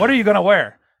club. What are you going to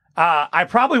wear? I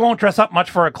probably won't dress up much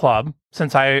for a club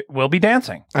since I will be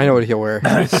dancing. I know what he'll wear.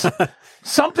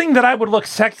 Something that I would look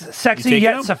sexy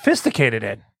yet sophisticated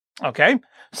in. Okay.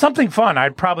 Something fun.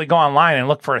 I'd probably go online and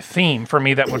look for a theme for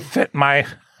me that would fit my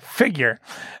figure.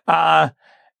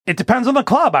 It depends on the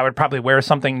club. I would probably wear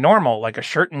something normal, like a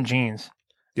shirt and jeans.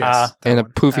 Yes. And a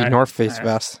poofy right. North Face All right.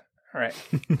 vest. All right.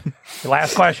 The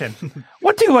last question.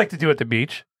 What do you like to do at the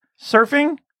beach?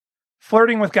 Surfing?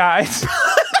 Flirting with guys?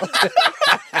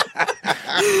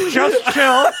 Just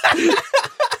chill?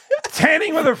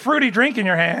 Tanning with a fruity drink in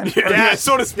your hand? Yeah,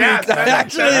 so to speak. Yeah, That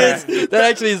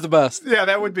actually is the best. Yeah,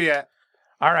 that would be it.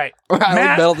 All right. I like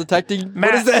Matt, metal detecting.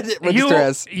 Matt, What is that register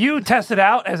as? you tested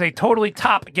out as a totally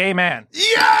top gay man.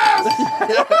 Yes!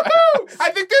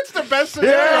 I think that's the best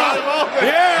scenario out of all of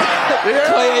it.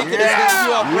 Clay Aiken is hitting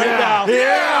you up right now.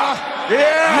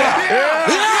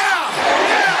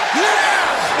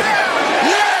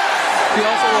 He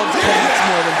also loves cats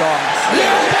more than dogs.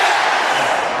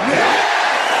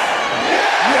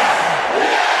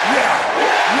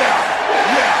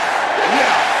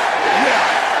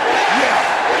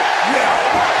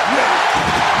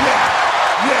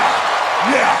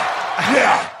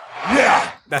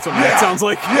 That's what Matt sounds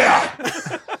like.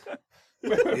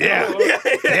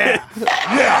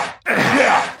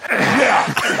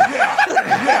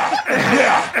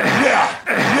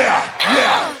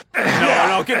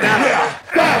 No, get down.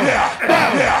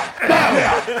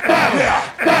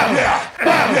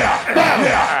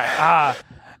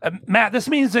 Matt, this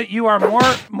means that you are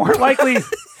more likely.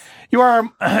 You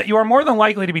are more than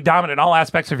likely to be dominant in all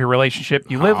aspects of your relationship.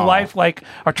 You live life like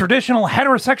a traditional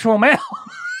heterosexual male.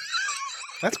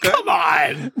 That's good. Come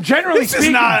on. Generally This speaking,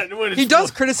 is not what it's He does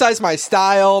criticize my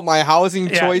style, my housing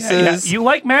choices. You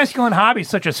like masculine hobbies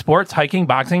such as sports, hiking,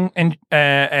 boxing, and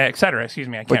etc. Excuse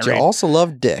me, I can't But you read. also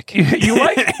love dick.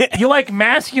 You like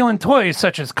masculine toys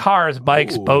such as cars,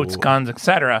 bikes, boats, guns,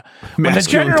 etc.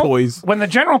 Masculine toys. When the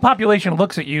general population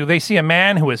looks at you, they see a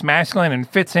man who is masculine and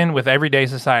fits in with everyday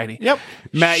society. Yep.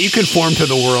 Matt, you conform to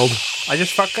the world. I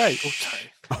just fuck guys.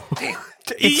 Oh, sorry.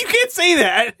 You can't say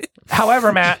that.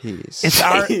 However, Matt,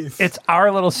 Jeez. it's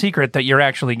our little secret that you're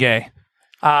actually gay.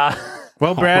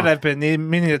 Well, Brad, I've been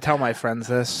meaning to tell my friends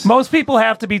this. Most people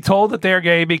have to be told that they're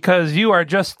gay because you are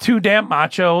just too damn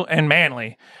macho and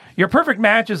manly. Your perfect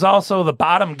match is also the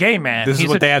bottom gay man. This is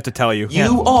what they have to tell you.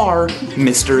 You are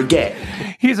Mr. Gay.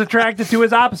 He's attracted to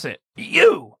his opposite,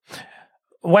 you.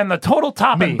 When the total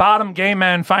top and bottom gay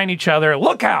men find each other,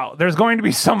 look out. There's going to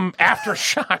be some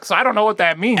aftershocks. I don't know what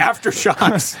that means.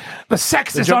 Aftershocks. The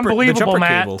sex is unbelievable,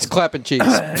 Matt. It's clapping cheeks.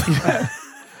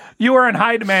 You are in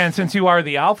high demand since you are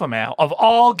the alpha male of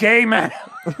all gay men.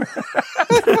 You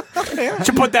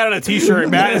should put that on a t-shirt.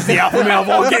 Matt is the alpha male of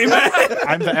all gay men.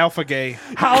 I'm the alpha gay.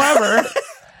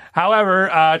 However,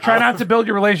 try not to build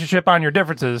your relationship on your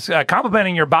differences,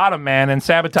 complimenting your bottom man and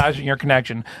sabotaging your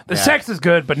connection. The sex is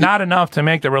good, but not enough to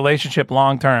make the relationship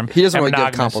long-term. He doesn't and really give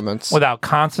monogamous compliments. Without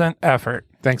constant effort.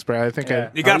 Thanks, Brad. I think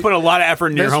You got to put a lot of effort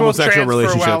into your this will homosexual transfer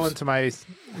relationships. well into my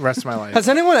the rest of my life. Has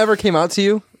anyone ever came out to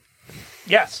you?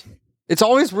 Yes. It's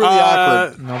always really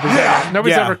awkward.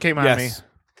 Nobody's ever came at me.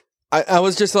 I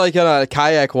was just like in a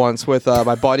kayak once with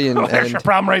my buddy and, There's your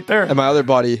problem right there. and my other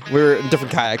buddy. We were in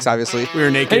different kayaks, obviously. We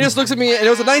were naked. And he just looks at me, and it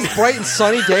was a nice, bright and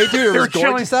sunny day, dude. It They were was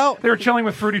gorgeous chilling out. They were chilling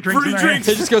with fruity drinks. in their hands.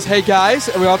 He just goes, "Hey guys,"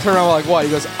 and we all turn around. We're like, "What?"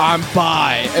 He goes, "I'm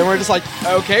bi," and we're just like,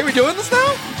 "Okay, we doing this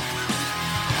now?"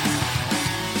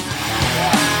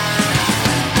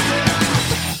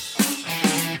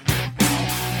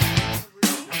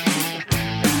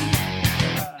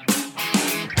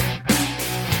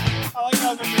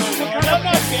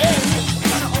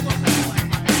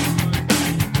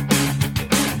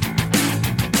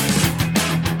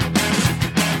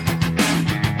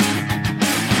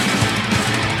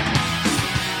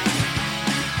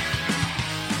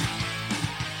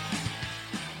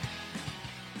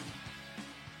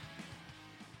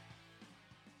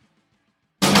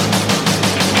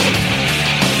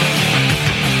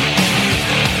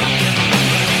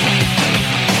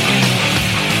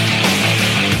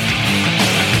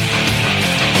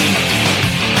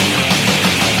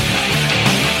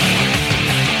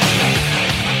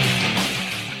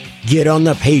 Get on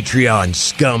the Patreon,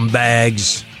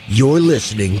 scumbags. You're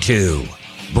listening to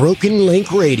Broken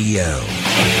Link Radio.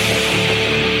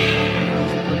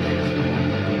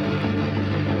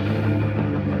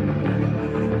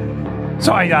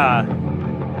 So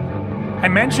I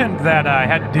mentioned that I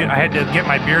had to get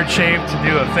my beard shaved to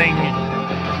do a thing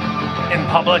in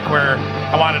public where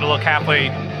I wanted to look halfway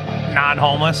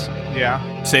non-homeless.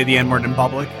 Yeah. Say the N-word in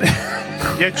public.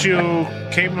 Yet you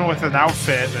came in with an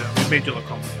outfit that made you look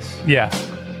homeless. Yeah.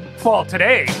 Well,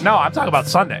 today, no, I'm talking about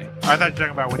Sunday. I thought you were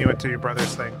talking about when you went to your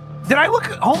brother's thing. Did I look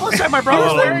homeless at my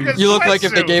brother's thing? You look like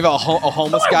if they gave a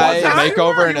homeless guy a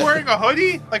makeover. You were wearing a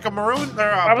hoodie, like a maroon. Or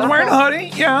I was wearing a hoodie,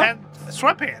 yeah, and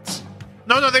sweatpants.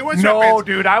 No, they weren't No, sweatpants.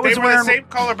 dude, I was they were wearing the same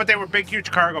color, but they were big,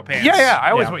 huge cargo pants. Yeah,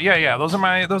 I always, yeah. Those are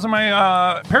my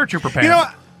paratrooper pants. You know,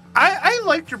 I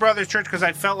liked your brother's church because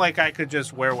I felt like I could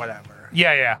just wear whatever.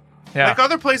 Yeah. Like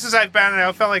other places I've been, I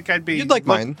felt like I'd be You'd like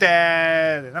looked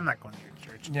at, and I'm not going to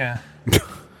your church. Yeah.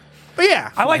 But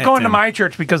yeah, I like going to my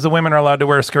church because the women are allowed to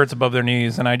wear skirts above their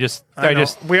knees, and I just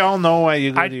we all know why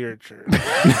you go to your church.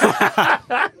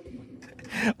 But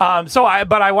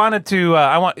I wanted to.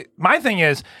 My thing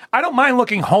is, I don't mind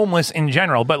looking homeless in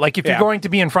general, but like if you're going to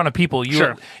be in front of people, you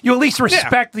at least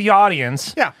respect the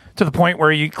audience. Yeah. To the point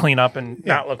where you clean up and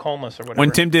not look homeless or whatever.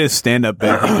 When Tim did his stand-up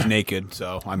bit, he was naked.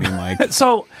 So I mean, like,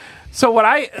 so what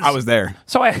I was there.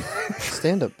 So I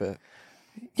stand-up bit.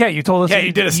 Yeah, you told us. Yeah,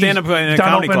 you did a stand-up in a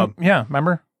comedy club. Yeah,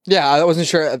 remember? Yeah, I wasn't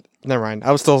sure. Never mind.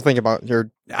 I was still thinking about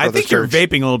your. I think you're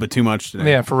vaping a little bit too much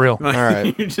today. Yeah, for real. All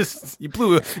right. you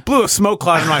blew a smoke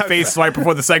cloud in my face right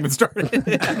before the segment started.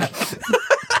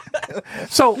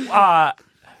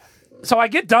 So I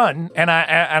get done and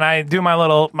I do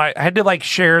I had to like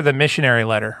share the missionary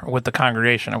letter with the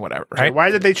congregation or whatever, right?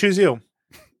 Why did they choose you?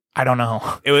 I don't know.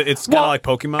 It's kind of like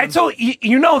Pokemon. And so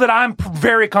you know that I'm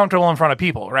very comfortable in front of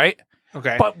people, right?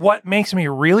 Okay. But what makes me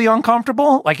really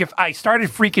uncomfortable, like if I started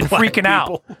freaking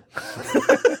out,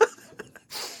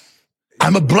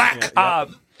 I'm a black.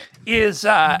 Is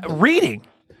reading.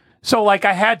 So like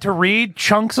I had to read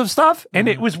chunks of stuff, and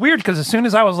it was weird because as soon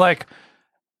as I was like,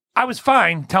 I was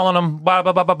fine telling them blah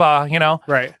blah blah blah blah, you know,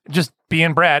 right? Just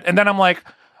being Brad, and then I'm like,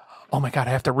 oh my god,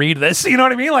 I have to read this. You know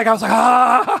what I mean? Like I was like,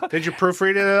 ah. Did you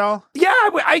proofread it at all? Yeah,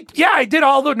 I did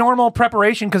all the normal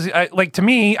preparation because, like, to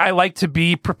me, I like to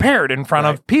be prepared in front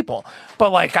of people.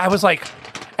 But like, I was like,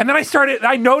 and then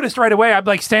I noticed right away. I'm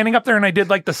like standing up there and I did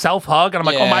like the self hug, and I'm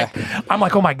like,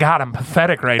 oh my god, I'm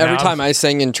pathetic right now. Every time I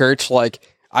sang in church, like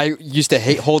I used to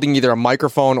hate holding either a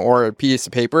microphone or a piece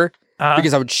of paper.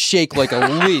 Because I would shake like a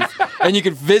leaf, and you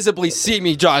could visibly see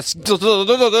me just. So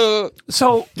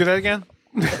do that again.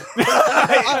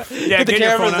 Get the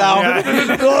cameras out.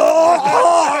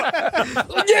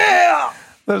 Yeah,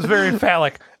 that was very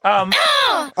phallic.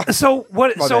 So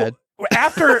what?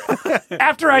 After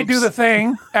I do the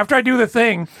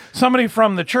thing, somebody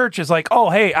from the church is like, "Oh,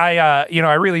 hey, I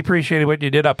really appreciated what you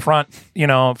did up front,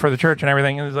 for the church and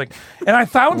everything." And it's like, and I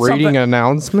found reading something.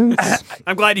 announcements.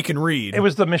 I'm glad you can read. It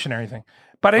was the missionary thing,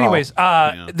 but anyways,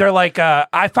 they're like,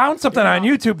 I found something on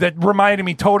YouTube that reminded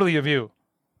me totally of you.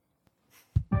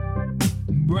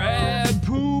 Brad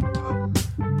poop.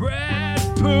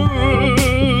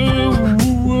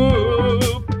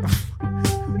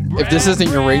 If this isn't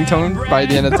your ringtone by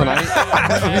the end of tonight,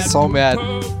 I'll be so mad.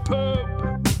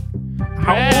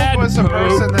 How old was the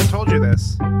person that told you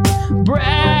this?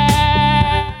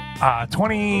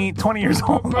 20 years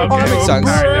old. Okay. Oh, that makes sense.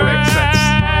 All right, that makes sense.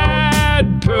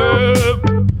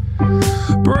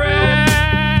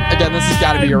 has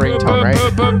got to be your ringtone, right?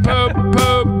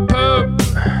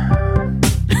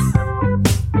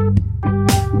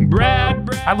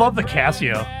 I love the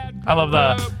Casio. I love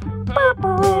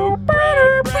the.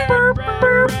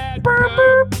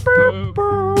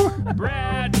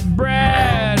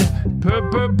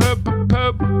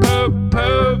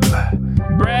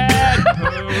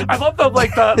 I love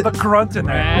the grunt in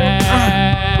there.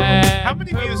 How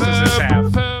many views does this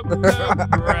have?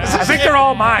 I think they're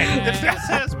all mine. If this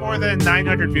has more than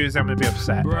 900 views, I'm going to be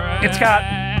upset. It's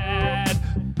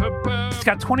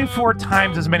got 24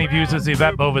 times as many views as the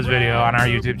Yvette Bova's video on our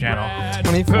YouTube channel.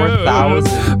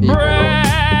 24,000 people.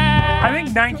 I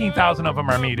think 19,000 of them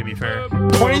are me, to be fair.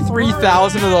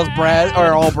 23,000 of those Brad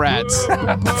are all Brads.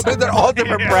 So they're all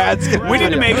different Brads. We need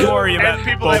to make more Yvette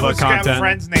people Bova that have content.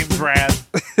 friends named Brad.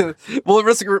 We'll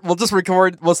just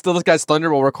record. We'll steal this guy's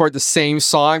thunder. We'll record the same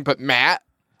song, but Matt.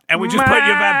 And we just put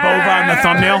Yvette Bova on the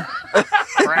thumbnail.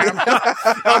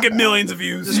 I'll get millions of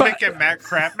views. Just make it Matt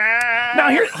crap. Matt. Now,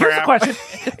 here's the question.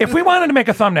 If we wanted to make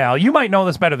a thumbnail, you might know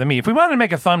this better than me. If we wanted to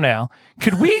make a thumbnail,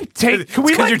 could we take...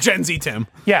 Because you're Gen Z, Tim.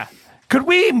 Yeah. Could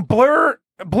we blur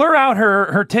out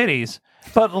her titties,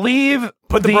 but leave...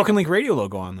 Put the Broken Link Radio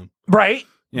logo on them. Right?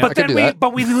 Yeah, but then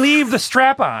we leave the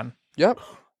strap on. Yep.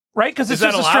 Right? Because it's Is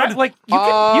that just a strap. allowed? Like, you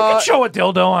can show a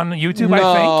dildo on YouTube, I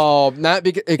think. No, not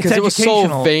because it was so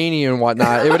educational. veiny and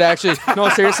whatnot. It would actually... No,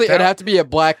 seriously, it'd have to be a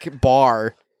black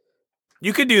bar.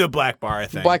 You could do the black bar, I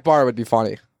think. Black bar would be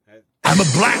funny. I'm a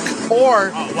black.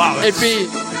 Or wow, it'd be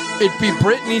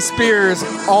Britney Spears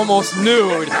almost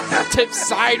nude, tipped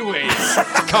sideways to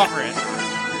cover it.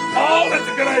 Oh, that's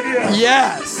a good idea.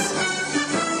 Yes.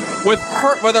 With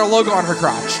our logo on her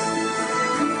crotch.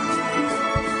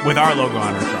 With our logo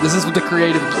on her crotch. This is the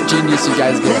creative genius you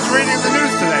guys get. Who's reading the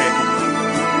news today?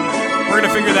 We're going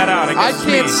to figure that out. I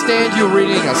can't stand you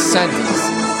reading a sentence.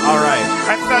 All right.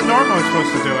 I thought Norma was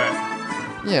supposed to do it.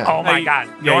 Yeah. Oh, my God.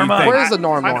 Yeah, Norma. Where's the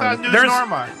Norma? I thought News There's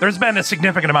Norma. There's been a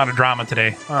significant amount of drama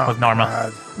today with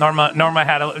Norma. God.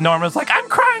 Norma's like, I'm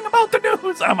crying about the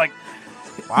news. I'm like,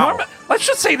 Wow. Norma, let's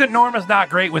just say that Norma's not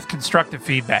great with constructive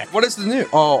feedback. What is the news?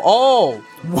 Oh.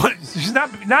 What? She's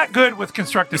not good with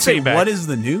constructive Say, feedback. what is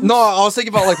the news? No, I was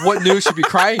thinking about like what news should be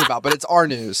crying about, but it's our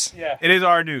news. Yeah. It is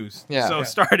our news. Yeah. So Yeah.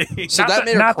 starting. So not that the,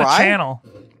 made her not cry? the channel.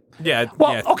 Yeah.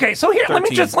 Well, yeah, okay. So here, let me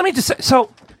 13. just say.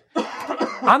 So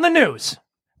on the news,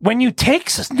 when you take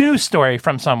a news story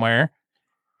from somewhere,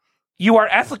 you are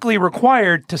ethically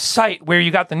required to cite where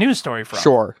you got the news story from.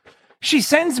 Sure. She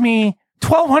sends me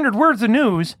 1,200 words of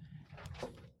news.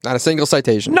 Not a single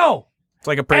citation. No. It's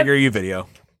like a PragerU video.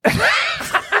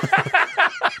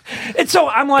 And so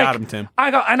I'm like, Got him, Tim.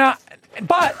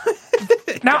 But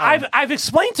now I've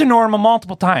explained to Norma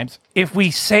multiple times. If we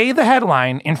say the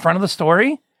headline in front of the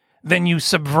story, then you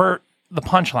subvert the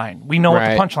punchline. We know what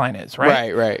the punchline is,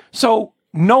 right? Right. So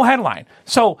no headline.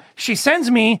 So she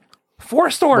sends me 4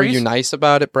 stories. Were you nice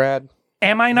about it, Brad?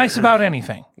 Am I nice about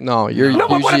anything? No, you're No,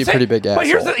 but what usually I'm a pretty saying- big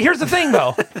asshole. But here's the thing,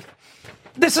 though.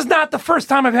 This is not the first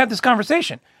time I've had this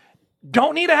conversation.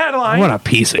 Don't need a headline. What a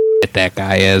piece of shit that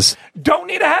guy is. Don't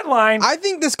need a headline. I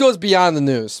think this goes beyond the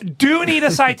news. Do need a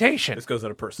citation. This goes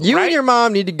at a personal. You and your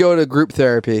mom need to go to group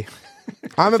therapy.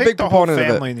 I'm a big the whole proponent of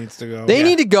family it. needs to go. They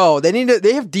need to go.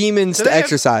 They have demons Do to they have-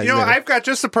 exercise. You know, there. I've got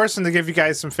just the person to give you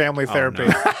guys some family therapy.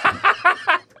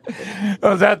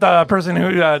 Oh, is that the person who?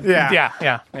 Yeah.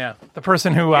 Yeah. The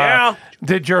person who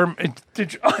did your.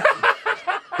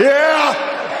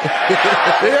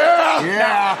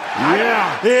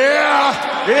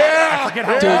 I forget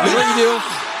how. Dude, you know what you do?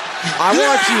 I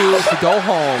want you to go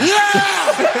home.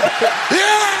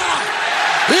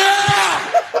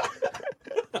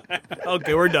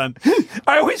 Okay, we're done.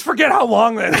 I always forget how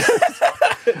long that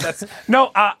is.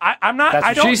 No, I'm not. That's I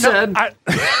what don't. she said.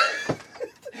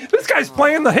 This guy's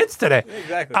playing the hits today.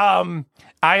 Exactly.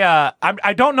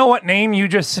 I don't know what name you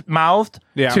just mouthed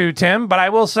to Tim, but I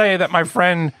will say that my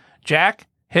friend Jack,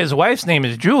 his wife's name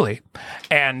is Julie,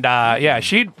 and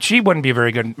she wouldn't be a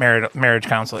very good marriage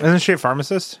counselor. Isn't she a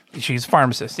pharmacist? She's a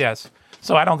pharmacist, yes.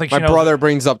 So I don't think she My knows. brother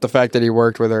brings up the fact that he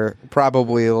worked with her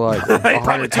probably like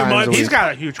 100 times a week. He's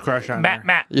got a huge crush on her.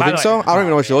 Matt. You by think the so? way- I don't even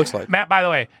know what she looks like. Matt, by the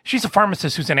way, she's a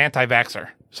pharmacist who's an anti-vaxxer.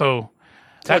 So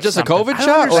that's Just a something. COVID I don't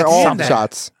shot or all understand that.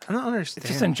 shots? I don't understand.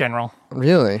 Just in general.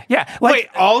 Really? Yeah. Like, Wait,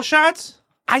 all shots?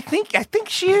 I think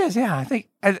she is. Yeah, I think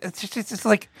it's just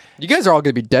like. You guys are all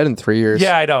going to be dead in 3 years.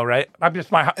 Yeah, I know, right? I'm just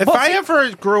my. If I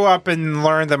ever grew up and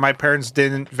learned that my parents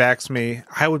didn't vax me,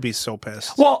 I would be so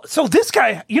pissed. Well, so this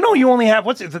guy, you only have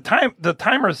the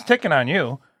timer is ticking on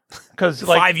you because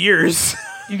 5 years.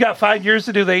 You got 5 years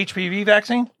to do the HPV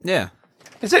vaccine. Yeah.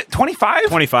 Is it 25?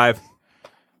 25.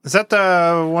 Is that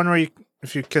the one where you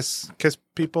If you kiss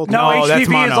people? No, that's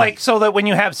HPV mono. is like so that when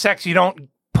you have sex, you don't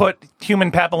put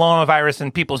human papillomavirus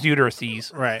in people's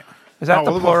uteruses. Right. Is that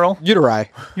the plural? Uteri.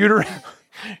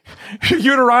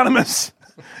 Uteronymous.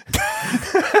 I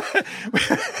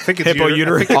think it's Hippo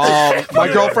uterus. My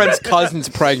girlfriend's cousin's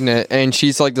pregnant, and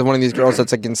she's like one of these girls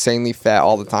that's like insanely fat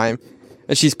all the time.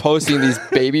 And she's posting these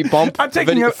baby bump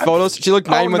photos. She looked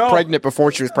 9 months pregnant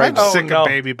before she was I'm pregnant. sick of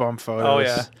baby bump photos. Oh,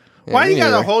 yeah. Why me you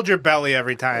gotta neither. hold your belly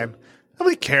every time?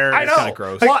 Nobody cares. I know. It's kind of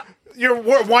gross. Like, you're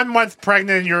 1 month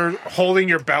pregnant and you're holding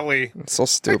your belly. It's so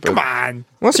stupid. Come on.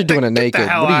 Unless you're doing it Get the naked.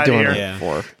 hell What are you outta doing here. it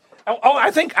for?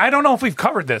 I don't know if we've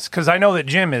covered this because I know that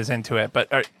Jim is into it. But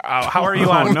how are you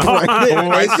on?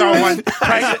 I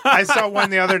saw one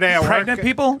the other day at work. Pregnant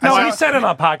people? No, he said it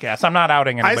on a podcast. I'm not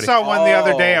outing I anybody. saw one the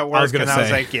other day at work, gonna and I was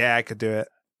say. like, yeah, I could do it.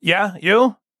 Yeah,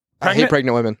 you? I hate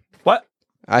pregnant women. What?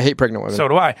 I hate pregnant women. So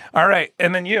do I. All right,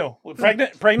 and then you,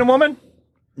 pregnant woman?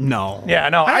 No. Yeah,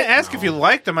 no. I didn't ask if you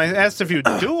liked them. I asked if you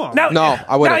do them. No,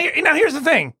 I wouldn't. Now here's the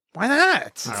thing. Why not?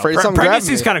 Afraid something grabbing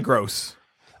Pregnancy's me. kind of gross.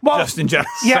 Well, Just in general.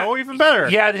 yeah, So even better.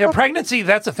 yeah. The pregnancy.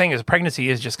 That's the thing. Is pregnancy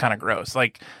is just kind of gross.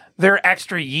 Like they're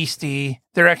extra yeasty.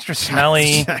 They're extra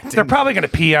smelly. They're probably gonna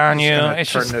pee on you.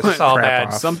 It's just this it's all crap bad.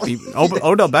 off. Some people.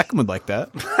 Odell Beckham would like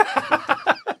that.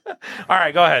 All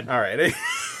right, go ahead. All right.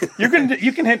 You can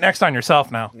hit next on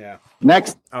yourself now. Yeah.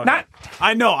 Next. Oh, Not.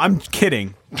 I know. I'm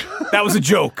kidding. That was a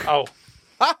joke. Oh.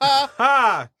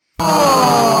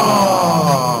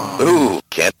 Ooh,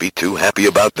 can't be too happy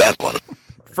about that one.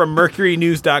 From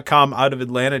MercuryNews.com out of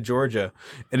Atlanta, Georgia.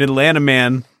 An Atlanta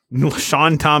man,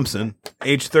 Sean Thompson,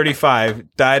 age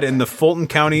 35, died in the Fulton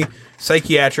County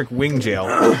Psychiatric Wing Jail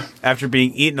after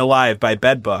being eaten alive by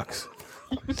bed bugs.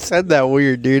 You said that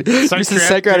weird, dude. You said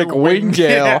psychiatric wing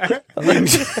jail.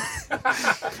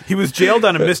 He was jailed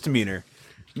on a misdemeanor.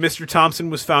 Mr. Thompson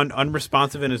was found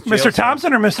unresponsive in his jail Mr. cell.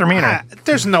 Thompson or Mr. Meaner?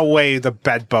 There's no way the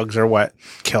bed bugs are what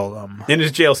killed him. In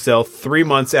his jail cell 3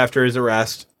 months after his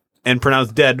arrest and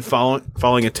pronounced dead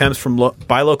following attempts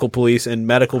by local police and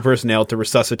medical personnel to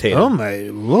resuscitate him. Oh, my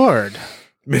Lord.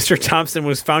 Mr. Thompson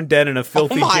was found dead in a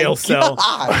filthy jail cell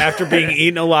after being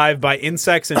eaten alive by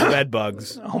insects and bed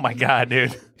bugs. Oh, my God,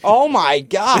 dude. Oh, my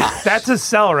God. That's his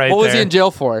cell right there. What was he in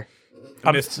jail for?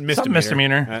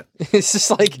 Misdemeanor. It's just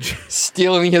like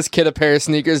stealing his kid a pair of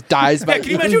sneakers, dies by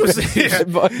Can you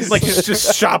imagine like he's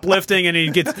just shoplifting and he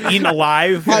gets eaten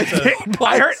alive? I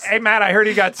heard. Hey, Matt, I heard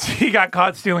he got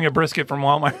caught stealing a brisket from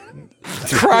Walmart.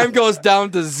 Crime goes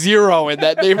down to 0 in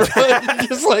that neighborhood.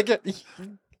 Just like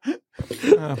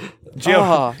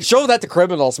Jail. Show that to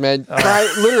criminals, man.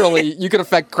 Literally, you could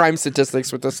affect crime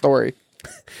statistics with this story.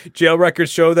 Jail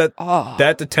records show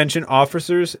that detention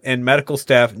officers and medical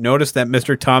staff noticed that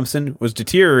Mr. Thompson was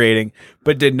deteriorating,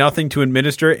 but did nothing to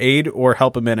administer aid or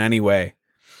help him in any way.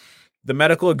 The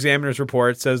medical examiner's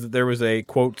report says that there was a,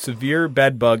 quote, severe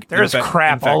bed bug. There's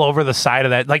crap all over the side of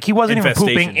that. Like, he wasn't even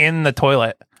pooping in the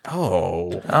toilet.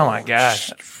 Oh my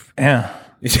gosh. Yeah.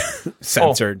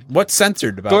 Censored. What's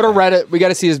censored about Go to that? Reddit. We got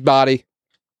to see his body.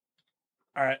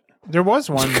 All right. There was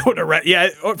one. Go to Reddit. Yeah,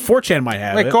 4chan might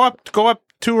have Wait, it. go up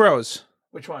 2 rows.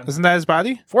 Which one? Isn't that his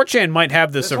body? 4chan might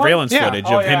have the surveillance one? Yeah. footage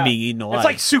Oh, of yeah. him being eaten alive. It's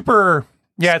like super.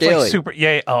 Yeah, it's Scaly. like super.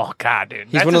 Yeah. Oh, God, dude.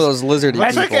 He's one of those lizardy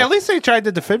It's like, people. at least they tried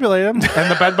to defibrillate him,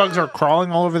 and the bed bugs are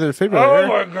crawling all over the defibrillator. Oh,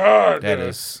 my God. that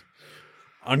is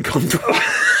uncomfortable.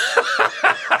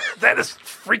 That is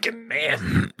freaking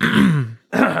man.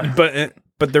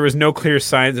 But there was no clear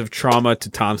signs of trauma to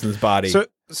Thompson's body. So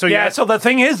yeah. So the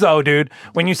thing is, though, dude,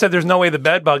 when you said there's no way the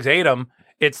bed bugs ate him,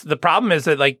 it's the problem is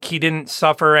that like he didn't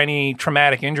suffer any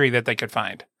traumatic injury that they could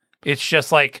find. It's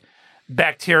just like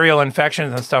bacterial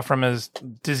infections and stuff from his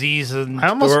disease. And I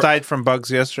almost died from bugs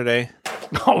yesterday.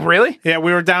 Oh, really? Yeah,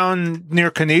 we were down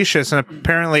near Canisius, and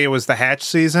apparently it was the hatch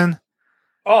season.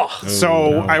 Oh.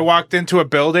 So I walked into a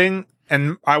building,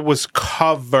 and I was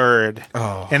covered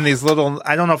in these little,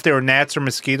 I don't know if they were gnats or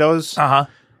mosquitoes. Uh-huh.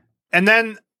 And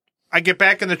then I get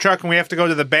back in the truck, and we have to go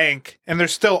to the bank, and they're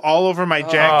still all over my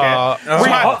jacket. So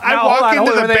I walk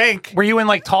into the bank. Were you in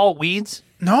like tall weeds?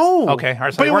 No. Okay. All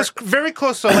right, so but they it was very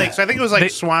close to a lake, so I think it was like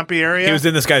swampy area. He was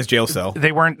in this guy's jail cell.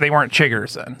 They weren't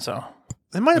chiggers then, so.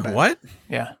 They might have been. What?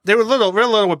 Yeah. They were real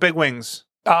little with big wings.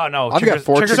 Oh, no. I've got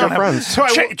 4 chiggers don't have friends. So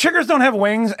chiggers don't have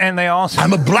wings, and they also.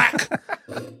 I'm a black.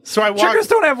 So I walk. Chiggers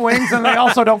don't have wings, and they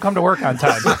also don't come to work on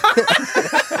time.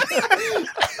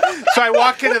 So I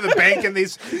walk into the bank, and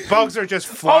these bugs are just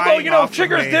flying. Although, you know, off if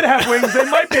chiggers of me. did have wings, they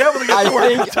might be able to get to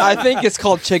work. I think it's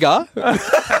called chigga.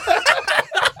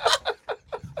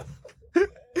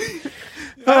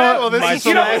 Well, this is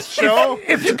the last show.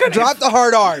 If you could Drop the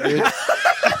hard R, dude.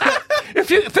 if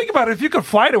you think about it, if you could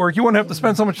fly to work, you wouldn't have to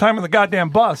spend so much time in the goddamn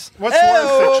bus. What's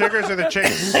worse, the chiggers or the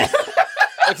chicks?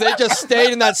 If they just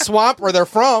stayed in that swamp where they're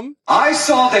from. I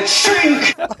saw the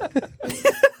chink.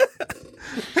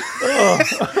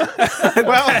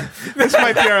 Well, this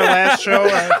might be our last show.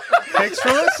 Thanks for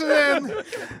listening.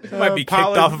 Might be kicked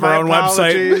off of our own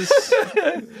website.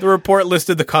 The report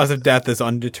listed the cause of death as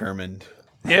undetermined.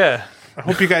 Yeah. I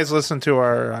hope you guys listened to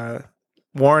our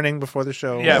warning before the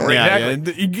show. Yeah,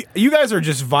 exactly. Yeah. You guys are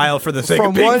just vile for the sake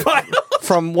of being vile.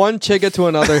 From one chigga to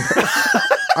another.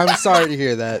 I'm sorry to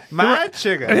hear that. My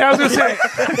chigga. Yeah, I was going to say.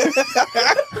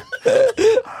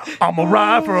 I'm going to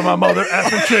ride for my mother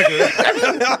effing chigga.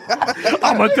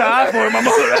 I'm going to die for my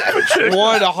mother effing chigga.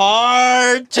 One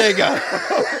hard chigga.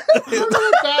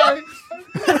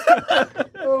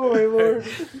 Oh, my Lord.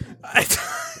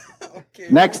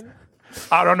 Next.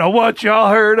 I don't know what y'all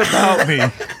heard about me.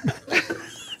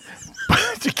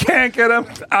 But you can't get them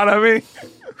out of me.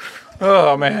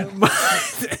 Oh, man.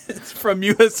 It's from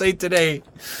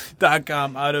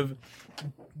USAtoday.com out of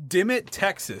Dimmitt,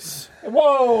 Texas.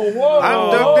 Whoa.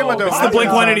 I'm Doug Dimmadome. It's the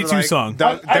Blink-182 song.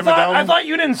 I thought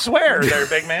you didn't swear there,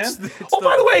 big man.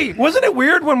 By the way, wasn't it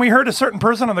weird when we heard a certain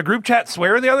person on the group chat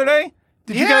swear the other day?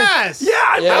 Did you guys? Yeah,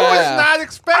 I was not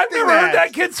expecting I've never heard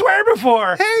that kid swear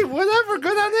before. Hey, whatever.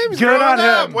 Good on him. He's Good growing on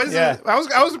up. him. What is Yeah. it? I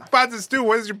was about to do.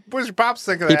 What is your pops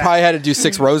think of He that? probably had to do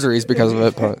 6 rosaries because of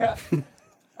it. But.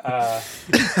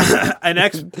 An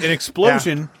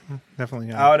explosion. Yeah.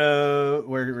 Definitely. Out of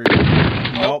where?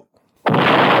 Nope.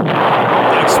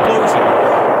 An explosion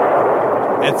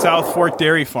at South Fork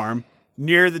Dairy Farm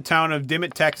near the town of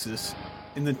Dimmitt, Texas,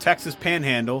 in the Texas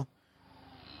Panhandle.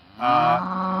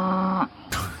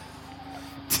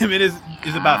 Dimmitt is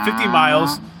about 50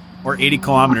 miles or 80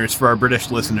 kilometers for our British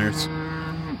listeners,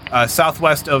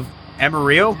 southwest of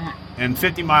Amarillo and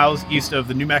 50 miles east of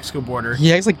the New Mexico border.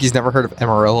 He acts like he's never heard of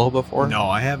Amarillo before. No,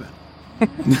 I haven't.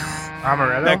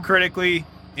 Amarillo? That critically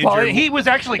injured. Well, he was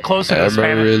actually closer to the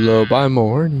Spanish. Amarillo by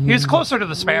morning. He was closer to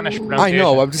the Spanish pronunciation. I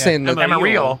know. I'm just saying.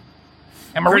 Amarillo.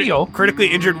 Critically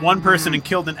injured one person and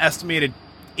killed an estimated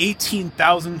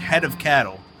 18,000 head of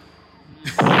cattle.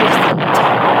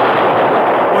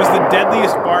 Was the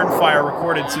deadliest barn fire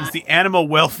recorded since the Animal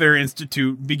Welfare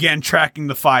Institute began tracking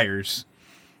the fires.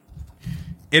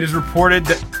 It is reported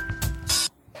that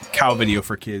cow video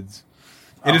for kids.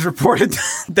 It is reported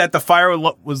that the fire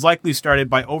was likely started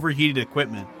by overheated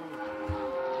equipment.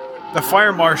 The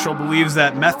fire marshal believes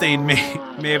that methane may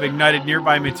have ignited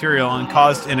nearby material and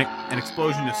caused an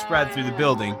explosion to spread through the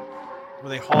building, where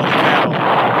they hauled the cattle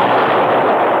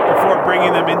before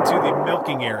bringing them into the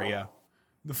milking area.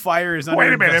 The fire is under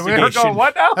Wait a minute, investigation. we're going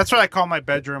what now? That's what I call my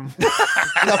bedroom.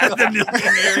 The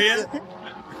milking area.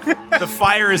 The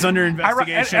fire is under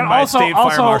investigation and by also- state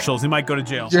also- fire marshals. He might go to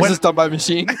jail. Yours is done by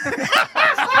machine.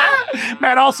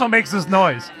 Matt also makes this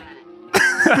noise.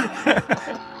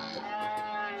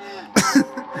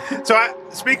 So,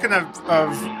 speaking of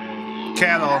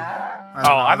cattle.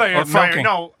 I thought you were fire. milking.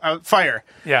 No, fire.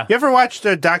 Yeah. You ever watched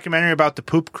a documentary about the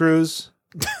poop cruise?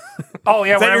 Oh,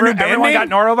 yeah, Is that your whenever new band everyone name? got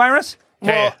norovirus?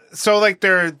 Well, so like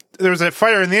there was a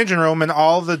fire in the engine room and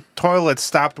all the toilets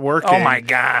stopped working. Oh, my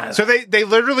God. So they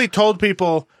literally told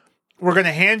people, we're going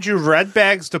to hand you red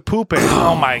bags to poop in.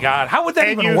 Oh, my God. How would that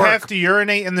and even you work? have to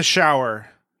urinate in the shower.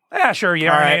 Yeah, sure,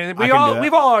 urinate. right,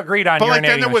 We've all agreed on But urinating like then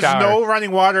there in the was shower. no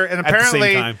running water, and the same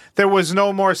apparently time. there was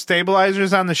no more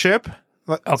stabilizers on the ship.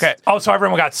 Okay. Oh, so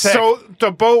everyone got sick. So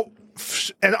the boat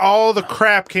and all the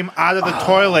crap came out of the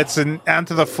toilets and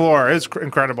onto the floor. It was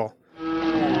incredible.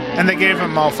 And they gave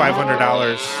them all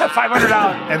 $500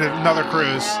 $500. and another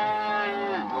cruise.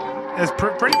 It's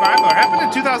pretty popular. It happened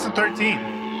in 2013.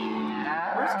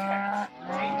 Where's Cash?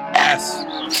 Yes.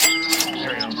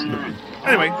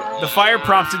 Anyway, The fire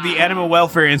prompted the Animal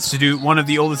Welfare Institute, one of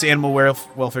the oldest animal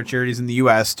welfare charities in the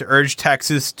U.S., to urge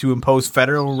Texas to impose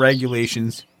federal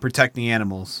regulations protecting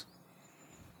animals.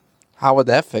 How would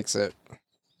that fix it?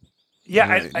 Yeah,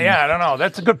 I don't know.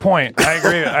 That's a good point. I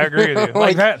agree with you.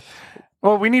 Like that.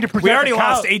 Well, we need to protect We already the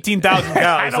cows. lost 18,000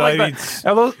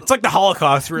 cows. It's like the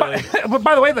Holocaust, really. But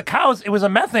by the way, the cows, it was a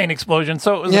methane explosion,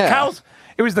 so it was the cows.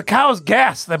 It was the cows'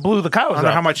 gas that blew the cows I wonder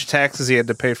up. how much taxes he had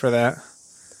to pay for that.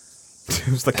 It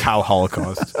was the cow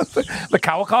Holocaust. The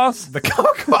cow cost? The cow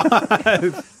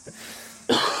cost.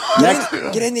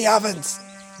 Get in the ovens.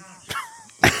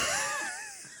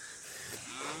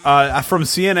 From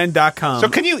CNN.com. So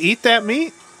can you eat that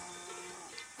meat?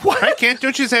 What? Right? Don't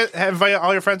you just invite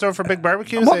all your friends over for big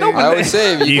barbecues? I would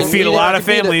say you feed a lot of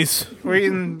families. We're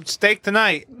eating steak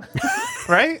tonight.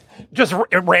 right? Just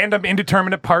random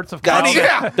indeterminate parts of cows.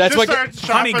 That's what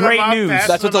honey, great news.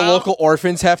 That's what the local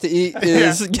orphans have to eat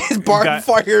is barn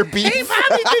fire beef. Hey,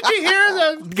 Mommy, did you hear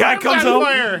the Guy comes home.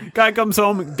 fire? Guy comes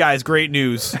home. Guys, great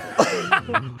news.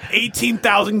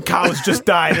 18,000 cows just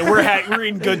died, and we're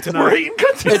eating good tonight. We're eating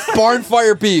good tonight. It's barn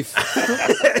fire beef.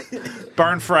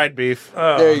 Barn fried beef.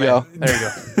 Oh, there you go. There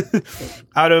you go.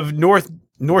 Out of North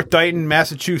Dighton,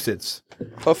 Massachusetts.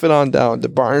 Puff it on down to the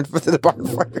barn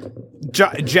fire.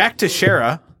 Jack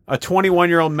Teixeira, a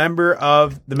 21-year-old member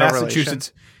of the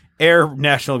Massachusetts Air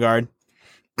National Guard,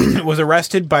 was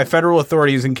arrested by federal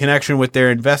authorities in connection with their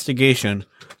investigation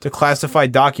to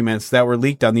classified documents that were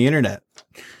leaked on the internet.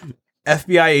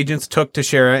 FBI agents took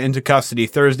Teixeira into custody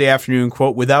Thursday afternoon,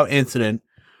 quote, without incident.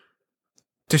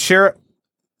 Teixeira...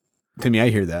 Timmy, I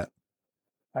hear that.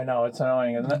 I know, it's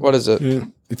annoying, isn't it? What is it?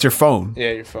 It's your phone.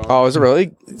 Yeah, your phone. Oh, is it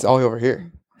really? It's all over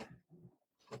here.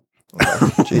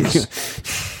 Jeez.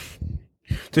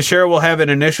 Teixeira will have an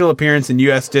initial appearance in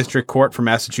U.S. District Court for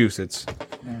Massachusetts.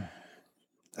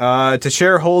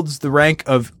 Teixeira holds the rank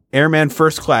of Airman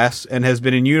First Class and has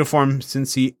been in uniform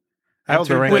since he...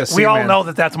 We all know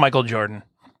that that's Michael Jordan.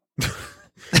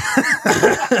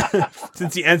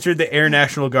 Since he entered the Air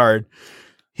National Guard.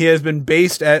 He has been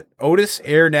based at Otis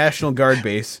Air National Guard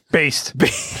Base. Based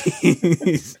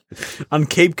on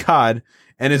Cape Cod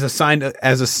and is assigned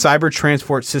as a cyber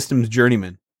transport systems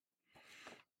journeyman.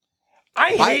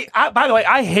 By the way,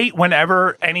 I hate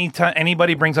whenever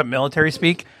anybody brings up military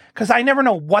speak because I never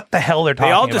know what the hell they're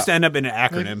talking about. They all just end up in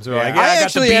acronyms. Yeah. I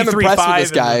actually am impressed with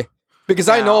this guy because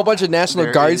I know a bunch of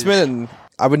National Guardsmen and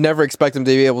I would never expect them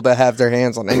to be able to have their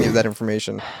hands on any of that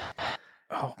information.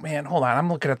 Oh man, hold on! I'm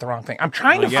looking at the wrong thing. I'm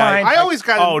trying to find. I always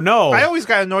got. Oh no! I always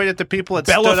got annoyed at the people that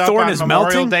Bella stood up Thorne on is Memorial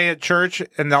melting? Day at church,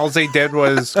 and all they did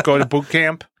was go to boot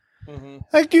camp.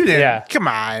 Like you did. Yeah. Come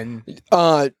on.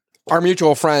 Our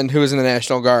mutual friend who was in the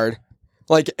National Guard,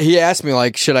 like he asked me,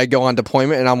 like, should I go on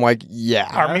deployment? And I'm like, yeah.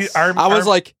 I was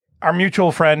like, our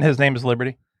mutual friend. His name is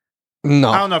Liberty. No,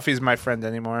 I don't know if he's my friend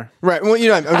anymore. Right. Well, you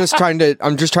know, I'm just trying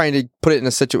to put it in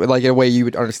a situation like in a way you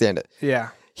would understand it. Yeah.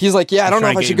 He's like, yeah, I don't know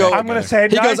if I should go. I'm going to say,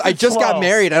 he goes, I just got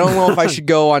married. I don't know if I should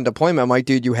go on deployment. I'm like,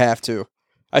 dude, you have to.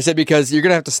 I said, because you're going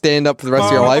to have to stand up for the rest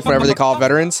of your life whenever they call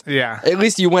veterans. Yeah. At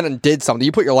least you went and did something.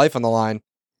 You put your life on the line.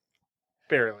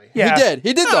 Barely. Yeah.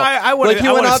 He did though. I would he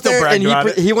went out there and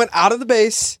he he went out of the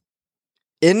base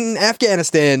in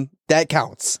Afghanistan. That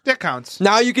counts. That counts.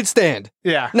 Now you can stand.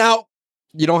 Yeah. Now,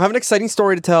 you don't have an exciting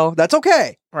story to tell. That's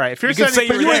okay. Right. If you're You can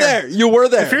sending say You were there. You were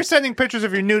there. If you're sending pictures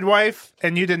of your nude wife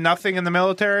and you did nothing in the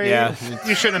military, Yeah.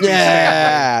 you shouldn't be standing.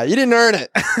 Yeah, you didn't earn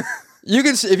it. You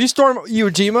can if you storm Iwo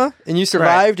Jima and you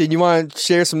survived and you want to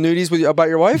share some nudies with about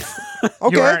your wife.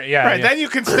 Okay, Right. Then you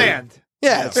can stand.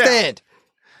 yeah, stand.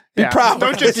 Be Yeah. proud.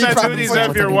 Don't just Be send proud. nudies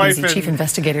of your wife and Chief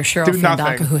Investigator Cheryl do nothing.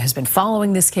 Fandaka, who has been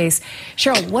following this case.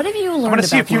 Cheryl, what have you learned I want to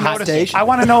see about if you the noticed. hostage? I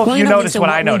want to know if Well, you know, noticed Lisa, what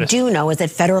I noticed. we do know is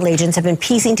that federal agents have been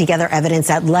piecing together evidence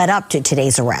that led up to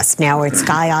today's arrest. Now, at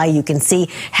Sky Eye, you can see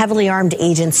heavily armed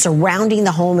agents surrounding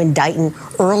the home in Dighton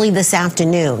early this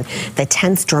afternoon. The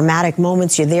tense, dramatic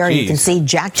moments, you're there. You can see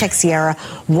Jack Teixeira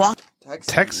walk.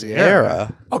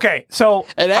 Teixeira. Okay, so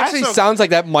It actually Also- sounds like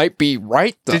that might be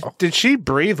right though. Did she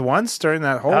breathe once during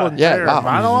that whole yeah, entire wow.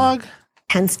 monologue?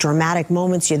 Tense, dramatic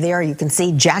moments, you're there. You can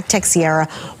see Jack Teixeira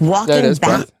That walking is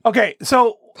back. Brett. Okay,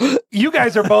 so you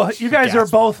guys are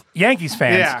both Yankees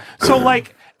fans. Yeah. So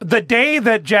like the day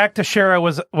that Jack Teixeira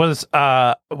was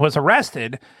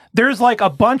arrested, there's like a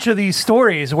bunch of these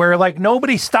stories where like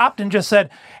nobody stopped and just said,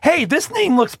 "Hey, this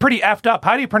name looks pretty effed up.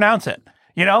 How do you pronounce it?"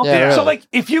 You know? Yeah, So really. like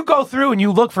if you go through and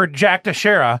you look for Jack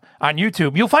Teixeira on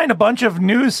YouTube, you'll find a bunch of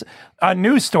news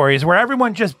stories where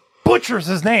everyone just butchers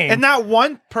his name. And not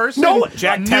one person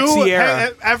Jack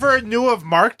Teixeira ever knew of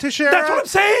Mark Teixeira? That's what I'm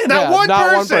saying. Not one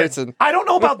person. I don't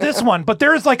know about this one, but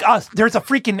there's like there's a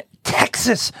freaking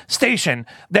Texas station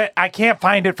that I can't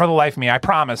find it for the life of me. I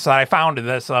promise that I found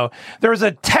this though. There's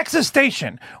a Texas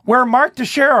station where Mark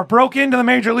Teixeira broke into the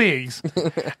major leagues,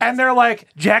 and they're like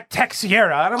Jack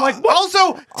Teixeira, and I'm like, what?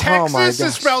 Also, Texas my is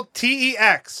gosh. spelled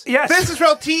T-E-X. Yes. This is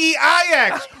spelled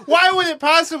T-E-I-X. Why would it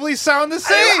possibly sound the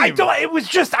same? I don't. It was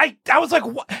just I was like,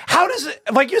 how does it?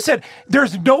 Like you said,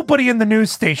 there's nobody in the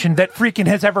news station that freaking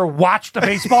has ever watched a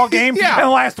baseball game in the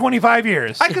last 25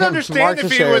 years. I could understand Mark if he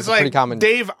Teixeira was is a pretty like common-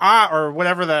 Dave Ott or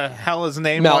whatever the hell his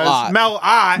name Mel was. Ott. Mel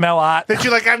Ott. Mel Ott. That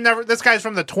you're like, this guy's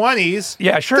from the 20s.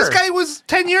 Yeah, sure. This guy was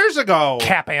 10 years ago.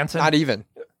 Cap Anson. Not even.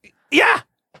 Yeah.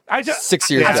 I just 6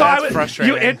 years Yeah, ago. so I that's was,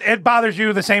 frustrating. it bothers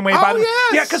you the same way. Oh, bothers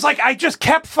yes. Yeah, because like I just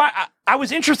kept. I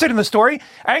was interested in the story.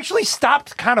 I actually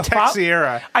stopped kind of.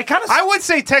 Teixeira. I kind of. I would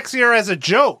say Teixeira as a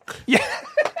joke. Yeah.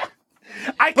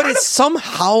 But it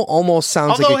somehow almost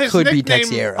sounds like it could be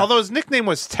Texiera. Although his nickname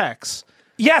was Tex.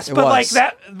 Yes, It but was. like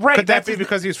that, right? Could that that's be his-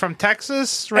 because he's from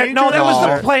Texas, right? No, that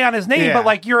was the play on his name. Yeah. But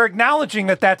like you're acknowledging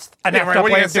that that's an Yeah, effed right, up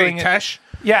what are way you of gonna doing say, it. Tesh?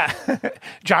 Yeah,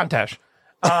 John Tesh.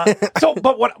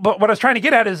 But what I was trying to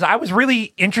get at is I was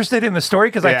really interested in the story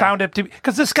because I Yeah. found it to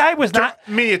because this guy was not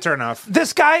media turn off.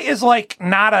 This guy is like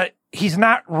he's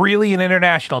not really an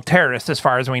international terrorist as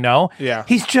far as we know. Yeah.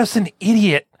 He's just an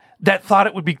idiot that thought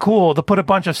it would be cool to put a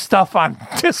bunch of stuff on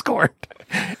Discord.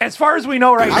 As far as we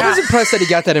know right now. I was impressed that he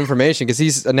got that information because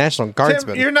he's a National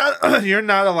Guardsman. Tim, you're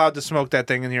not allowed to smoke that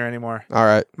thing in here anymore. All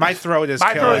right. My throat is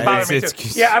My throat is killing me. bothering me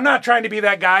too. Yeah, I'm not trying to be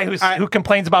that guy who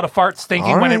complains about a fart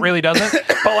stinking All when it right. really doesn't.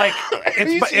 But like,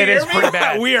 it is pretty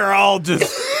bad. We are all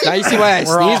just. Now you see why I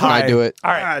We're all sneeze when I high. do it.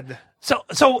 All right.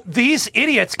 So these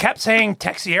idiots kept saying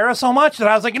Texiera so much that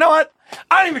I was like, you know what?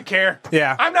 I don't even care.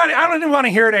 Yeah. I don't even want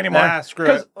to hear it anymore. Nah, screw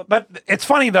it. But it's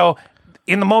funny though,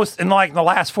 in the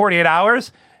last 48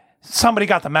 hours, somebody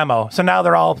got the memo. So now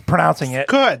they're all pronouncing it.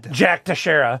 Good. Jack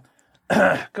Teixeira.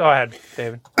 Go ahead,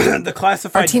 David. The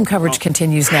classified. Our team coverage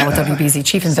continues now with WBZ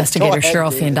Chief Investigator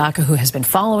Cheryl Fiandaca, who has been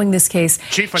following this case.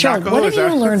 Chief Cheryl, Fiandaca, what who have is you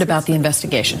that? learned about the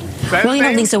investigation? That Well, you know,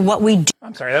 name? Lisa, what we do.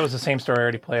 I'm sorry, that was the same story I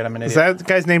already played. I'm an Is idiot. that the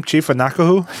guy's name Chief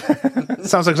Anakahu?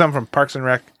 Sounds like something from Parks and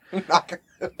Rec.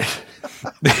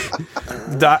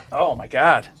 Oh my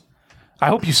god. I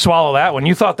hope you swallow that one.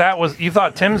 You thought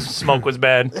Tim's smoke was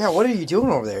bad. Yeah, what are you doing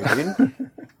over there, dude?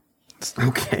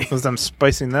 Okay. Those them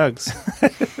spicy nugs.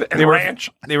 They were, ranch.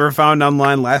 they were found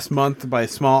online last month by a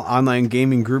small online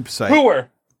gaming group site. Who were?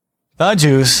 The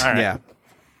Jews. All right.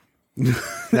 Yeah.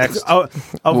 Next.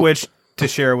 Of which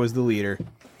Teixeira was the leader.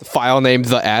 The file named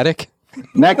The Attic.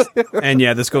 Next. And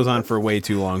yeah, this goes on for way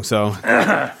too long. So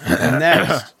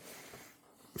next,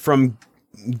 from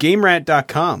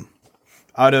GameRant.com,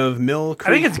 out of Mill Creek.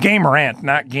 I think it's Game Rant,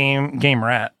 not Game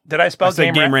Rat. Did I spell I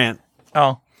said Game Rant.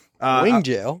 Oh. Wing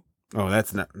jail. Oh,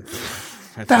 that's not.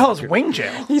 What the hell is wing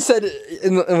jail? He said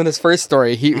in his first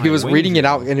story, he was wing reading it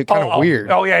out and it kind of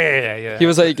weird. Oh, yeah. He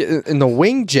was like, in the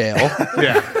wing jail.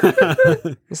 Yeah.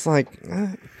 It's like,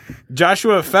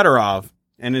 Joshua Fedorov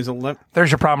and his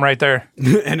There's your problem right there.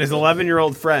 and his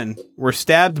 11-year-old friend were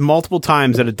stabbed multiple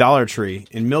times at a Dollar Tree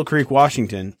in Mill Creek,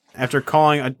 Washington, after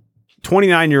calling a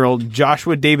 29-year-old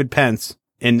Joshua David Pence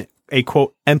a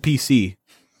quote NPC.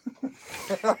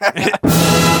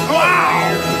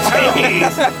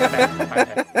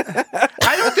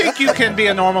 I don't think you can be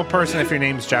a normal person if your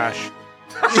name's Josh.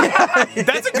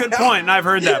 That's a good point, and I've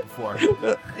heard that before.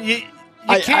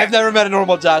 I've never met a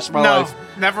normal Josh in my life.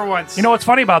 Never once. You know what's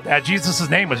funny about that? Jesus'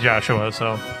 name was Joshua,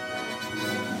 so.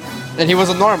 And he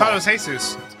wasn't I normal. thought it was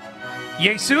Jesus.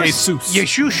 Jesus?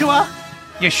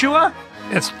 Yeshua?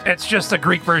 It's just a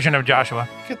Greek version of Joshua.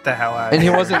 Get the hell out of And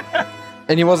here.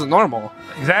 he wasn't normal.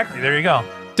 Exactly. There you go.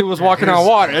 Dude was walking on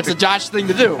water. It's a Josh thing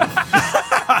to do.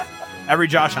 Every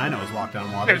Josh I know has walked on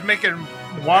He water. was making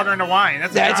water into wine.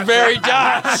 That's Josh. very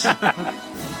Josh.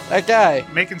 That guy.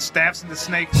 Making staffs into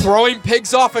snakes. Throwing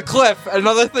pigs off a cliff.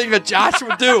 Another thing that Josh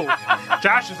would do.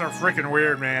 Joshes are freaking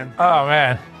weird, man. Oh,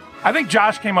 man. I think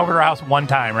Josh came over to our house one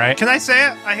time, right? Can I say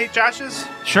it? I hate Joshes.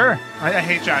 Sure. I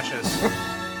hate Joshes.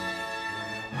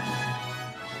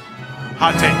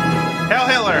 Hot take. Hail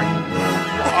Hitler.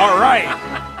 All right.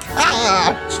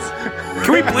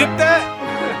 Can we bleep that?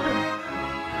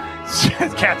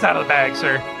 Cat's out of the bag,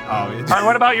 sir. Oh, All right,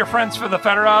 what about your friends for the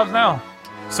Fedorovs now?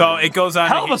 So it goes on.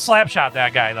 Hell of a slap shot,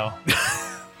 that guy, though.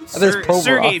 There's Provorov.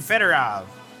 Sergei Fedorov.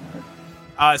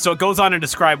 So it goes on to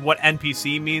describe what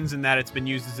NPC means and that it's been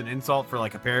used as an insult for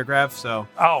like a paragraph. So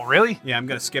Oh, really? yeah, I'm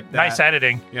gonna skip that. Nice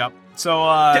editing. Yep.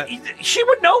 So She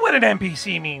would know what an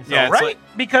NPC means, though, yeah, it's right? like-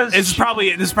 Because this is probably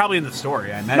in the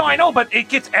story. I imagine. no, I know, but it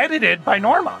gets edited by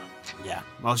Norma. Yeah.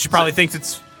 Well, she probably thinks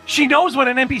it's. She knows what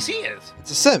an NPC is,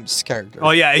 It's a Sims character.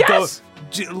 Oh yeah, it Yes!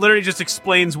 goes. Literally just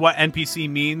explains what NPC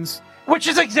means, which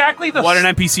is exactly the what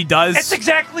an NPC does. It's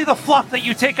exactly the fluff that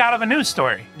you take out of a news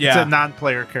story. yeah. It's a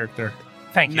non-player character.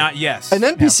 Thank you. Not yes. An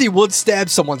NPC would stab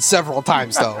someone several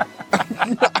times, though.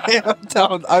 I'm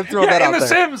throwing that out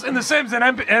there. In The Sims, an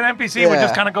NPC would Yeah.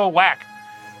 just kind of go whack.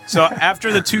 So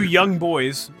after the two young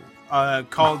boys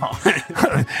called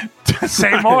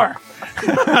Say more.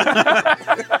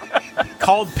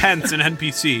 called Pence an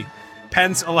NPC,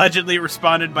 Pence allegedly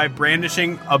responded by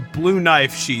brandishing a blue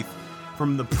knife sheath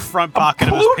from the front pocket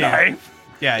of his Blue pants. knife?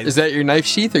 Yeah. Is that your knife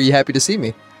sheath, or are you happy to see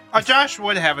me? Josh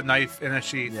would have a knife in a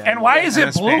sheath. And why is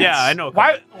it blue? Yeah, I know.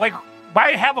 Why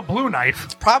have a blue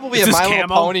knife? Probably Is a this My Little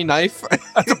camo? Pony knife.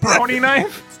 It's a brony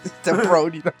knife? It's a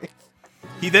Brody knife.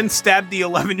 He then stabbed the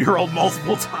 11-year-old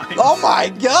multiple times, Oh my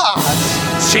god!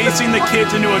 chasing the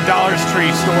kids into a Dollar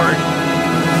Tree store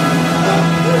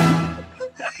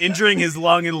injuring his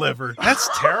lung and liver. That's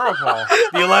terrible.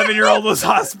 The 11-year-old was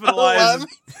hospitalized. 11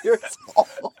 years old.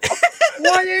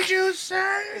 What did you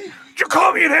say? Did you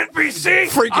call me an NPC?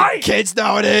 Freaking kids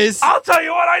nowadays. I'll tell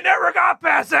you what, I never got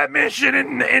past that mission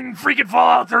in freaking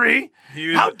Fallout 3.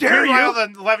 How dare you? Meanwhile, the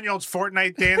 11-year-old's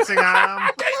Fortnite dancing on him.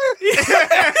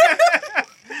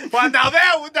 Well, now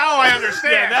I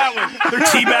understand. Yeah, that one. They're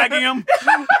teabagging him.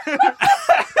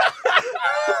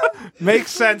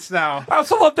 Makes sense now. I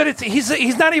also love that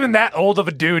he's not even that old of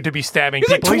a dude to be stabbing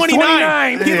He's like people.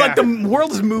 29. He's 29. He's like the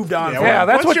world has moved on. Yeah,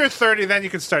 that's once what you're 30, then you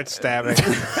can start stabbing.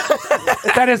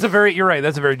 that is you're right.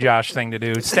 That's a very Josh thing to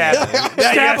do. Stab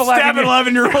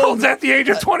 11-year-olds at the age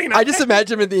of 29. I just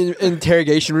imagine him in the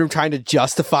interrogation room trying to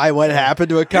justify what happened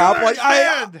to a cop.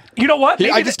 You know what?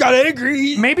 I just got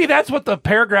angry. Maybe that's what the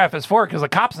paragraph is for, because the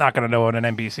cop's not going to know what an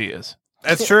NPC is.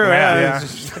 That's true. Yeah.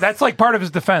 That's like part of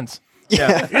his defense.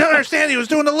 Yeah. You don't understand. He was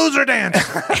doing the loser dance.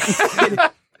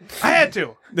 I had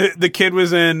to. The kid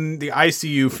was in the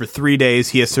ICU for 3 days.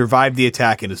 He has survived the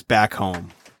attack and is back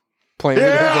home. Playing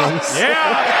video games. Sending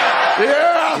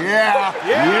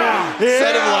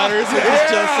letters.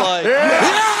 It's just like.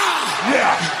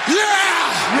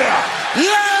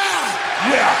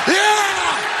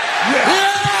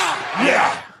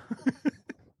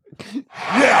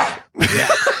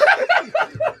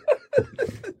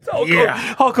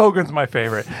 Hulk Hogan's my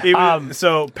favorite.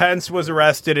 So Pence was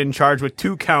arrested and charged with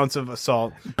 2 counts of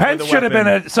assault. Pence should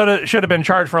have been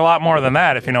charged for a lot more than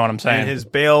that, if you know what I'm saying. And his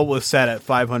bail was set at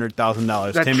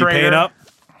 $500,000. That Timmy traitor. paid up.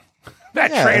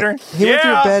 That traitor. He went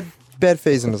through a bad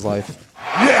phase in his life.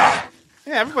 Yeah,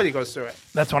 everybody goes through it.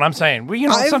 That's what I'm saying.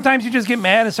 Well, sometimes you just get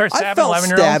mad and start I stabbing felt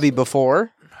 11-year-olds. stabby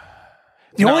before.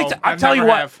 I'll tell you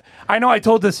what. I know I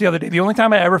told this the other day. The only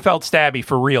time I ever felt stabby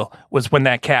for real was when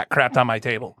that cat crapped on my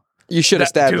table. You should have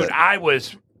stabbed dude, it. I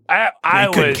was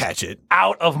couldn't catch it.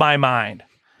 Out of my mind.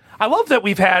 I love that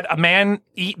we've had a man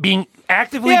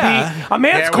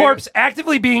corpse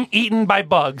actively being eaten by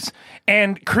bugs,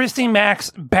 and Christy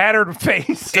Mack's battered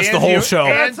face. That's the whole show.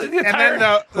 And then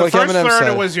the first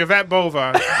third was Yvette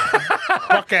Bova,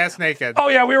 buck ass naked. Oh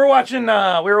yeah, we were watching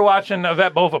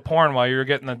Yvette Bova porn while you were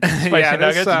getting the spicy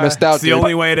nuggets. Missed out. It's the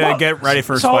only way to get ready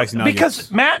for spicy nuggets.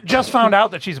 Because Matt just found out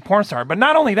that she's a porn star, but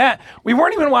not only that, we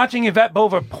weren't even watching Yvette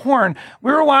Bova porn.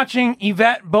 We were watching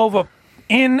Yvette Bova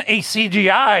in a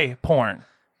CGI porn.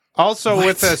 Also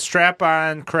with a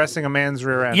strap-on caressing a man's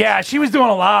rear end. Yeah, she was doing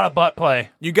a lot of butt play.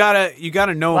 You gotta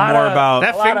know more about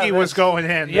that. Fingy was going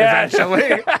in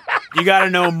eventually. You gotta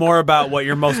know more about what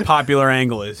your most popular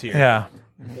angle is here. Yeah.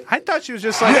 I thought she was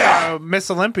just like Miss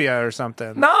Olympia or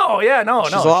something. No.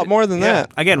 She's a lot more than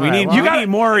that. Again, we need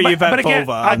more Yvette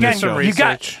Bova on this show. You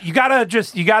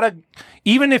gotta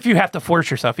even if you have to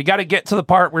force yourself, you got to get to the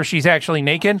part where she's actually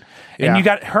naked, and you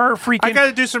got her freaking. I got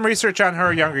to do some research on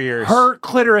her younger years. Her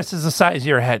clitoris is the size of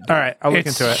your head. All right, I'll look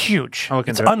into it. It's huge. I'll look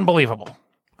into it's it. Unbelievable.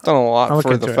 Done a lot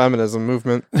for the feminism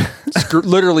movement.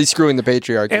 Literally screwing the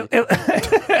patriarchy.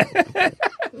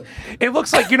 It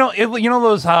looks like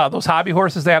those hobby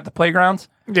horses they have at the playgrounds.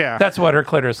 Yeah, that's what her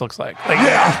clitoris looks like.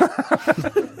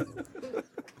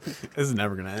 This is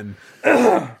never gonna end.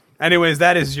 Anyways,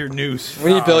 that is your news.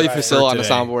 We need Billy Facil on the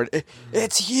soundboard.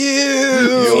 It's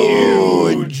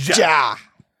huge. All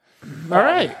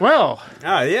right. Well.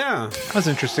 Yeah. That was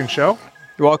an interesting show.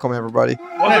 You're welcome, everybody.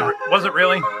 Was it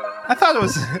really? I thought it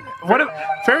was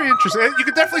very interesting. You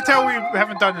can definitely tell we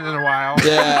haven't done it in a while.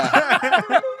 Yeah.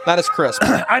 Not as crisp.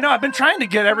 I know. I've been trying to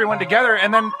get everyone together,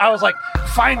 and then I was like,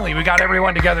 finally, we got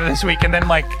everyone together this week. And then,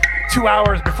 like, 2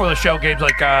 hours before the show, Gabe's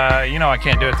like, I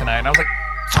can't do it tonight. And I was like,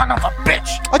 son of a bitch.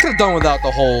 I could have done without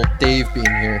the whole Dave being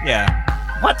here. Yeah.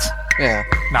 What? Yeah.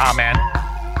 Nah, man.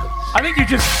 I think I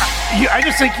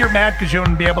just think you're mad because you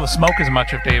wouldn't be able to smoke as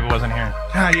much if Dave wasn't here.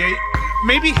 Yeah,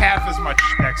 maybe half as much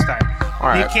next time. All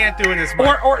right. You can't do it as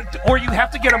much. Or you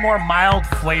have to get a more mild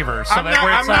flavor. So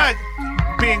I'm not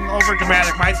being over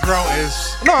dramatic. My throat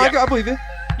is. No, I believe you.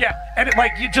 Yeah, and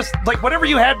whatever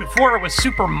you had before, it was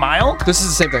super mild. This is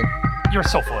the same thing. You're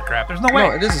so full of crap. There's no way.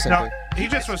 No, it is the same thing. He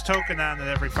just was token on it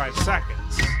every 5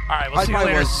 seconds. All right, we'll see you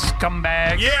later,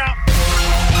 scumbag. Yeah.